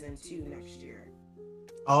second season 2 next year.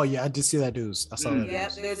 Oh yeah, I did see that news. I saw that.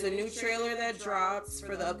 Yep, there's a new trailer that drops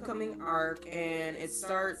for the upcoming arc, and it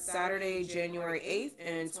starts Saturday, January 8th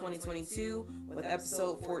in 2022 with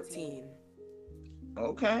episode 14.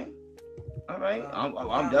 Okay. All right.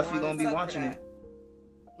 I'm definitely gonna be watching it.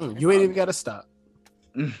 You ain't even gotta stop.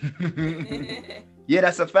 Yeah,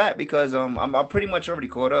 that's a fact because I'm pretty much already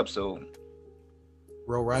caught up. So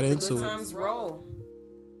roll right into it. Times roll.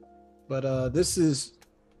 But this is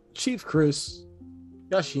Chief Chris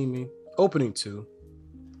Yashimi opening 2.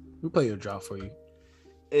 We'll play your drop for you.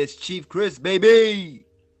 It's Chief Chris, baby.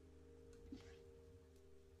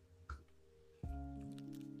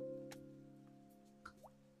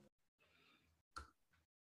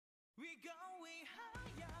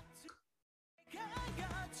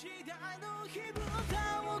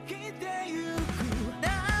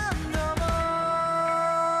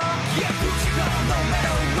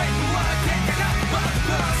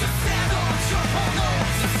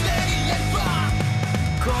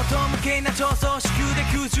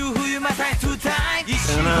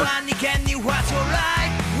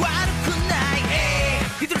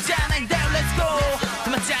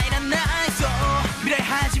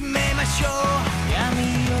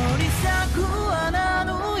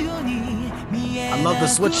 I love the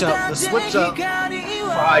switch up. The switch up.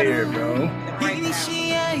 Fire, bro.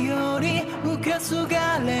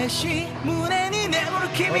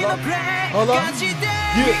 Hold on.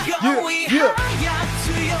 Yeah.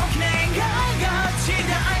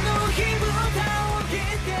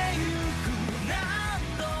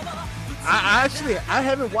 I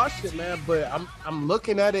haven't watched it, man, but I'm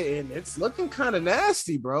looking at it and it's looking kind of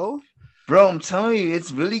nasty, bro. Bro, I'm telling you,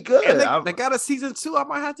 it's really good. They got a season 2. I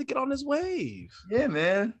might have to get on this wave. Yeah,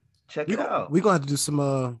 man. Check it out. We're gonna have to do some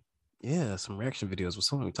some reaction videos with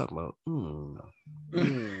someone we talking about.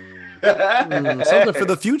 Something for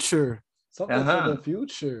the future. For the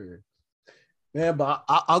future. Man, but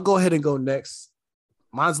I'll go ahead and go next.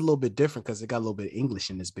 Mine's a little bit different because it got a little bit of English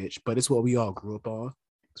in this bitch, but it's what we all grew up on.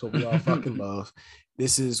 It's what we all fucking love.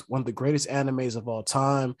 This is one of the greatest animes of all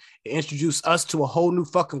time. It introduced us to a whole new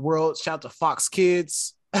fucking world. Shout out to Fox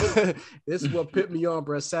Kids. This is what put me on,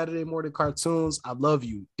 bro. Saturday morning cartoons. I love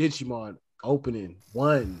you. Digimon opening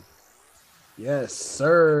 1. Yes,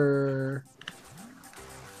 sir.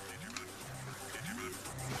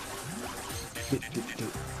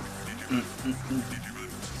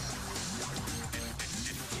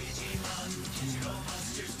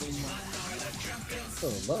 So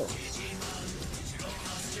low.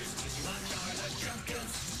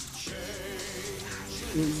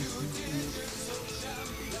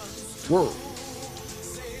 Whoa.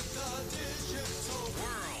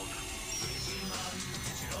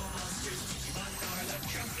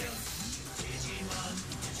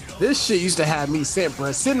 This shit used to have me sent,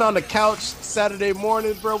 bro. Sitting on the couch Saturday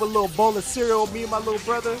morning, bro, with a little bowl of cereal, me and my little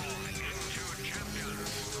brother.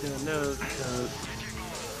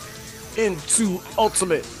 Into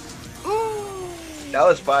Ultimate. That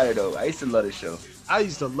was fire, though. I used to love this show. I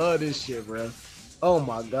used to love this shit, bro. Oh,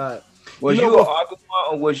 my God. Was you an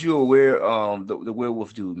Agumon or was you aware the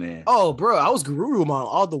werewolf dude, man? Oh, bro, I was Garurumon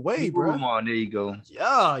all the way, bro. Garurumon, there you go.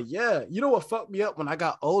 Yeah. You know what fucked me up when I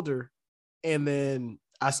got older? And then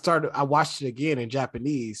I watched it again in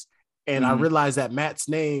Japanese, and I realized that Matt's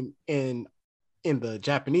name in the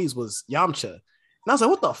Japanese was Yamcha. And I was like,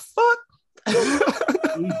 what the fuck?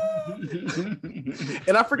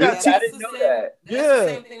 And I forgot I didn't know that. That's the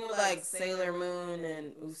same thing with like Sailor Moon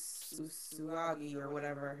and Usagi or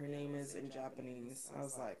whatever her name is in Japanese. I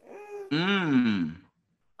was like, I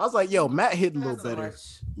was like, yo, Matt hit a little better.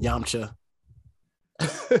 Yamcha.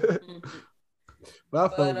 But I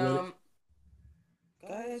felt with it. Go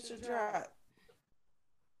ahead, your drop.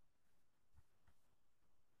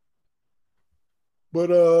 But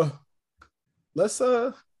let's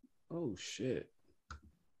oh shit.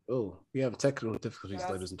 Oh, we have technical difficulties,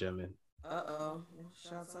 ladies and gentlemen.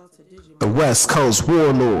 Shouts out to Digimon. The West Coast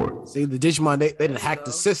Warlord. See, the Digimon, they didn't hack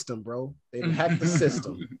the system, bro. They didn't hack the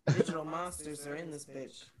system. Digital monsters are in this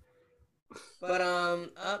bitch. But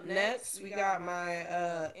up next, we got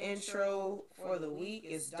my intro for the week.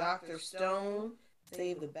 It's Dr. Stone.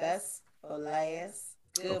 Save the best for last.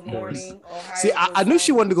 Good morning, Ohio. See, I knew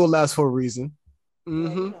she wanted to go last for a reason. You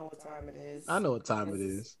know what time it is. I know what time it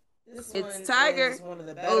is. It's Tiger. One of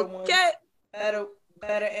the better ones.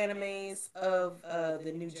 Better animes of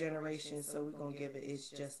the new generation. So we're gonna give it its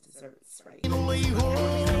just desserts right now.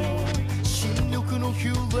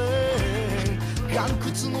 岩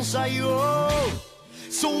窟の才を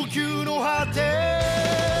早急の果て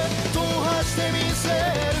踏破してみせる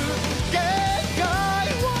限界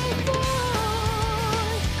を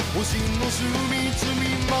星の隅々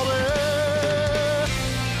まで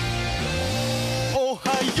おは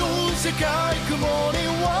よう世界雲に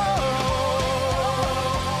は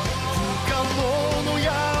不可能の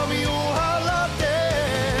闇を払って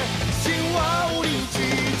神話を日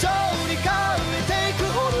常に変えていく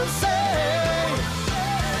ほどせ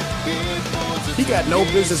He got no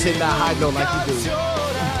business hitting that high note like he do.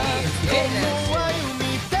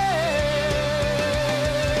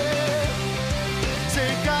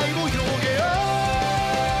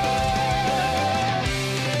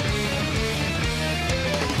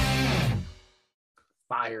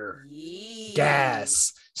 Fire. Yeah.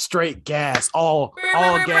 Gas. Straight gas. All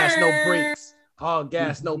gas, no brakes. All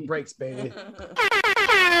gas, no brakes, baby.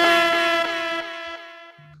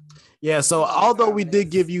 Yeah, so although we did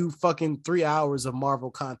give you fucking 3 hours of Marvel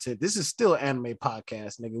content, this is still an anime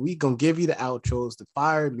podcast, nigga. We gonna give you the outros, the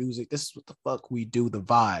fire music. This is what the fuck we do, the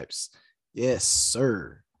vibes. Yes,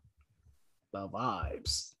 sir. The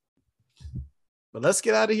vibes. But let's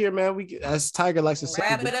get out of here, man. We as Tiger likes to say,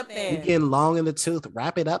 wrap it up then. We getting long in the tooth.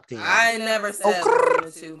 Wrap it up then. I never said long in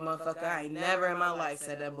the tooth, motherfucker. I never in my life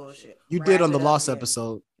said that bullshit. You wrap did on the Lost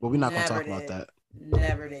episode, but we're not gonna talk about that.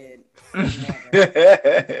 Never did.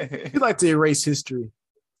 Never. You like to erase history,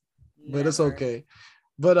 but it's okay.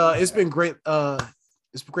 But it's been great.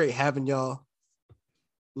 It's been great having y'all.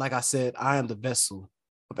 Like I said, I am the vessel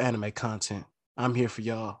of anime content. I'm here for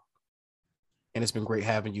y'all, and it's been great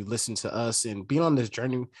having you listen to us and being on this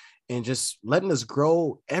journey and just letting us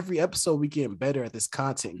grow. Every episode, we getting better at this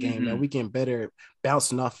content game, and we getting better at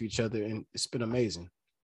bouncing off each other, and it's been amazing.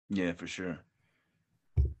 Yeah, for sure.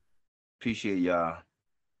 Appreciate y'all.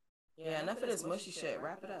 Yeah, enough of this mushy shit.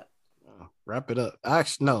 Wrap it up. Wrap it up.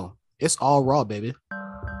 Actually, no. It's all raw, baby. Oh,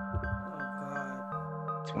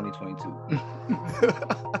 God. 2022.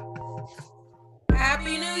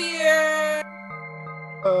 Happy New Year!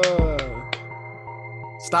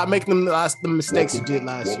 Stop making the mistakes you did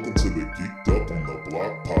last year. Welcome to the Geeked Up on the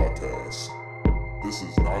Block podcast. This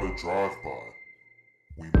is not a drive-by.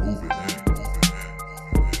 We move it in.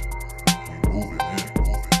 We move it in.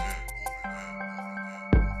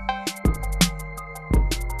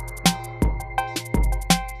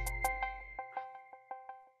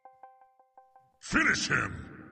 Finish him!